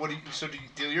so do you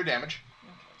deal your damage?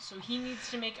 Okay, so he needs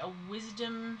to make a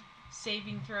wisdom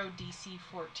saving throw DC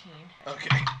 14.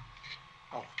 Okay.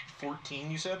 Oh, 14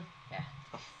 you said? Yeah.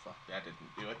 Oh, fuck, that didn't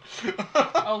do it.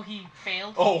 Oh, he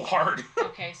failed? Oh, hard.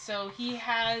 Okay, so he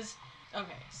has...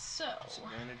 Okay, so...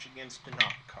 Disadvantage against the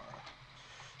knock, Kara.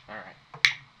 Alright.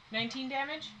 19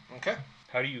 damage? Okay.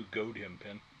 How do you goad him,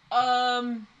 Pin?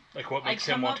 Like, what I makes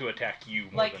him come want up- to attack you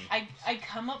more Like, than... I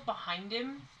come up behind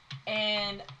him,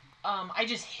 and I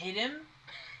just hit him.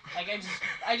 Like,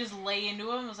 I just lay into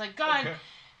him. I was like, God, Okay.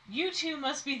 you two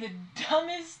must be the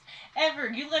dumbest ever.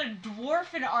 You let a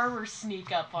dwarf in armor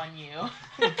sneak up on you.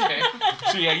 Okay.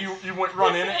 So yeah, you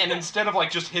run in, and instead of like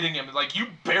just hitting him, like you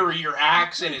bury your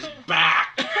axe in his back.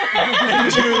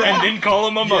 and then call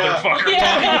him a motherfucker.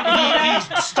 Yeah.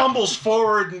 He stumbles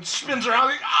forward and spins around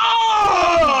like,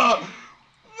 ah!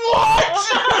 What?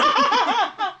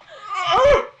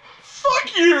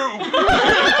 Fuck you!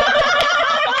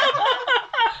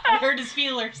 I hurt his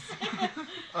feelers.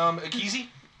 Akizi?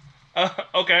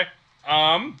 Okay.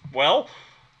 Well,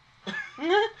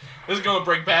 This is gonna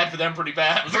break bad for them pretty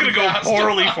bad. it's gonna go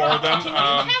poorly for them.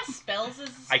 Can you cast spells as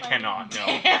a I spider? cannot, no.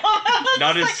 Damn.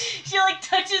 Not It's as- like, she like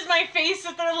touches my face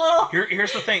with her little...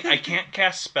 Here's the thing. I can't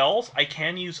cast spells. I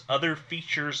can use other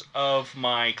features of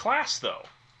my class, though.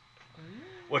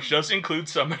 Which does include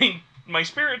summoning my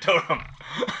spirit totem.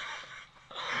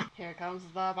 Here comes the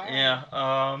bar.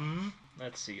 Yeah,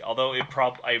 let's see. Although I'd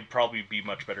probably be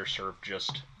much better served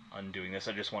just undoing this.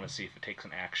 I just want to see if it takes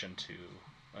an action to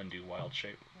undo Wild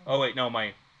Shape. Oh wait, no,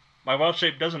 my Wild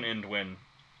Shape doesn't end when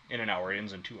in an hour. It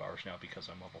ends in 2 hours now because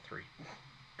I'm level 3.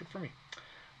 Good for me.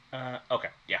 Okay,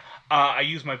 yeah. I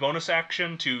use my bonus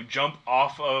action to jump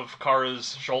off of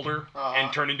Kara's shoulder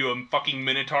and turn into a fucking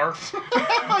minotaur.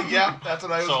 Yeah, that's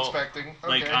what I was So, expecting. Okay.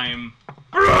 Like I'm...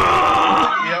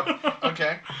 Yep.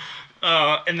 Okay.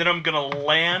 and then I'm gonna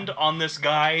land on this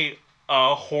guy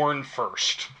horn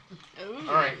first.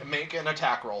 All right. Make an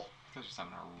attack roll. He's just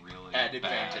having a really At bad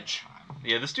advantage. time.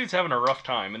 Yeah, this dude's having a rough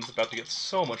time, and it's about to get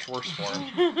so much worse for him.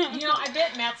 You know, I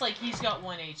bet Matt's like, he's got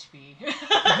 1 HP. He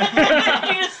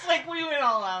just, like, we went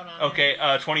all out on it.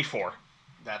 Okay, 24.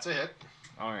 That's a hit.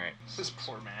 Alright. This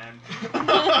poor man.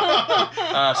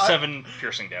 7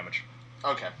 piercing damage.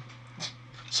 Okay.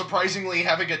 Surprisingly,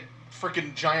 having a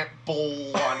freaking giant bull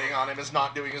landing on him is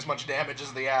not doing as much damage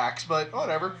as the axe, but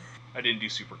whatever. I didn't do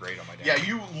super great on my Yeah, damage.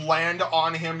 you land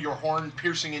on him, your horn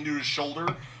piercing into his shoulder.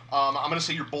 I'm gonna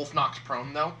say you're both knocked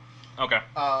prone though. Okay.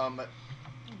 And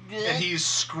he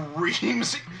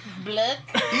screams. Blood.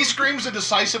 He screams a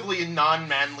decisively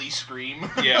non-manly scream.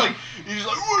 Yeah. Like, he's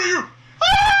like, "What are you?"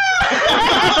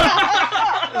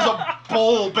 There's a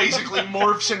bull basically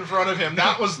morphs in front of him.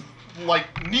 That was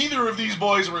like neither of these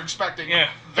boys were expecting. Yeah,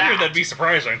 that. figured that'd be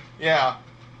surprising. Yeah.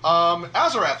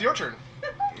 Azarath, your turn.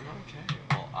 Okay,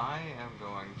 well, I am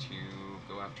going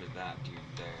to go after that dude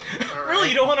there. All right. Really,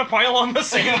 you don't want to pile on the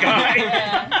same guy?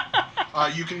 Yeah.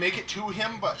 You can make it to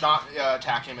him, but not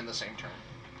attack him in the same turn.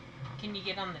 Can you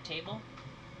get on the table?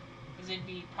 Because it'd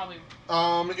be probably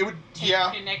It would, take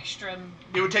an extra...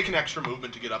 it would take an extra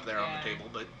movement to get up there on Yeah. the table,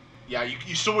 but yeah,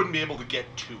 you still wouldn't be able to get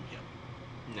to him.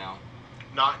 No.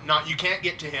 Not you can't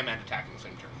get to him and attack in the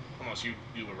same turn unless you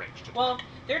do a ranged attack. Well,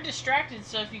 they're distracted,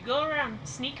 so if you go around,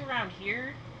 sneak around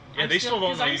here... Yeah, they still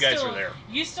don't know you guys are there.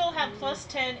 You still have plus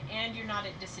 10, and you're not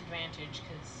at disadvantage,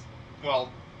 because...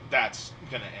 Well, that's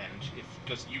gonna end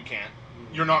because you can't.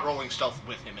 You're not rolling stealth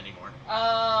with him anymore. Oh,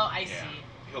 I Yeah. see.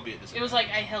 He'll be at disadvantage. It was like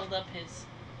I held up his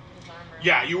armor.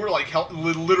 Yeah, you were like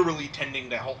literally tending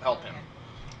to help him.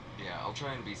 Yeah, I'll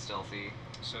try and be stealthy.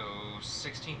 So,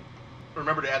 16.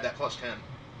 Remember to add that plus 10.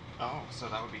 Oh, so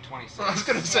that would be 26. I was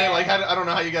gonna say like I don't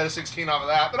know how you got a 16 off of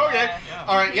that, but okay. Yeah. Yeah.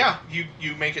 All right, yeah,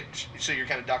 you make it so you're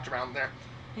kind of ducked around there.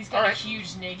 He's got Alright. a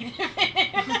huge negative.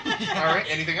 All right.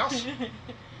 Anything else? Or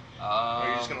are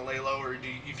you just Um, gonna lay low, or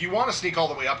if you want to sneak all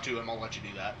the way up to him, I'll let you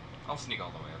do that. I'll sneak all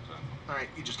the way up to him. All right.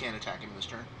 You just can't attack him this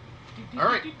turn. All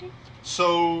right.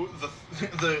 So the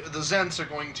Zents are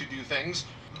going to do things.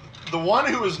 The one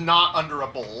who is not under a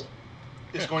bull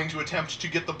is going to attempt to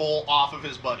get the bull off of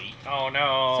his buddy. Oh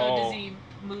no. So does he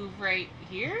move right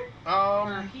here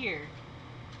or here,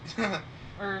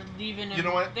 or leaving him You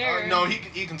know what? there? No, he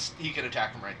can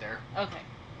attack him right there. Okay.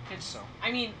 'Cause, So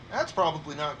I mean, that's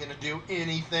probably not going to do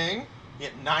anything.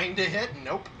 Get 9 to hit.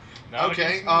 Nope. Not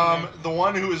Okay. against me, man. The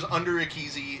one who is under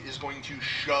Akizi is going to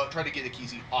try to get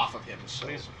Akizi off of him. So,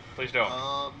 Please don't.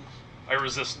 I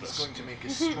resist he's this. going to make a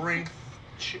strength,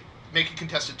 make a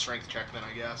contested strength check. Then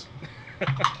I guess.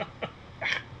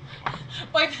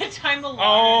 by the time the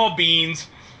Oh, beans.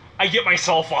 I get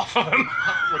myself off of him.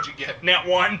 What'd you get? Nat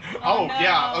 1. Oh, no.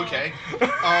 yeah. Okay.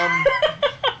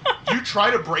 You try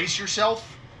to brace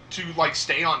yourself to like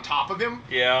stay on top of him.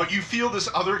 Yeah. But you feel this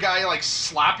other guy like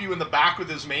slap you in the back with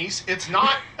his mace. It's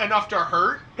not enough to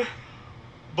hurt,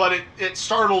 but it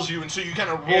startles you, and so you kind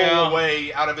of roll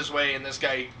away out of his way, and this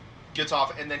guy gets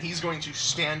off, and then he's going to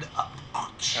stand up.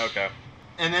 Okay.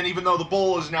 And then even though the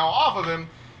bull is now off of him,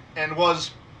 and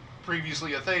was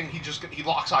previously a thing, he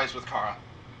locks eyes with Kara.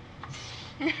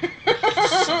 Son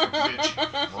of a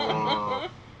bitch.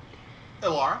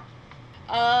 Ilara?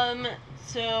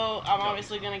 So I'm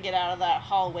obviously gonna get out of that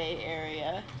hallway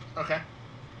area. Okay.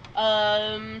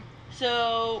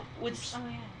 So with Oh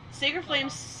yeah. Sacred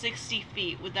Flame's 60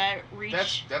 feet, would that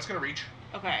reach? That's gonna reach.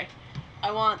 Okay.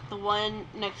 I want the one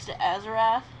next to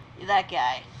Azarath, that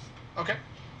guy. Okay.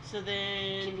 So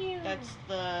then Pew. that's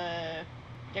the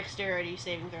dexterity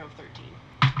saving throw of 13.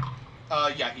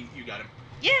 Yeah, you got him.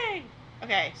 Yay!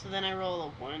 Okay, so then I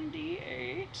roll a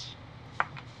 1d8.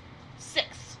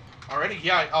 6. Alrighty,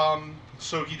 yeah,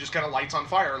 so he just kind of lights on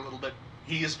fire a little bit.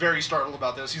 He is very startled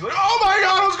about this. He's like, oh my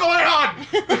god, what's going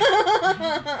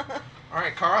on?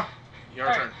 Alright, Kara, your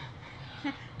Alright.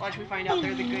 turn. Watch me find out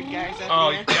they're the good guys at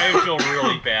Oh, the end. I would feel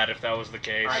really bad if that was the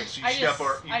case. Alright, so you I step just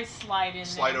or you I slide in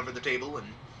slide there. over the table and...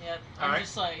 Yep. I'm Alright.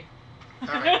 just like.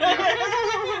 Alright,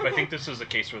 yeah. But I think this is a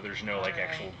case where there's no like Alright.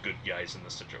 actual good guys in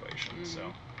this situation, so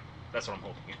Mm. that's what I'm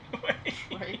hoping anyway.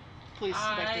 Right. Please,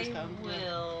 specters I come.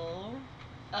 will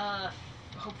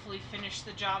hopefully finish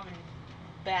the job and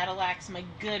battle axe my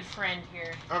good friend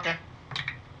here. Okay.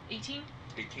 18?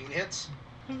 18 hits.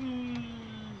 7.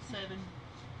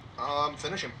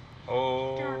 Finish him.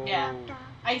 Oh. Yeah.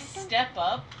 I step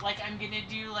up like I'm gonna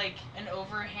do like an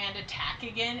overhand attack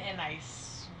again, and I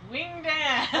swing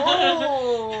down.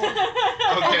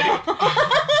 Okay.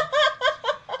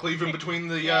 Cleave him between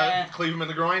the, Yeah. cleave him in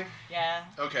the groin? Yeah.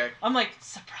 Okay. I'm like,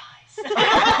 surprise.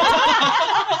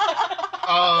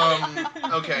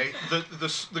 Okay.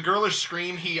 The girlish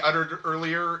scream he uttered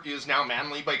earlier is now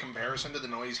manly by comparison to the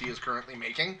noise he is currently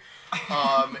making.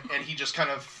 And he just kind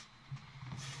of,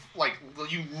 like,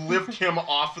 you lift him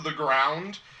off of the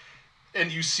ground,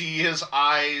 and you see his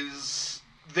eyes,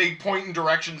 they point in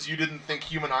directions you didn't think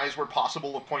human eyes were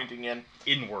possible of pointing in.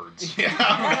 Inwards.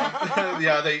 Yeah.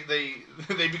 Yeah,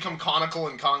 they become conical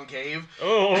and concave.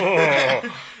 Oh.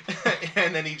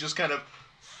 And then he just kind of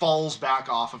falls back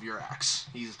off of your axe.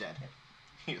 He's dead.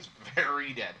 He is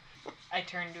very dead. I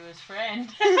turn to his friend.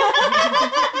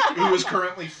 Who is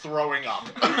currently throwing up.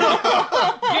 Good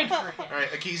for him.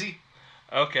 Alright, Akizi?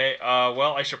 Okay,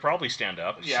 well, I should probably stand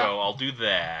up, Yeah. so I'll do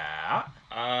that.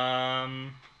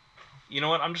 You know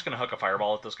what? I'm just gonna hook a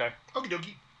fireball at this guy. Okie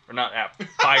dokie. Or not at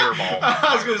fireball.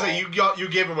 I was gonna say, you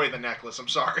gave away the necklace, I'm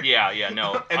sorry. Yeah,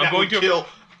 no. And I'm that going would to kill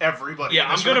everybody. Yeah,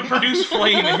 in I'm this gonna room. produce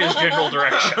flame in his general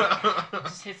direction.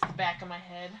 Just hits the back of my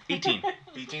head. 18.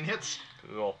 18 hits.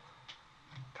 Cool.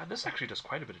 God, this actually does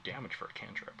quite a bit of damage for a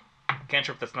cantrip.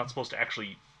 Cantrip that's not supposed to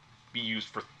actually be used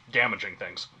for damaging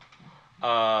things.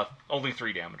 Only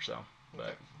 3 damage though.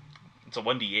 But it's a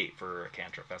 1d8 for a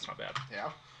cantrip. That's not bad. Yeah.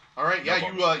 Alright, No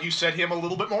yeah, bumps. you set him a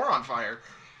little bit more on fire.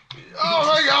 Oh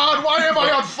my god, why am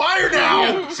I on fire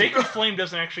now? Sacred Flame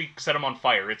doesn't actually set him on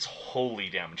fire. It's holy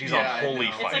damage. He's Yeah, on I holy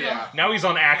know. fire. It's like Yeah. Now he's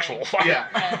on actual fire. Yeah.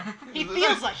 Yeah. He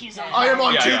feels like he's on I am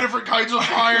on Yeah, 2 yeah. different kinds of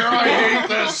fire. I hate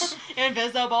this.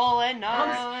 invisible and Come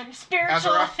not. on,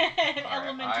 spiritual Azarath. and Alright,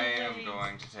 elemental I am ways.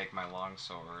 going to take my long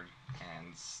sword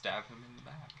and stab him in the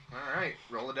back. Alright,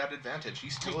 roll it at advantage. He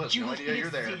still has no idea Julius you're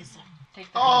there. Caesar. Take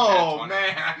that. Oh,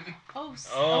 Nat 20. man. Oh,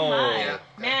 Oh. my. Yeah.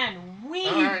 Man, we.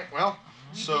 Alright, well,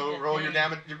 We so did that roll your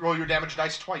thing. damage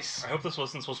dice twice. I hope this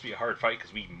wasn't supposed to be a hard fight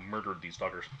because we murdered these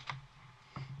fuckers.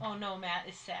 Oh no, Matt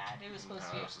is sad. It was supposed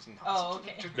to be. This is not Oh,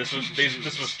 something okay. to- This was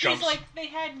He's chumps. like, they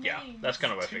had names. Yeah, that's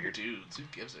kind of what I Two figured. dudes. Who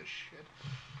gives a shit?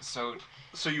 So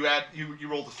So you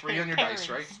rolled a 3 on your dice,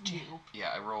 right? Parents do.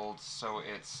 yeah, I rolled. So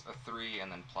it's a 3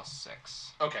 and then plus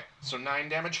 6. Okay, so 9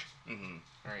 damage. Mm-hmm.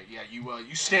 All right, yeah,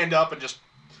 you stand up and just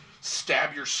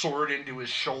stab your sword into his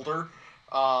shoulder,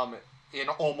 and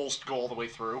almost go all the way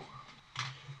through.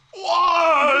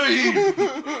 Why?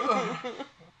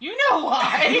 You know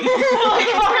why? Like,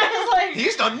 Cara's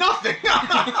He's done nothing.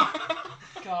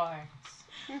 like, guards.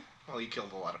 Well, he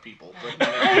killed a lot of people, but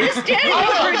You're standing I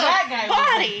over heard that the guy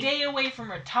was body. a day away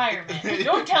from retirement.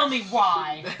 Don't tell me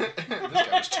why. this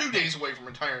guy was 2 days away from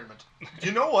retirement.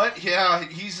 You know what? Yeah,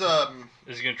 he's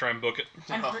Is he gonna try and book it?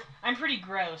 I'm pretty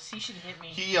gross. He should hit me.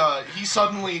 he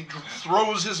suddenly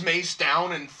throws his mace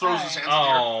down and throws his hands in the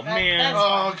air. Oh That- man. that's-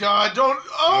 Oh God! Don't!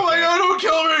 Oh my Okay. God! Don't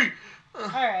kill me! All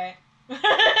right.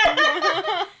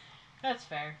 That's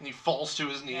fair. And he falls to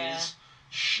his knees, Yeah.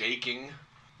 shaking. It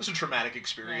was a traumatic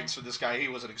experience for this guy. He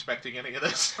wasn't expecting any of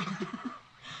this.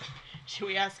 Should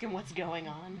we ask him what's going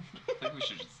on? I think we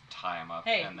should just tie him up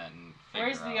Hey, and then.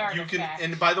 where's figure the out. You can, Artifact.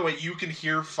 and by the way, you can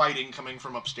hear fighting coming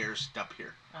from upstairs up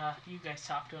here. You guys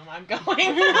talk to him. I'm going.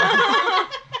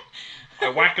 I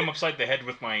whack him upside the head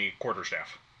with my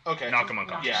quarterstaff. Okay. Knock him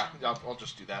unconscious. Yeah, I'll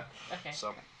just do that. Okay.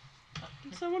 So,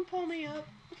 Can someone pull me up?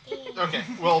 okay.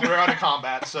 Well, they're out of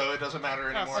combat, so it doesn't matter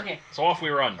anymore. Okay. So off we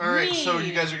run. All right. So Me.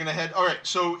 you guys are gonna head. All right.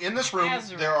 So in this room,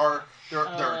 Azrael.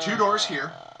 there are 2 doors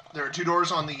here. There are 2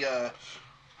 doors on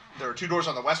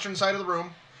the western side of the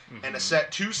room, and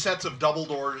two sets of double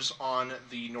doors on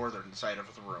the northern side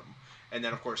of the room, and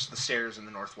then of course the stairs in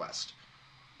the northwest.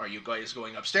 Are you guys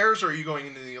going upstairs, or are you going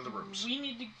into the other rooms? We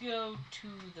need to go to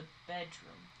the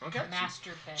bedroom. Okay. The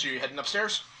master bedroom. So you're heading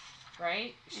upstairs.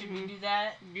 Right? Should we Mhm. do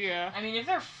that? Yeah. I mean, if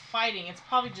they're fighting, it's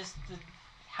probably just the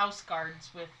house guards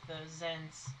with the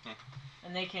Zens.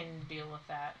 And they can deal with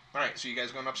that. All right. So you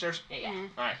guys going upstairs? Yeah, yeah. Mhm.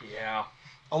 All right. Yeah.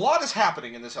 A lot is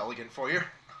happening in this elegant foyer.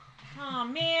 Oh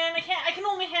man, I can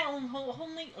only handle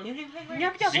only. You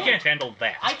can't handle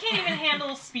that. I can't even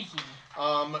handle speaking.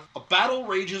 A battle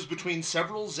rages between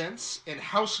several Zents and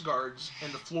house guards,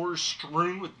 and the floor is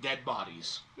strewn with dead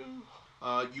bodies.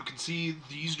 You can see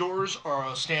these doors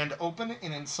stand open,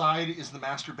 and inside is the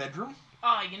master bedroom.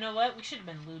 Oh, you know what? We should have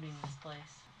been looting this place.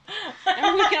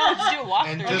 And we can all just do a walkthrough.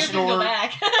 And I this guess we can go door-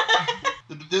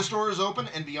 back. This door is open,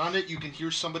 and beyond it, you can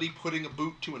hear somebody putting a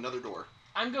boot to another door.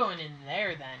 I'm going in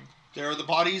there then. There are the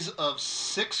bodies of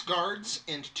 6 guards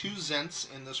and 2 Zents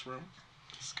in this room.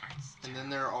 And then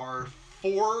there are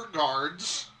 4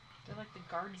 guards They're like the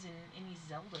guards in any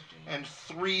Zelda game. and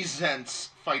 3 Zents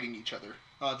fighting each other.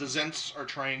 The Zents are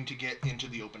trying to get into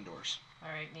the open doors, All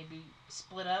right, maybe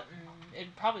split up, and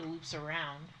it probably loops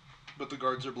around. but the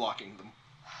guards are blocking them.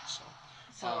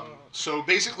 So So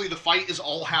basically, the fight is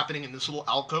all happening in this little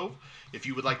alcove. If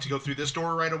you would like to go through this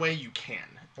door right away, you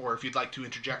can. Or if you'd like to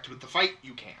interject with the fight,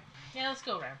 you can. yeah, let's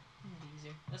go around. It'll be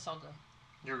easier. Let's all go.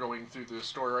 You're going through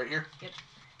this door right here.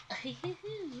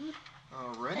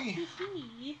 Alrighty.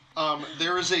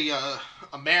 There is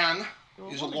a man.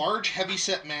 He's a large,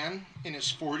 heavy-set man in his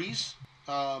 40s,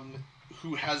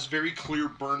 who has very clear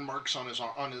burn marks on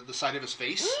the side of his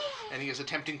face, and he is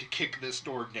attempting to kick this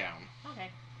door down. Okay.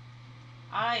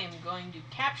 I am going to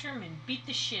capture him and beat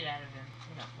the shit out of him.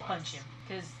 No, punch him,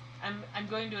 because I'm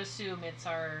going to assume it's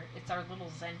our little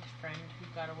Zent friend who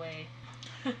got away.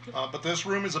 But this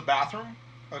room is a bathroom.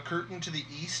 A curtain to the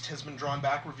east has been drawn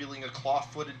back, revealing a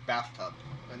claw-footed bathtub.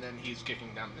 And then he's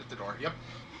kicking down at the door. Yep.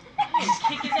 Just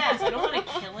kick his ass. I don't want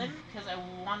to kill him because I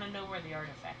want to know where the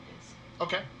artifact is.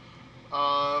 Okay.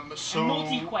 So I'm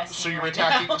multi-questing so you're right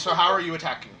attacking. now. So how are you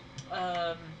attacking?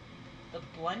 The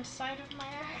blunt side of my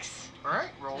axe. All right.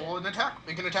 Roll an attack.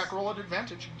 Make an attack roll at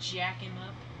advantage. Jack him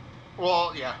up.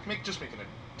 Well, yeah. Just make an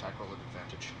attack roll at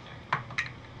advantage.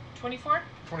 24.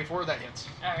 24. That hits.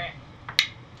 All right.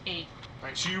 8. All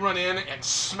right. So you run in and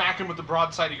smack him with the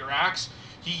broadside of your axe.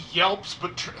 He yelps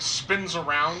but spins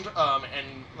around.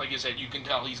 And like I said, you can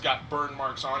tell he's got burn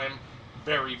marks on him.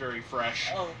 Very, very fresh.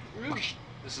 Oh.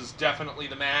 This is definitely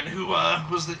the man who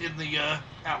was in the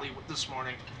alley this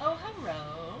morning. Oh,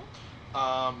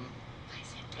 hello.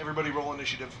 Everybody roll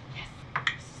initiative.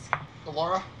 Yes.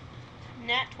 Laura?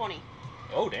 Nat 20.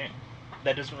 Oh dang.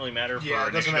 That doesn't really matter for Yeah,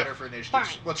 it doesn't initiative. matter for initiative.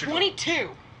 Fine. What's your 22.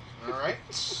 All right.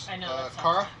 I know, that sounds-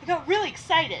 Kara I got really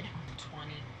excited.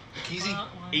 20. Keezy,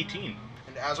 18.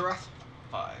 and Azarath.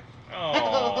 5.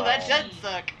 Oh. That does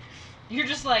suck. You're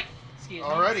just like, excuse me.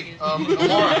 Alrighty. excuse me.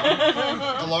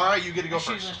 Laura. Laura, you get to go My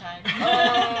shoes first. untied. What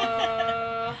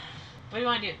Uh, do you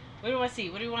want to do? What do you want to see?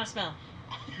 What do you want to smell?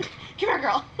 come here,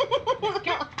 girl.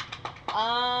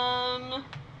 I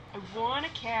want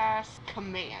to cast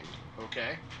Command.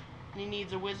 Okay. And he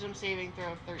needs a Wisdom saving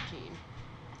throw of 13.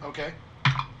 Okay.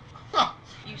 Huh.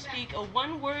 You speak a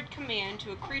one-word command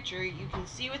to a creature you can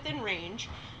see within range.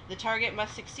 The target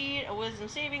must succeed a Wisdom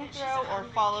saving throw or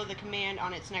follow the command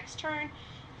on its next turn.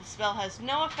 The spell has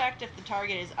no effect if the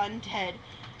target is undead,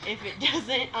 if it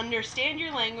doesn't understand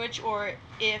your language, or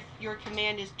if your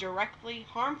command is directly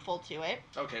harmful to it.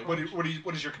 Okay. What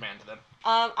is your command then?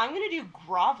 I'm gonna do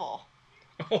grovel.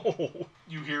 Oh.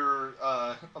 You hear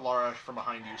Alara from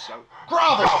behind you shout,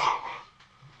 "Grovel!"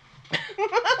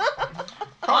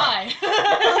 Why?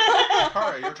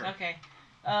 Kara, your turn. Okay.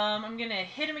 I'm gonna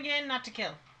hit him again, not to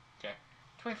kill. Okay.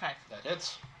 25. That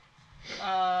hits.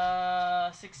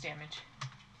 6 damage.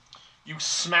 You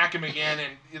smack him again,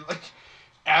 and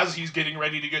as he's getting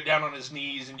ready to get down on his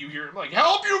knees, and you hear him like,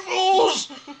 "Help, you fools!"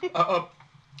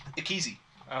 Ikizi.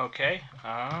 Okay.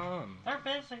 They're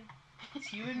busy.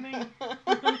 It's you and me.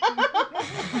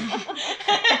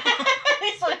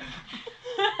 He's like,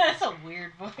 that's a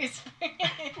weird voice.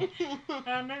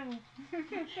 I know.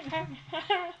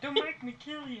 Don't make me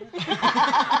kill you.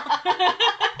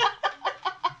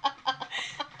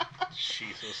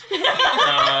 Jesus.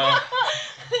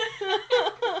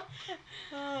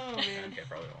 Oh, man. Okay,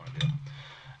 probably don't want to do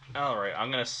it. Alright,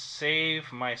 I'm going to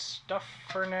save my stuff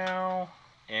for now.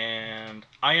 And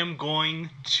I am going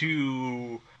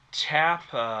to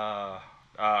tap our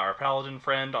paladin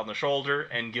friend on the shoulder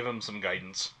and give him some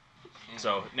guidance.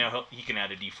 So now he can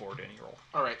add a d4 to any roll.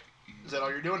 All right. Is that all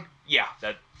you're doing? Yeah,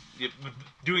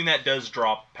 doing that does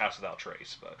drop Pass Without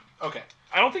Trace, but Okay.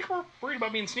 I don't think we're worried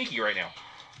about being sneaky right now.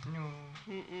 No.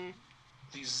 Mm-mm.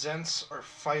 These Zents are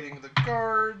fighting the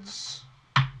guards.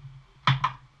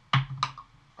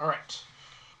 All right.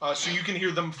 So you can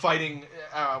hear them fighting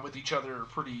with each other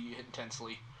pretty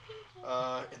intensely.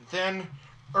 And then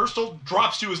Urstel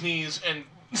drops to his knees and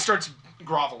starts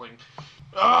groveling.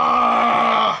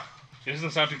 Ah! He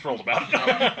doesn't sound too thrilled about it.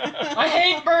 I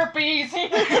hate burpees. Does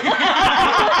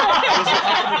it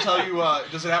happen to tell you?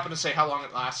 Does it happen to say how long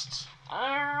it lasts?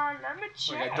 Let me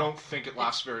check. Like, I don't think it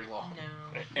lasts very long.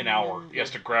 No. An hour. He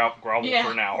has to grovel Yeah.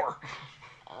 for an hour.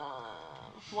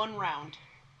 1 round.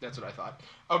 That's what I thought.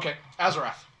 Okay,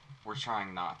 Azarath. We're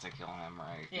trying not to kill him,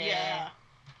 right? Yeah.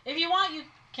 If you want, you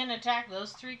can attack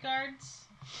those 3 guards.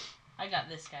 I got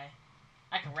this guy.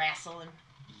 I can wrestle him.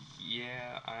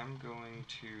 Yeah, I'm going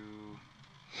to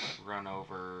run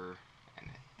over and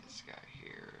hit this guy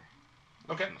here.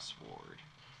 With Okay. my sword.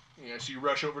 Yeah, so you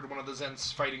rush over to one of the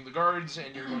Zents fighting the guards,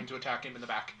 and you're going to attack him in the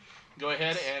back. Go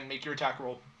ahead and make your attack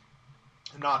roll.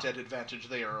 Not at advantage,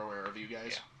 they are aware of you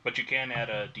guys. Yeah. But you can add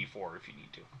a d4 if you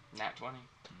need to. Nat 20.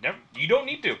 Never. You don't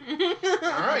need to.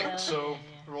 Alright, so Yeah.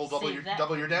 roll Save that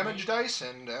double your for damage later. dice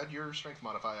and add your strength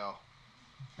modifier.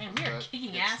 Man, we are That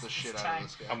kicking hits ass the shit this out of time.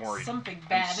 this guy. I'm worried. Something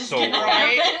bad is so gonna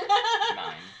worried. happen.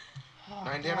 9. Oh,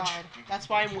 9 damage? God. That's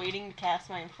why I'm waiting to cast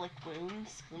my inflict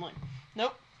wounds. I'm like,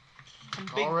 nope. Some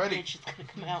big Alrighty. bitch is gonna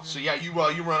come out. So yeah, you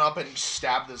run up and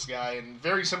stab this guy in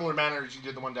very similar manner as you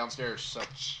did the one downstairs. So,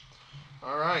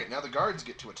 all right, now the guards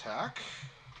get to attack.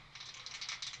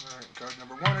 All right, guard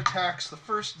number 1 attacks the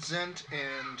first Zent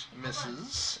and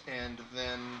misses, and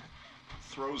then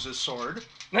throws his sword.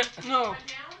 No.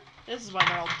 This is why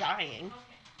they're all dying.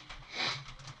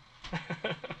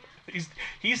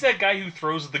 He's that guy who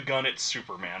throws the gun at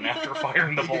Superman after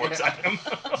firing the bullets Yeah. at him.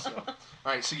 So, all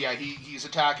right, so yeah, he's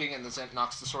attacking, and the Zent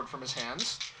knocks the sword from his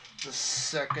hands. The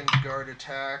second guard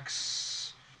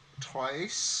attacks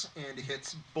twice and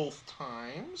hits both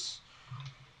times.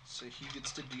 So he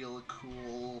gets to deal a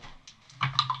cool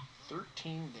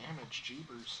 13 damage.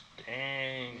 Jeebers.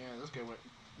 Dang. Yeah, this guy went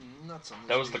nuts on this.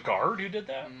 That was the dude. guard who did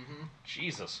that? Mm-hmm.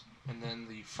 Jesus. And then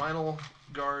the final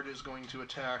guard is going to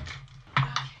attack.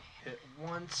 Hit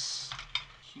once.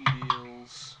 He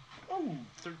deals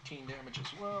 13 damage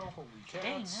as well. Holy cats.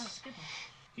 Dang, that was a good one.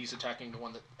 He's attacking the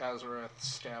one that Azarath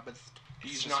stabbeth.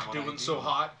 He's just not what I doing do. so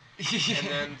hot. And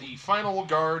then the final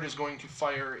guard is going to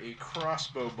fire a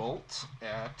crossbow bolt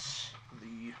at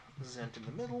the Zent in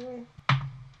the middle,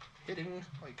 hitting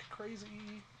like crazy,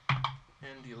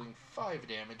 and dealing 5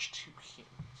 damage to him.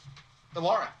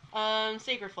 Alara.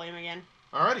 Sacred Flame again.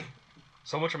 Alrighty.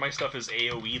 So much of my stuff is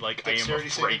AoE, like I am Dexterity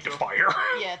afraid saving to throw. fire.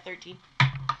 Yeah, 13.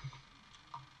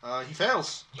 He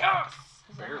fails. Yes!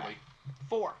 Barely.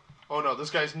 4. Oh no,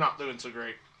 this guy's not doing so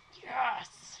great. Yes!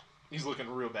 He's looking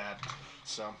real bad.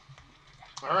 So.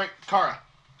 Alright, Kara.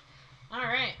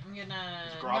 Alright, I'm gonna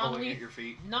He's groveling at your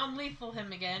feet. non-lethal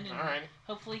him again, and Alright.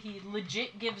 hopefully he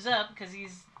legit gives up, because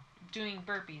he's doing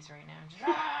burpees right now. Just,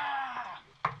 ah!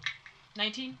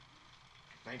 19?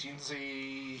 19's a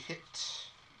hit.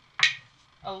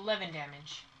 11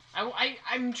 damage.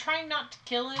 I'm trying not to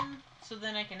kill him, so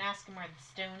then I can ask him where the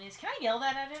stone is. Can I yell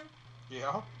that at him?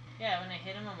 Yeah. Yeah, when I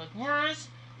hit him, I'm like, where's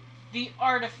the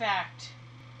artifact?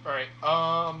 Alright,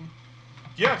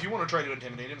 yeah, if you want to try to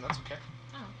intimidate him, that's okay.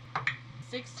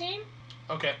 16?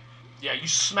 Okay. Yeah, you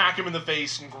smack him in the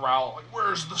face and growl, like,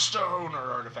 where's the stone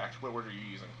or artifact? What word are you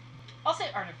using? I'll say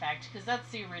artifact, because that's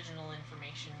the original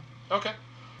information. Okay.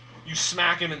 You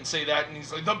smack him and say that, and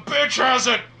he's like, the bitch has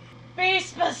it! Be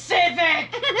specific!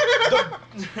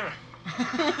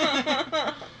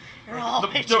 You're all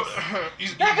bitches.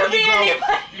 That could be anybody!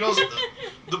 He goes,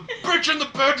 the bitch in the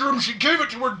bedroom, she gave it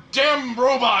to her damn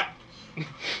robot!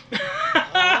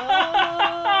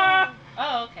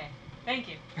 Oh, okay. Thank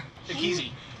you.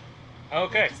 Easy.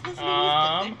 Okay. Does this mean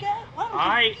he's the good guy? What?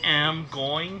 I am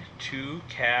going to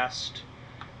cast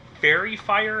Fairy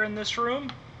Fire in this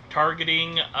room,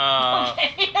 targeting. Okay,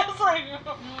 I was like.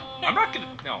 I'm not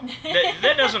gonna. No,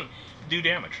 that doesn't do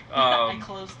damage. I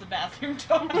closed the bathroom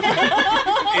door.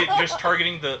 Just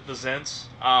targeting the Zents.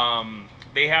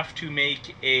 They have to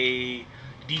make a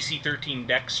DC 13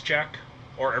 Dex check,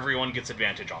 or everyone gets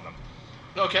advantage on them.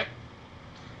 Okay.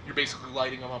 You're basically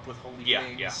lighting them up with holy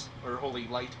flames. Yeah. Or holy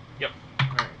light. Yep.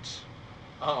 Alright.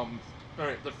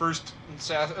 Alright, the first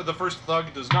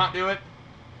thug does not do it.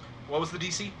 What was the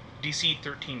DC? DC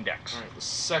 13 Dex. Alright, the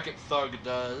second thug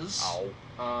does.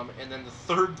 Ow. And then the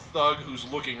third thug,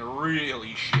 who's looking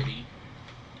really shitty,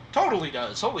 totally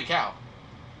does. Holy cow.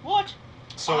 What?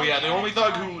 So yeah, the only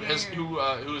thug who here. has who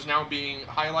is now being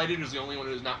highlighted is the only one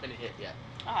who has not been hit yet.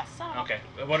 Ah, son. Okay.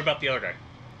 What about the other guy?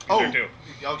 He's Oh. there too.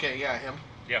 Okay, yeah, him.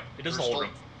 Yeah, it is the whole Urstel. room.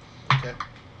 Okay.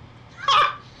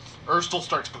 Urstel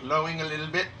starts glowing a little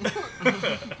bit.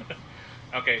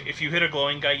 Okay, if you hit a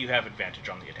glowing guy, you have advantage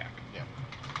on the attack.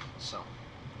 So.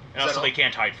 And Is also, that all? they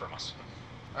can't hide from us.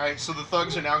 Alright, so the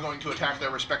thugs are now going to attack their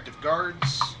respective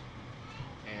guards.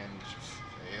 And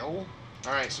fail.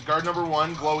 Alright, so guard number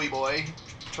 1, Glowy Boy,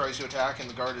 tries to attack, and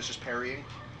the guard is just parrying.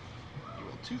 You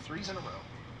rolled 2 3s in a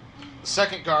row. The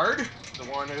second guard, the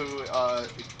one who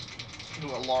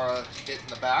Laura hit in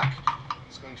the back,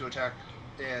 is going to attack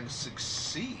and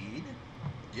succeed.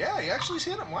 Yeah, he actually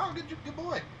hit him. Wow, good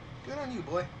boy. Good on you,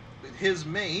 boy. With his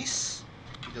mace,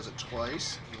 he does it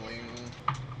twice, dealing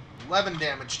 11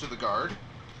 damage to the guard.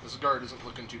 This guard isn't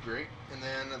looking too great. And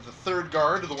then the third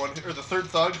guard, the third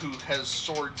thug who has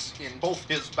swords in both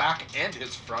his back and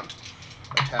his front,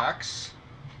 attacks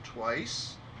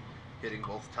twice, hitting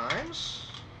both times.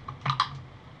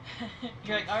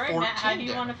 You're like, alright, Matt, how 14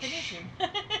 do you want to damage. finish him?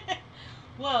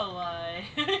 Well,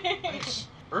 Nice.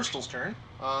 Urstel's turn.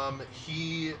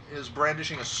 He is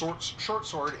brandishing a short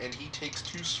sword, and he takes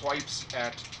 2 swipes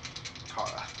at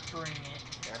Kara, Bring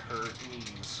it. at her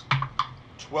knees.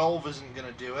 12 isn't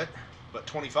gonna do it, but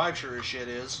 25 sure as shit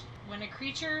is. When a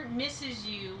creature misses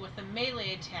you with a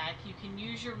melee attack, you can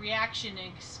use your reaction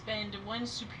and expend 1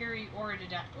 superiority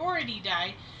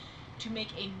die to make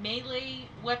a melee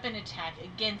weapon attack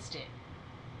against it.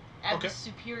 Add Okay. the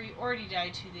superiority die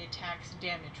to the attack's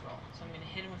damage roll. So I'm going to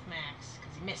hit him with my axe,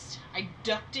 because he missed. I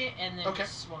ducked it and then Okay.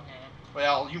 swung at him.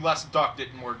 Well, you less ducked it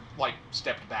and more,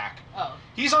 stepped back. Oh.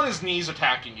 He's on his knees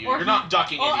attacking you. Or You're he- not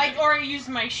ducking anything. Or I used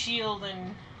my shield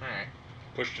and... Alright.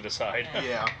 Pushed it aside. Yeah.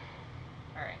 Yeah,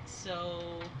 Alright, so...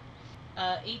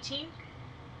 18?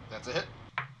 that's a hit.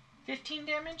 15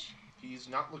 damage? He's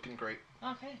not looking great.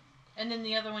 Okay. And then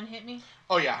the other one hit me?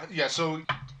 Oh, yeah, so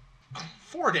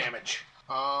 4 damage.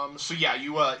 So yeah,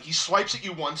 he swipes at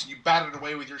you once, and you bat it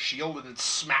away with your shield, and then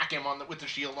smack him with the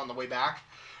shield on the way back.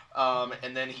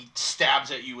 And then he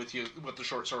stabs at you with the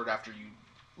short sword after you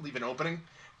leave an opening,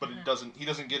 but he doesn't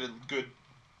get in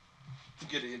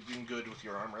good with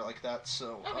your armor like that.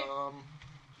 So Okay.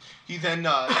 he then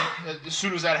as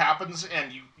soon as that happens,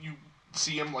 and you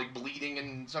see him bleeding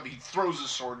and stuff, he throws his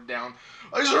sword down.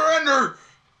 I surrender.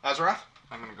 Azarath,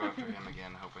 I'm gonna go after him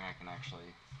again, hoping I can actually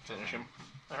finish him.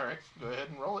 All right, go ahead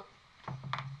and roll it.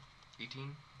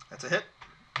 18, That's a hit.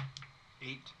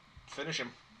 8. Finish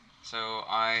him. So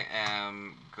I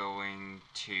am going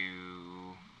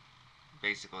to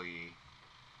basically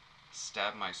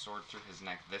stab my sword through his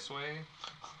neck this way,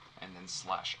 and then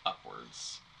slash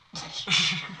upwards.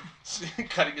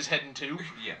 Cutting his head in 2.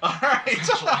 Yeah. All right.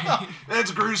 Essentially. That's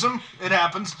gruesome. It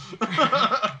happens.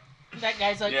 That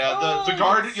guy's like, Yeah, oh, the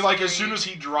guard, that's as soon scary." as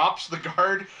he drops the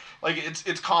guard,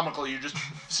 it's comical. You're just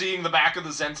seeing the back of the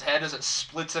Zent's head as it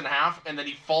splits in half, and then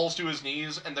he falls to his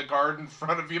knees, and the guard in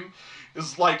front of him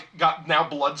is got now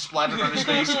blood splattered on his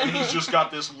face, and he's just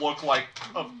got this look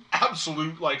of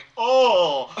absolute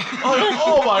oh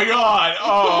my god,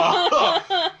 oh,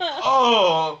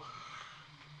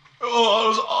 that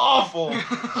was awful.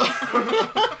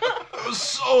 It was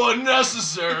so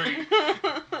unnecessary.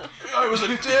 I was a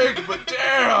dick, but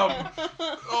damn.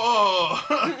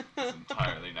 Oh. It's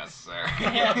entirely necessary.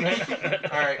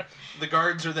 All right. The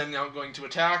guards are then now going to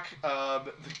attack.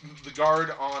 The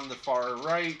guard on the far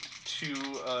right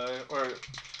or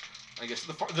I guess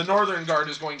the northern guard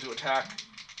is going to attack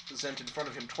Zent in front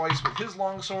of him twice with his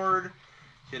longsword,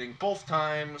 hitting both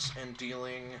times and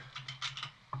dealing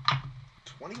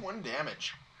 21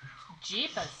 damage.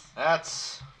 Jeepus.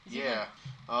 That's yeah.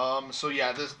 So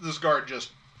yeah, this guard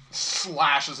just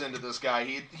slashes into this guy.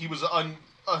 He was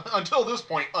until this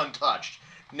point untouched.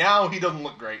 Now he doesn't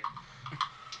look great.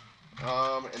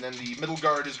 And then the middle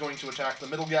guard is going to attack the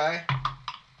middle guy,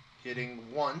 hitting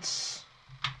once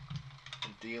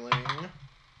and dealing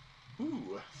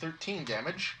 13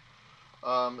 damage.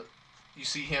 You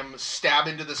see him stab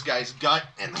into this guy's gut,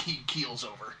 and he keels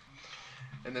over.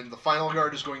 And then the final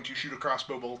guard is going to shoot a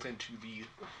crossbow bolt into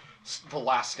the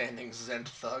last standing Zent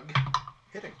thug,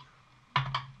 hitting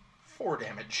 4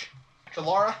 damage.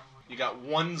 Ilara, you got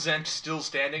one Zent still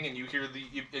standing, and you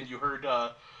heard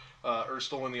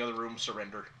Urstel in the other room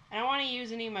surrender. I don't want to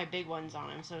use any of my big ones on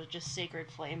him, so just Sacred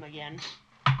Flame again.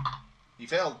 He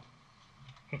failed.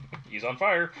 He's on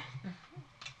fire.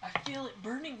 I feel it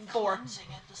burning, 4. cleansing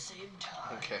at the same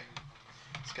time. Okay.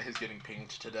 This guy's getting pinged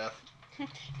to death.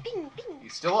 Bing, bing.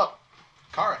 He's still up.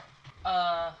 Kara,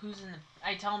 Who's in the?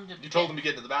 I tell him to. you told him to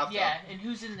get into the bathtub. Yeah, and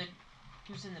who's in the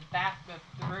back of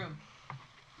the room?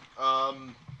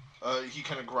 He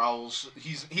kind of growls.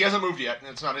 He hasn't moved yet, and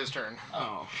it's not his turn.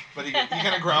 Oh. But he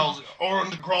kind of growls,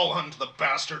 "Ornd Grolhund, the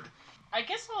bastard." I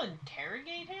guess I'll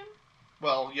interrogate him.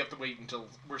 Well, you have to wait until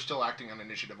we're still acting on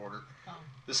initiative order. Oh.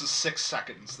 This is 6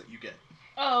 seconds that you get.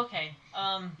 Oh, okay.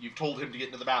 You've told him to get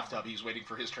into the bathtub. He's waiting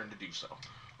for his turn to do so.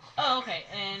 Oh, okay.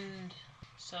 And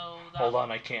so. Hold on,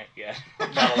 I can't yet.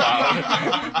 Not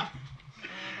allowed.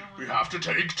 We have to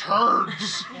take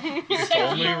turns. It's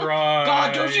only right.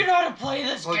 God, don't you know how to play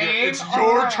this Like, game? it's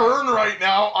your Alright. turn right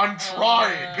now. I'm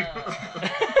trying. God,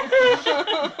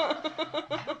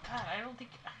 I don't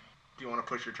think. Do you want to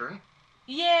push your turn?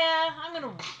 Yeah, I'm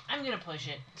gonna push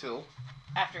it Till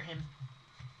after him.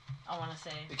 I want to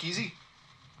say. Ikizi.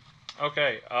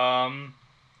 Okay,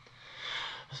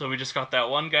 so we just got that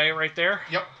one guy right there?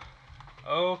 Yep.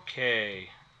 Okay.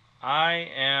 I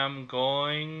am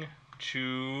going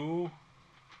to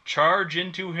charge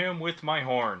into him with my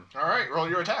horn. All right, roll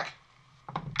your attack.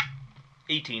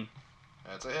 18.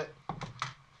 That's a hit.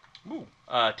 Ooh.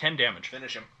 10 damage.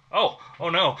 Finish him. Oh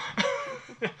no.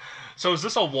 So is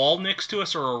this a wall next to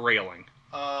us or a railing?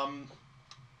 A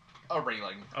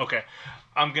railing. Okay.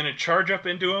 I'm going to charge up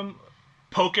into him,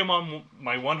 poke him on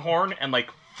my one horn, and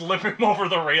flip him over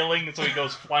the railing so he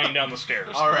goes flying down the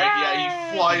stairs. All right,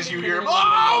 yeah, he flies. You hear him.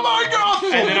 Oh my God!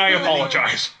 And then I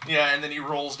apologize. Yeah, and then he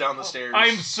rolls down the stairs.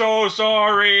 I'm so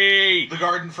sorry. The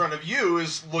guard in front of you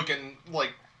is looking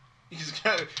like he's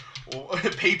got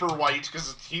paper white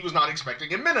because he was not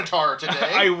expecting a minotaur today.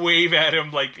 I wave at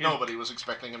him like Nobody was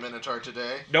expecting a minotaur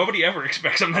today. nobody ever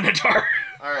expects a minotaur.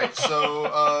 All right,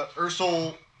 so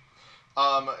Ursel,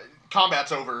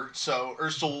 combat's over. So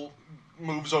Ursel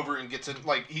moves over and gets in.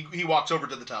 He walks over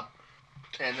to the tub,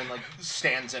 and then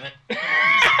stands in it. That's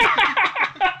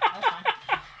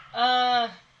fine.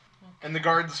 And the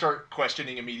guards start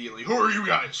questioning immediately. Who are you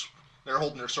guys? They're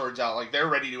holding their swords out, they're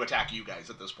ready to attack you guys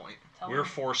at this point. Tell We're him.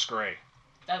 Force Grey.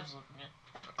 That was looking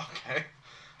at. Okay.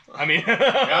 I mean,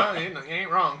 Yeah, you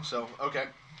ain't wrong. So okay.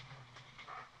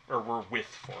 or we're with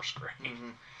Force Grey. Mm-hmm.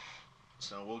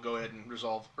 So we'll go ahead and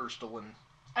resolve Urstel and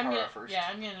I'm Kara gonna. first. Yeah,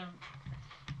 I'm gonna.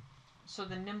 So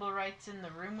the Nimblewright's in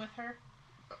the room with her.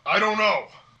 I don't know.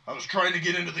 I was trying to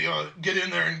get into the get in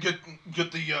there and get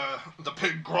the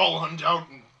pig Grolhund out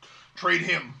and trade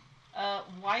him.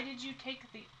 Why did you take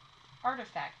the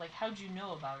artifact? How'd you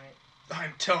know about it?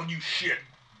 I'm telling you shit.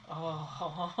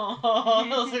 Oh,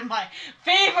 those are my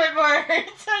favorite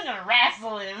words. I'm gonna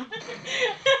wrestle him.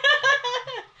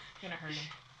 Gonna hurt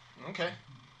him. Okay.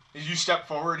 As you step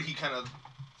forward, he kind of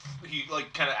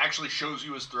actually shows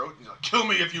you his throat. He's like, "Kill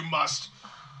me if you must."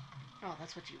 Oh,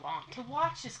 that's what you want. The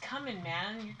watch is coming,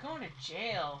 man. You're going to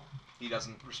jail. He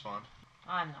doesn't respond.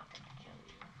 I'm not gonna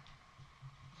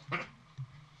kill you.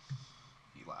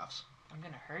 He laughs. I'm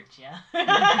gonna hurt you.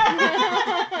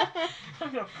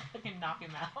 I'm gonna fucking knock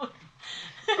him out.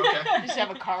 Okay. Just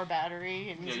have a car battery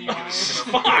and Yeah, some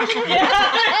you can. wires.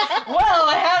 Yeah. Well,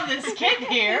 I have this kid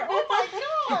here. Oh my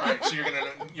All god. right. So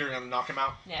you're gonna knock him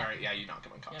out. Yeah. All right. Yeah, you knock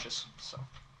him unconscious. So.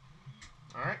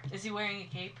 All right. Is he wearing a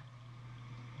cape?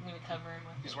 I'm gonna cover him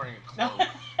with He's it. wearing a No, cloak.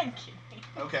 I'm kidding.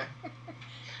 Okay.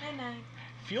 Night night.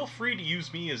 Feel free to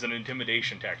use me as an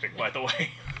intimidation tactic, by the way.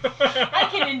 I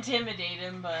can intimidate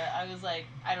him, but I was like,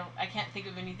 I can't think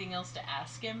of anything else to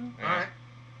ask him. Yeah. Alright.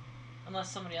 Unless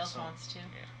somebody else wants to.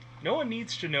 No one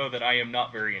needs to know that I am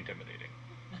not very intimidating.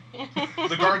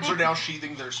 The guards are now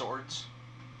sheathing their swords.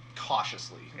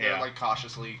 Cautiously. They're Yeah. like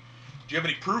cautiously. Do you have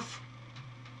any proof?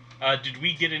 Did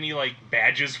we get any, like,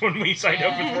 badges when we signed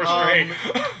up Yeah. with Force Grey?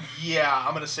 Yeah,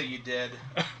 I'm gonna say you did.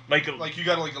 like Like you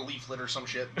got like a leaflet or some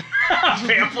shit.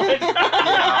 pamphlet?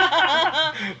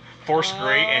 Force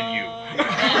Grey and you.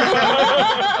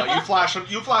 You flash them.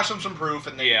 You flash them some proof,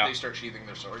 and they Yeah. they start sheathing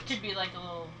their swords. Could be like a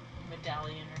little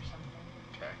medallion or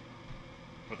something. Okay.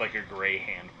 With, like, a gray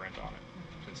handprint on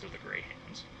it, since they're the gray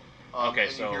hands. Okay, Okay,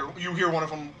 so- you hear one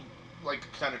of them like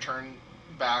kind of turn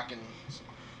back and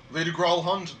Lady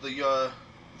Growlhund,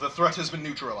 the threat has been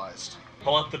neutralized.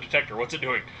 Pull out the detector. What's it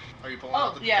doing? Are you pulling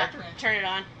out Oh, the yeah. detector? Turn it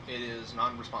on. It is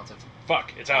non-responsive.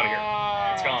 Fuck, it's out of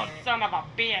here. It's gone. Son of a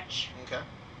bitch. Okay.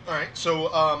 All right. So,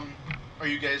 are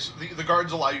you guys? The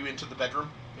guards allow you into the bedroom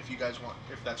if you guys want.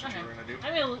 If that's what Okay. you were gonna do.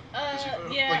 I mean, Is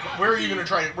it- yeah. Like, where are you gonna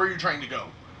try? Where are you trying to go?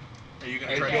 Are you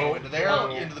gonna I try to go- go into there, Oh.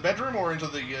 into the bedroom, or into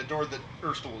the door that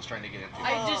Urstul was trying to get into?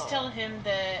 I just tell him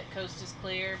that coast is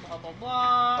clear, blah blah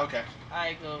blah. Okay.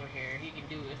 I go over here. He can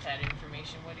do with that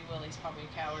information what he will. He's probably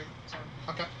a coward. So,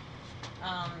 Okay.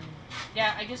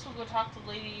 yeah, I guess we'll go talk to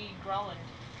Lady Growland.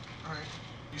 All right.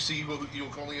 You see who you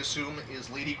can only assume is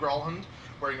Lady Growlhund,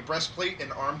 wearing a breastplate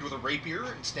and armed with a rapier,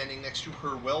 and standing next to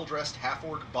her well-dressed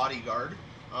half-orc bodyguard.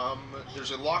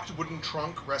 There's a locked wooden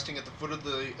trunk resting at the foot of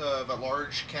a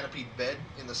large canopied bed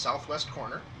in the southwest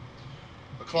corner.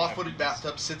 A claw-footed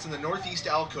bathtub sits in the northeast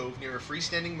alcove near a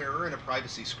freestanding mirror and a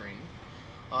privacy screen.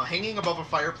 Hanging above a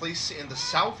fireplace in the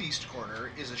southeast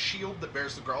corner is a shield that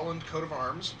bears the Growland coat of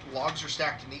arms. Logs are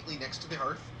stacked neatly next to the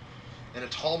hearth, and a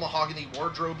tall mahogany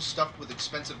wardrobe stuffed with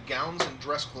expensive gowns and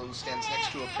dress clothes stands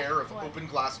next to a pair of open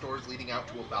glass doors leading out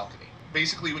to a balcony.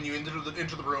 Basically, when you enter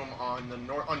the room,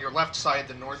 on your left side,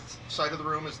 the north side of the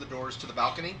room is the doors to the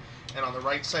balcony, and on the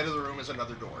right side of the room is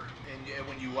another door. And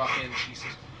when you walk in, she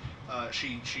says,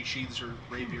 she sheathes her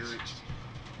rapier.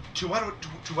 To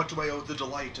what do I owe the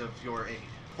delight of your aid?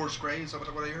 Force Grey, is that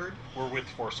what I heard? We're with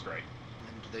Force Grey.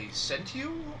 And they sent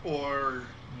you, or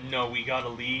No, we got a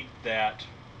lead that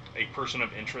a person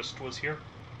of interest was here.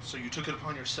 so you took it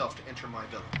upon yourself to enter my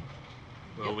villa?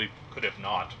 Well, we could have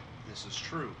not. This is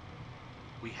true.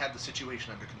 We had the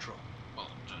situation under control. Well,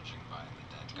 judging by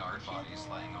the dead guard bodies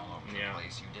laying all over Yeah. the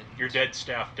place, you didn't. Your dead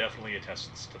staff definitely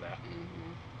attests to that.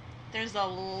 Mm-hmm. There's a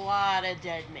lot of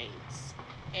dead maids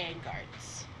and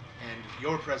guards. And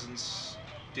your presence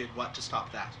did what to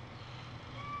stop that?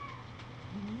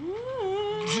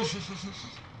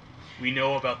 We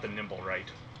know about the Nimble Right.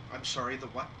 I'm sorry, the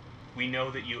what? We know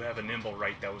that you have a Nimble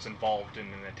Right that was involved in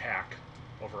an attack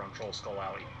over on Troll Skull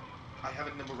Alley. I have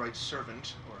a Nimblewright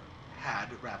servant, or had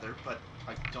rather, but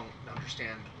I don't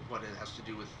understand what it has to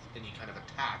do with any kind of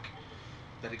attack.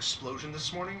 That explosion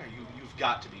this morning? You've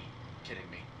got to be kidding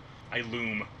me. I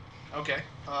loom. Okay.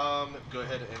 Go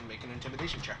ahead and make an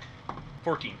intimidation check.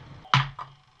 14.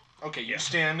 Okay, you Yeah.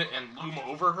 stand and loom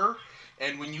over her,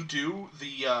 and when you do,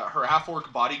 her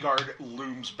half-orc bodyguard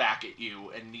looms back at you,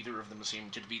 and neither of them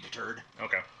seem to be deterred.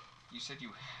 Okay. You said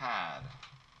you had.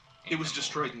 It was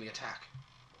destroyed in the attack.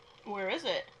 Where is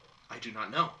it? I do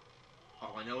not know.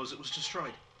 All I know is it was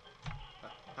destroyed.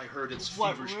 I heard its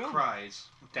What feverish room? cries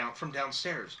from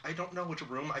downstairs. I don't know which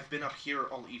room. I've been up here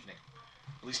all evening.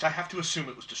 At least I have to assume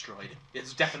it was destroyed. It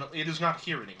is not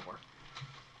here anymore.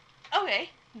 Okay,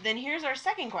 then here's our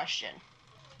second question.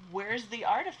 Where's the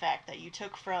artifact that you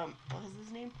took from, what was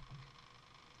his name?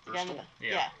 The guy in the- Urstul?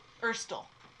 Yeah. Urstul.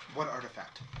 What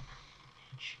artifact?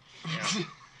 Yeah.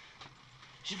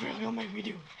 She's probably gonna make me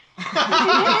do it.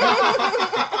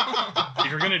 If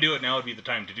you're gonna do it, now would be the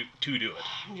time to do it.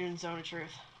 I'm doing Zone of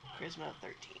Truth. Charisma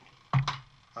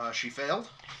 13. She failed.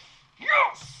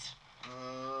 Yes!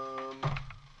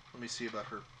 Let me see about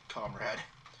her comrade.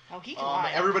 Oh, he can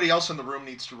lie. Everybody else in the room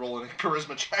needs to roll a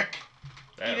charisma check.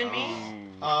 Even me?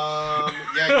 Yeah,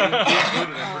 you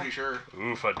included, I'm pretty sure.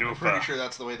 Oofa I'm pretty doofa. sure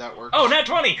that's the way that works. Oh, nat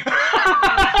 20!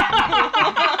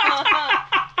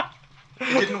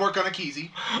 It didn't work on a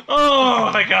Keezy.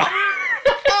 Oh my god.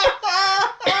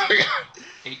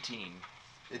 18.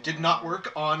 It did not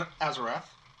work on Azarath.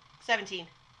 17.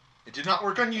 It did not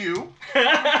work on you.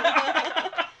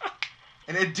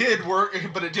 And it did work,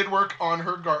 but it did work on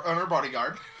her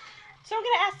bodyguard. So I'm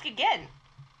gonna ask again.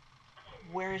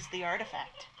 Where's the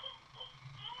artifact?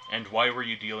 And why were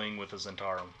you dealing with a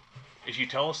Zentarum? If you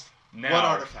tell us now... What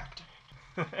artifact?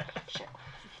 Shit.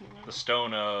 The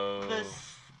stone of...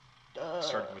 This.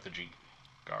 Started with a G.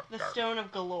 The Stone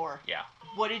of Galore. Yeah.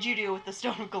 What did you do with the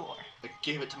Stone of Galore? I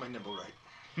gave it to my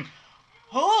Nimblewright.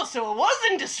 Oh, so it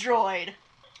wasn't destroyed.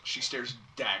 She stares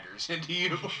daggers into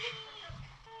you.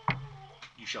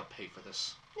 You shall pay for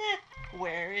this.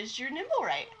 Where is your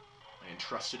Nimblewright? I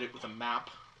entrusted it with a map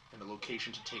and a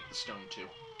location to take the stone to.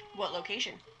 What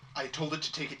location? I told it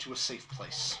to take it to a safe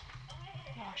place.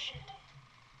 Oh, shit.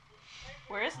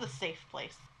 Where is the safe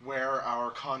place? Where our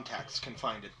contacts can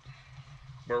find it.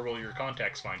 Where will your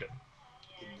contacts find it?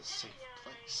 In the safe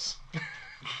place.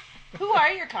 Who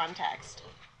are your contacts?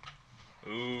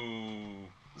 Ooh.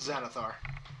 Xanathar.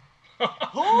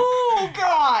 Oh,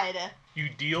 God! You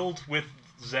dealed with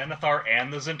Xanathar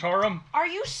and the Zentarum? Are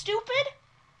you stupid?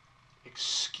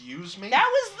 Excuse me? That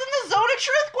was in the Zone of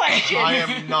Truth question. I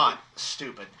am not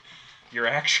stupid. Your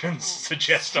actions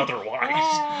suggest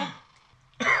otherwise.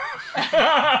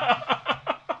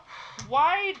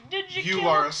 Why did you You kill...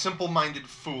 are a simple-minded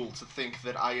fool to think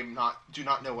that I do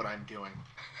not know what I'm doing.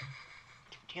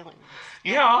 Dealing with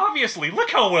Yeah, obviously. Look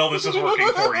how well this is working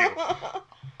for you.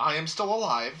 I am still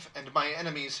alive, and my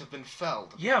enemies have been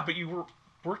felled. Yeah, but you were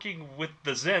working with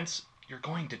the Zents. You're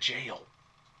going to jail.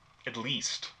 At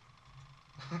least.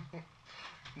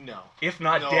 No. If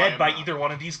not No, I dead am by not. either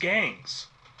one of these gangs.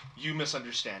 You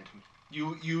misunderstand me.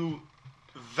 You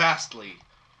vastly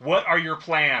What are your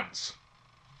plans?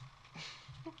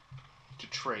 to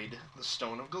trade the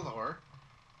Stone of Galore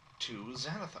to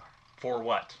Xanathar For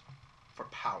what? for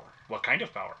power. What kind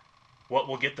of power? What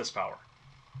will get this power?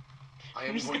 I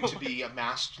am going to be a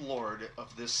masked lord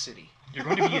of this city. You're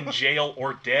going to be in jail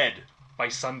or dead by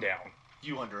sundown.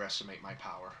 You underestimate my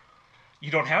power. You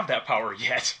don't have that power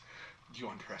yet. You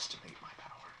underestimate my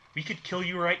power. We could kill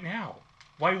you right now.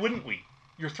 Why wouldn't we?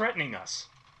 You're threatening us.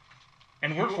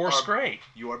 And we're You Force are- Grey.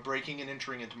 You are breaking and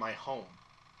entering into my home.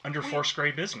 Under Force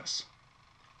Grey business.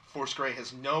 Force Grey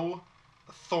has no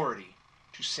authority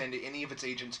to send any of its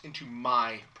agents into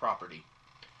my property.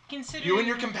 Considering You and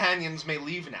your companions may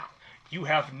leave now. You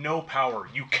have no power.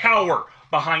 You cower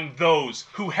behind those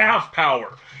who have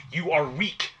power. You are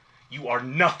weak. You are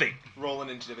nothing. Roll an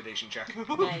intimidation check.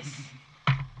 Nice.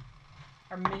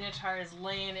 Our Minotaur is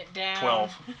laying it down.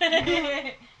 12.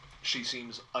 She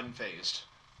seems unfazed.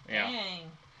 Yeah. Dang.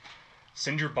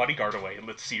 Send your bodyguard away and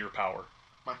let's see your power.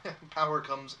 My power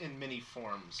comes in many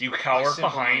forms. You My cower behind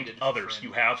simple-minded others. friend.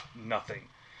 You have nothing.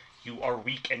 You are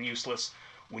weak and useless.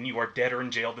 When you are dead or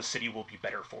in jail, the city will be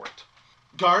better for it.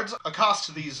 Guards,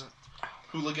 accost these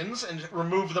hooligans and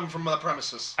remove them from the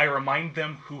premises. I remind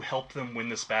them who helped them win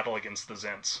this battle against the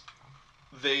Zents.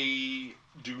 They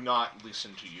do not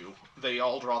listen to you. They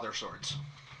all draw their swords.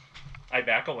 I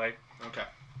back away, Okay.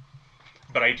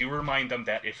 but I do remind them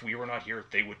that if we were not here,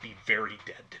 they would be very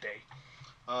dead today.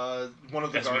 One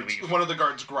of the As we guards. leave. One of the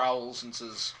guards growls and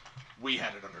says, "We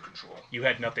had it under control. You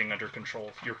had nothing under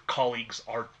control. Your colleagues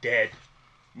are dead.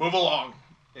 Move along."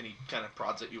 And he kind of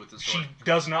prods at you with his sword. She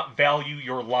does not value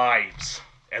your lives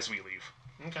as we leave.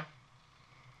 Okay.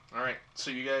 All right.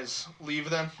 So you guys leave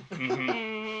then.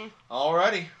 hmm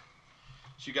Alrighty.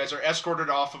 So you guys are escorted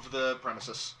off of the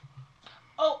premises.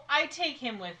 Oh, I take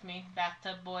him with me,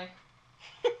 bathtub boy.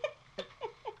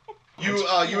 You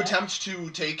Yeah. attempt to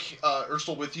take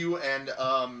Ursel with you, and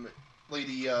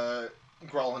Lady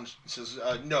Grolland says,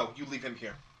 "No, you leave him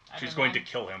here. I She's don't going to an-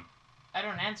 kill him. I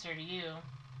don't answer to you.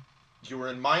 You are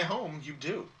in my home. You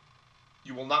do.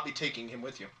 You will not be taking him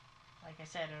with you. Like I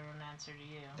said, I don't answer to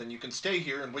you. Then you can stay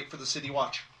here and wait for the city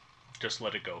watch." Just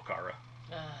let it go, Kara.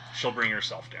 Ugh. She'll bring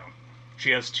herself down. She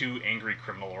has 2 angry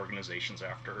criminal organizations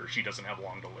after her. She doesn't have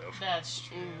long to live. That's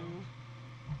true.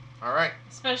 All right.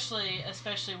 Especially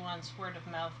once word of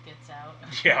mouth gets out.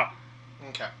 Yeah,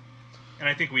 Okay. and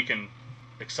I think we can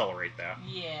accelerate that. I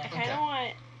Yeah. kind Okay. of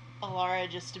want Alara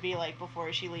just to be like,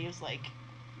 before she leaves, like,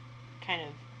 kind of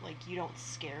like, you don't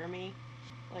scare me.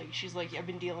 Like, she's like, I've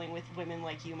been dealing with women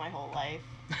like you my whole life.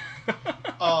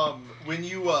 When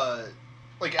you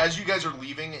like as you guys are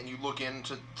leaving and you look in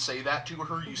to say that to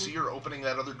her, you see her opening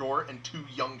that other door, and 2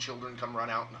 young children come run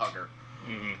out and hug her.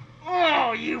 hmm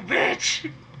Oh, you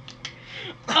bitch!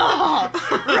 Oh,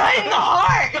 right in the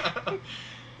heart!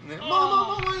 And then,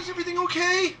 Mama, is everything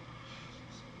okay?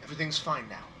 Everything's fine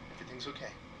now. Everything's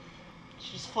okay.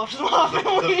 She just flips them off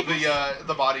and leaves.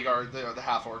 The bodyguard, the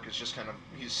half orc, is just kind of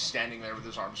he's standing there with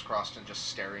his arms crossed and just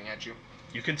staring at you.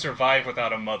 You can survive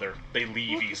without a mother. They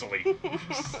leave easily.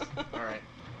 All right.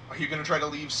 Are you gonna try to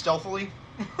leave stealthily?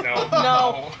 No.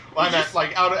 No. Well, I meant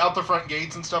like out the front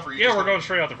gates and stuff. Or you Yeah, just we're gonna- going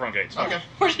straight out the front gates. Okay.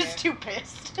 We're just too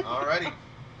pissed. Alrighty.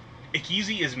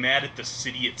 Ikizi is mad at the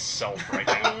city itself right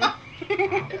now.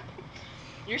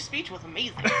 Your speech was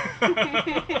amazing.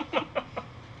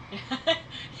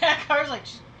 Yeah, Car's like,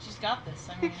 she's got this.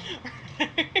 I mean,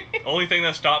 The only thing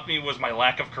that stopped me was my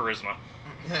lack of charisma.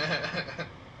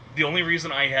 The only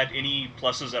reason I had any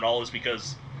pluses at all is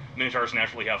because Minotaurs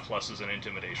naturally have pluses in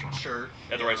intimidation. Sure.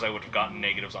 Otherwise, I would have gotten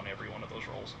negatives on every one of those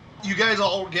rolls. You guys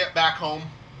all get back home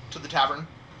to the tavern.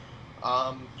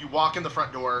 You walk in the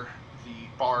front door. The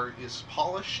bar is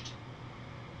polished.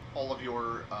 All of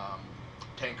your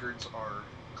tankards are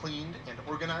cleaned and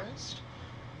organized.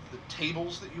 The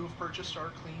tables that you have purchased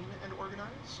are clean and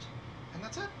organized. And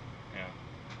that's it.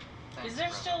 Yeah. is there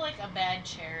still like a bad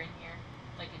chair in here?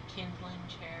 Like a kindling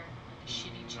chair? Like a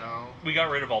shitty chair? No. We got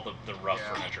rid of all the rough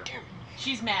Yeah. furniture.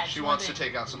 She's mad. She wants to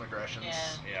take out some aggressions. Yeah.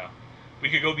 Yeah. We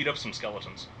could go beat up some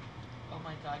skeletons. Oh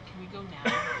my god, can we go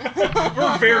now?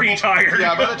 We're very tired.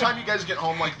 Yeah, by the time you guys get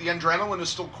home, like, the adrenaline is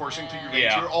still coursing through your veins.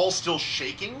 Yeah. You're all still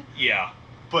shaking, Yeah.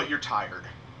 but you're tired.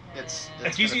 It's gonna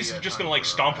be Akizi's a just time gonna like for a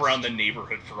stomp rest. around the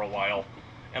neighborhood for a while,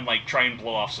 and like try and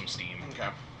blow off some steam. Okay.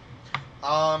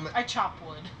 I chop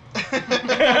wood.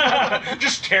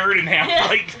 Just tear it in half Yeah.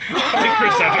 like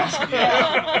Chris Evans.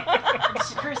 Yeah.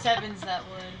 It's Chris Evans that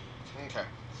would. Okay.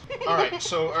 All right.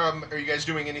 So, are you guys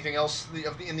doing anything else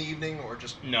in the evening, or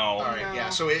just? No. All right. No. Yeah.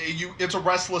 So it's a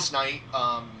restless night.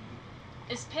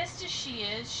 As pissed as she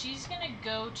is, she's gonna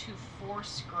go to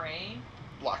Force Gray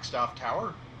Blackstaff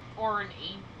Tower. or an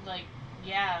eight. Like,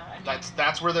 yeah. I mean,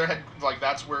 That's where they're head. Like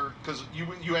that's where, because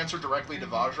you answered directly to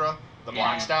Vajra, the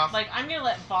yeah. Blackstaff. Like, I'm gonna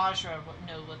let Vajra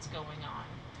know what's going on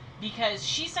because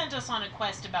she sent us on a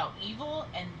quest about evil,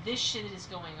 and this shit is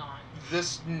going on.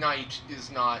 This night is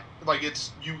not like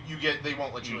it's you. You get they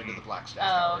won't let you into the Blackstaff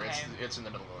Oh, Tower. okay. It's in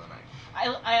the middle of the night.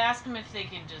 I asked him if they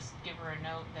can just give her a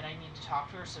note that I need to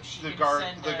talk to her so she The can guard.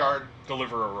 send The a, guard.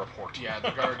 Deliver a report. Yeah.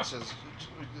 The guard says,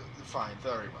 "Fine,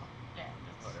 very well." Yeah,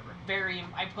 that's Whatever.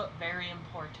 I put very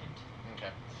important. Okay.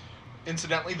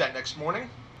 Incidentally, that next morning,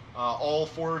 all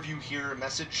four of you hear a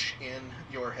message in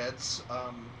your heads.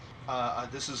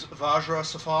 This is Vajra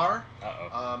Safar.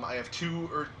 Uh-oh. I have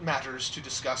two matters to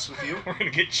discuss with you. We're gonna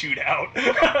get chewed out.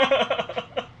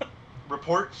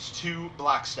 Report to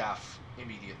Blackstaff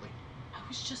immediately. I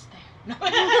was just there.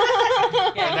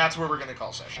 And Yeah. that's where we're going to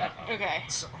call session. Uh-oh. Okay.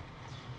 So,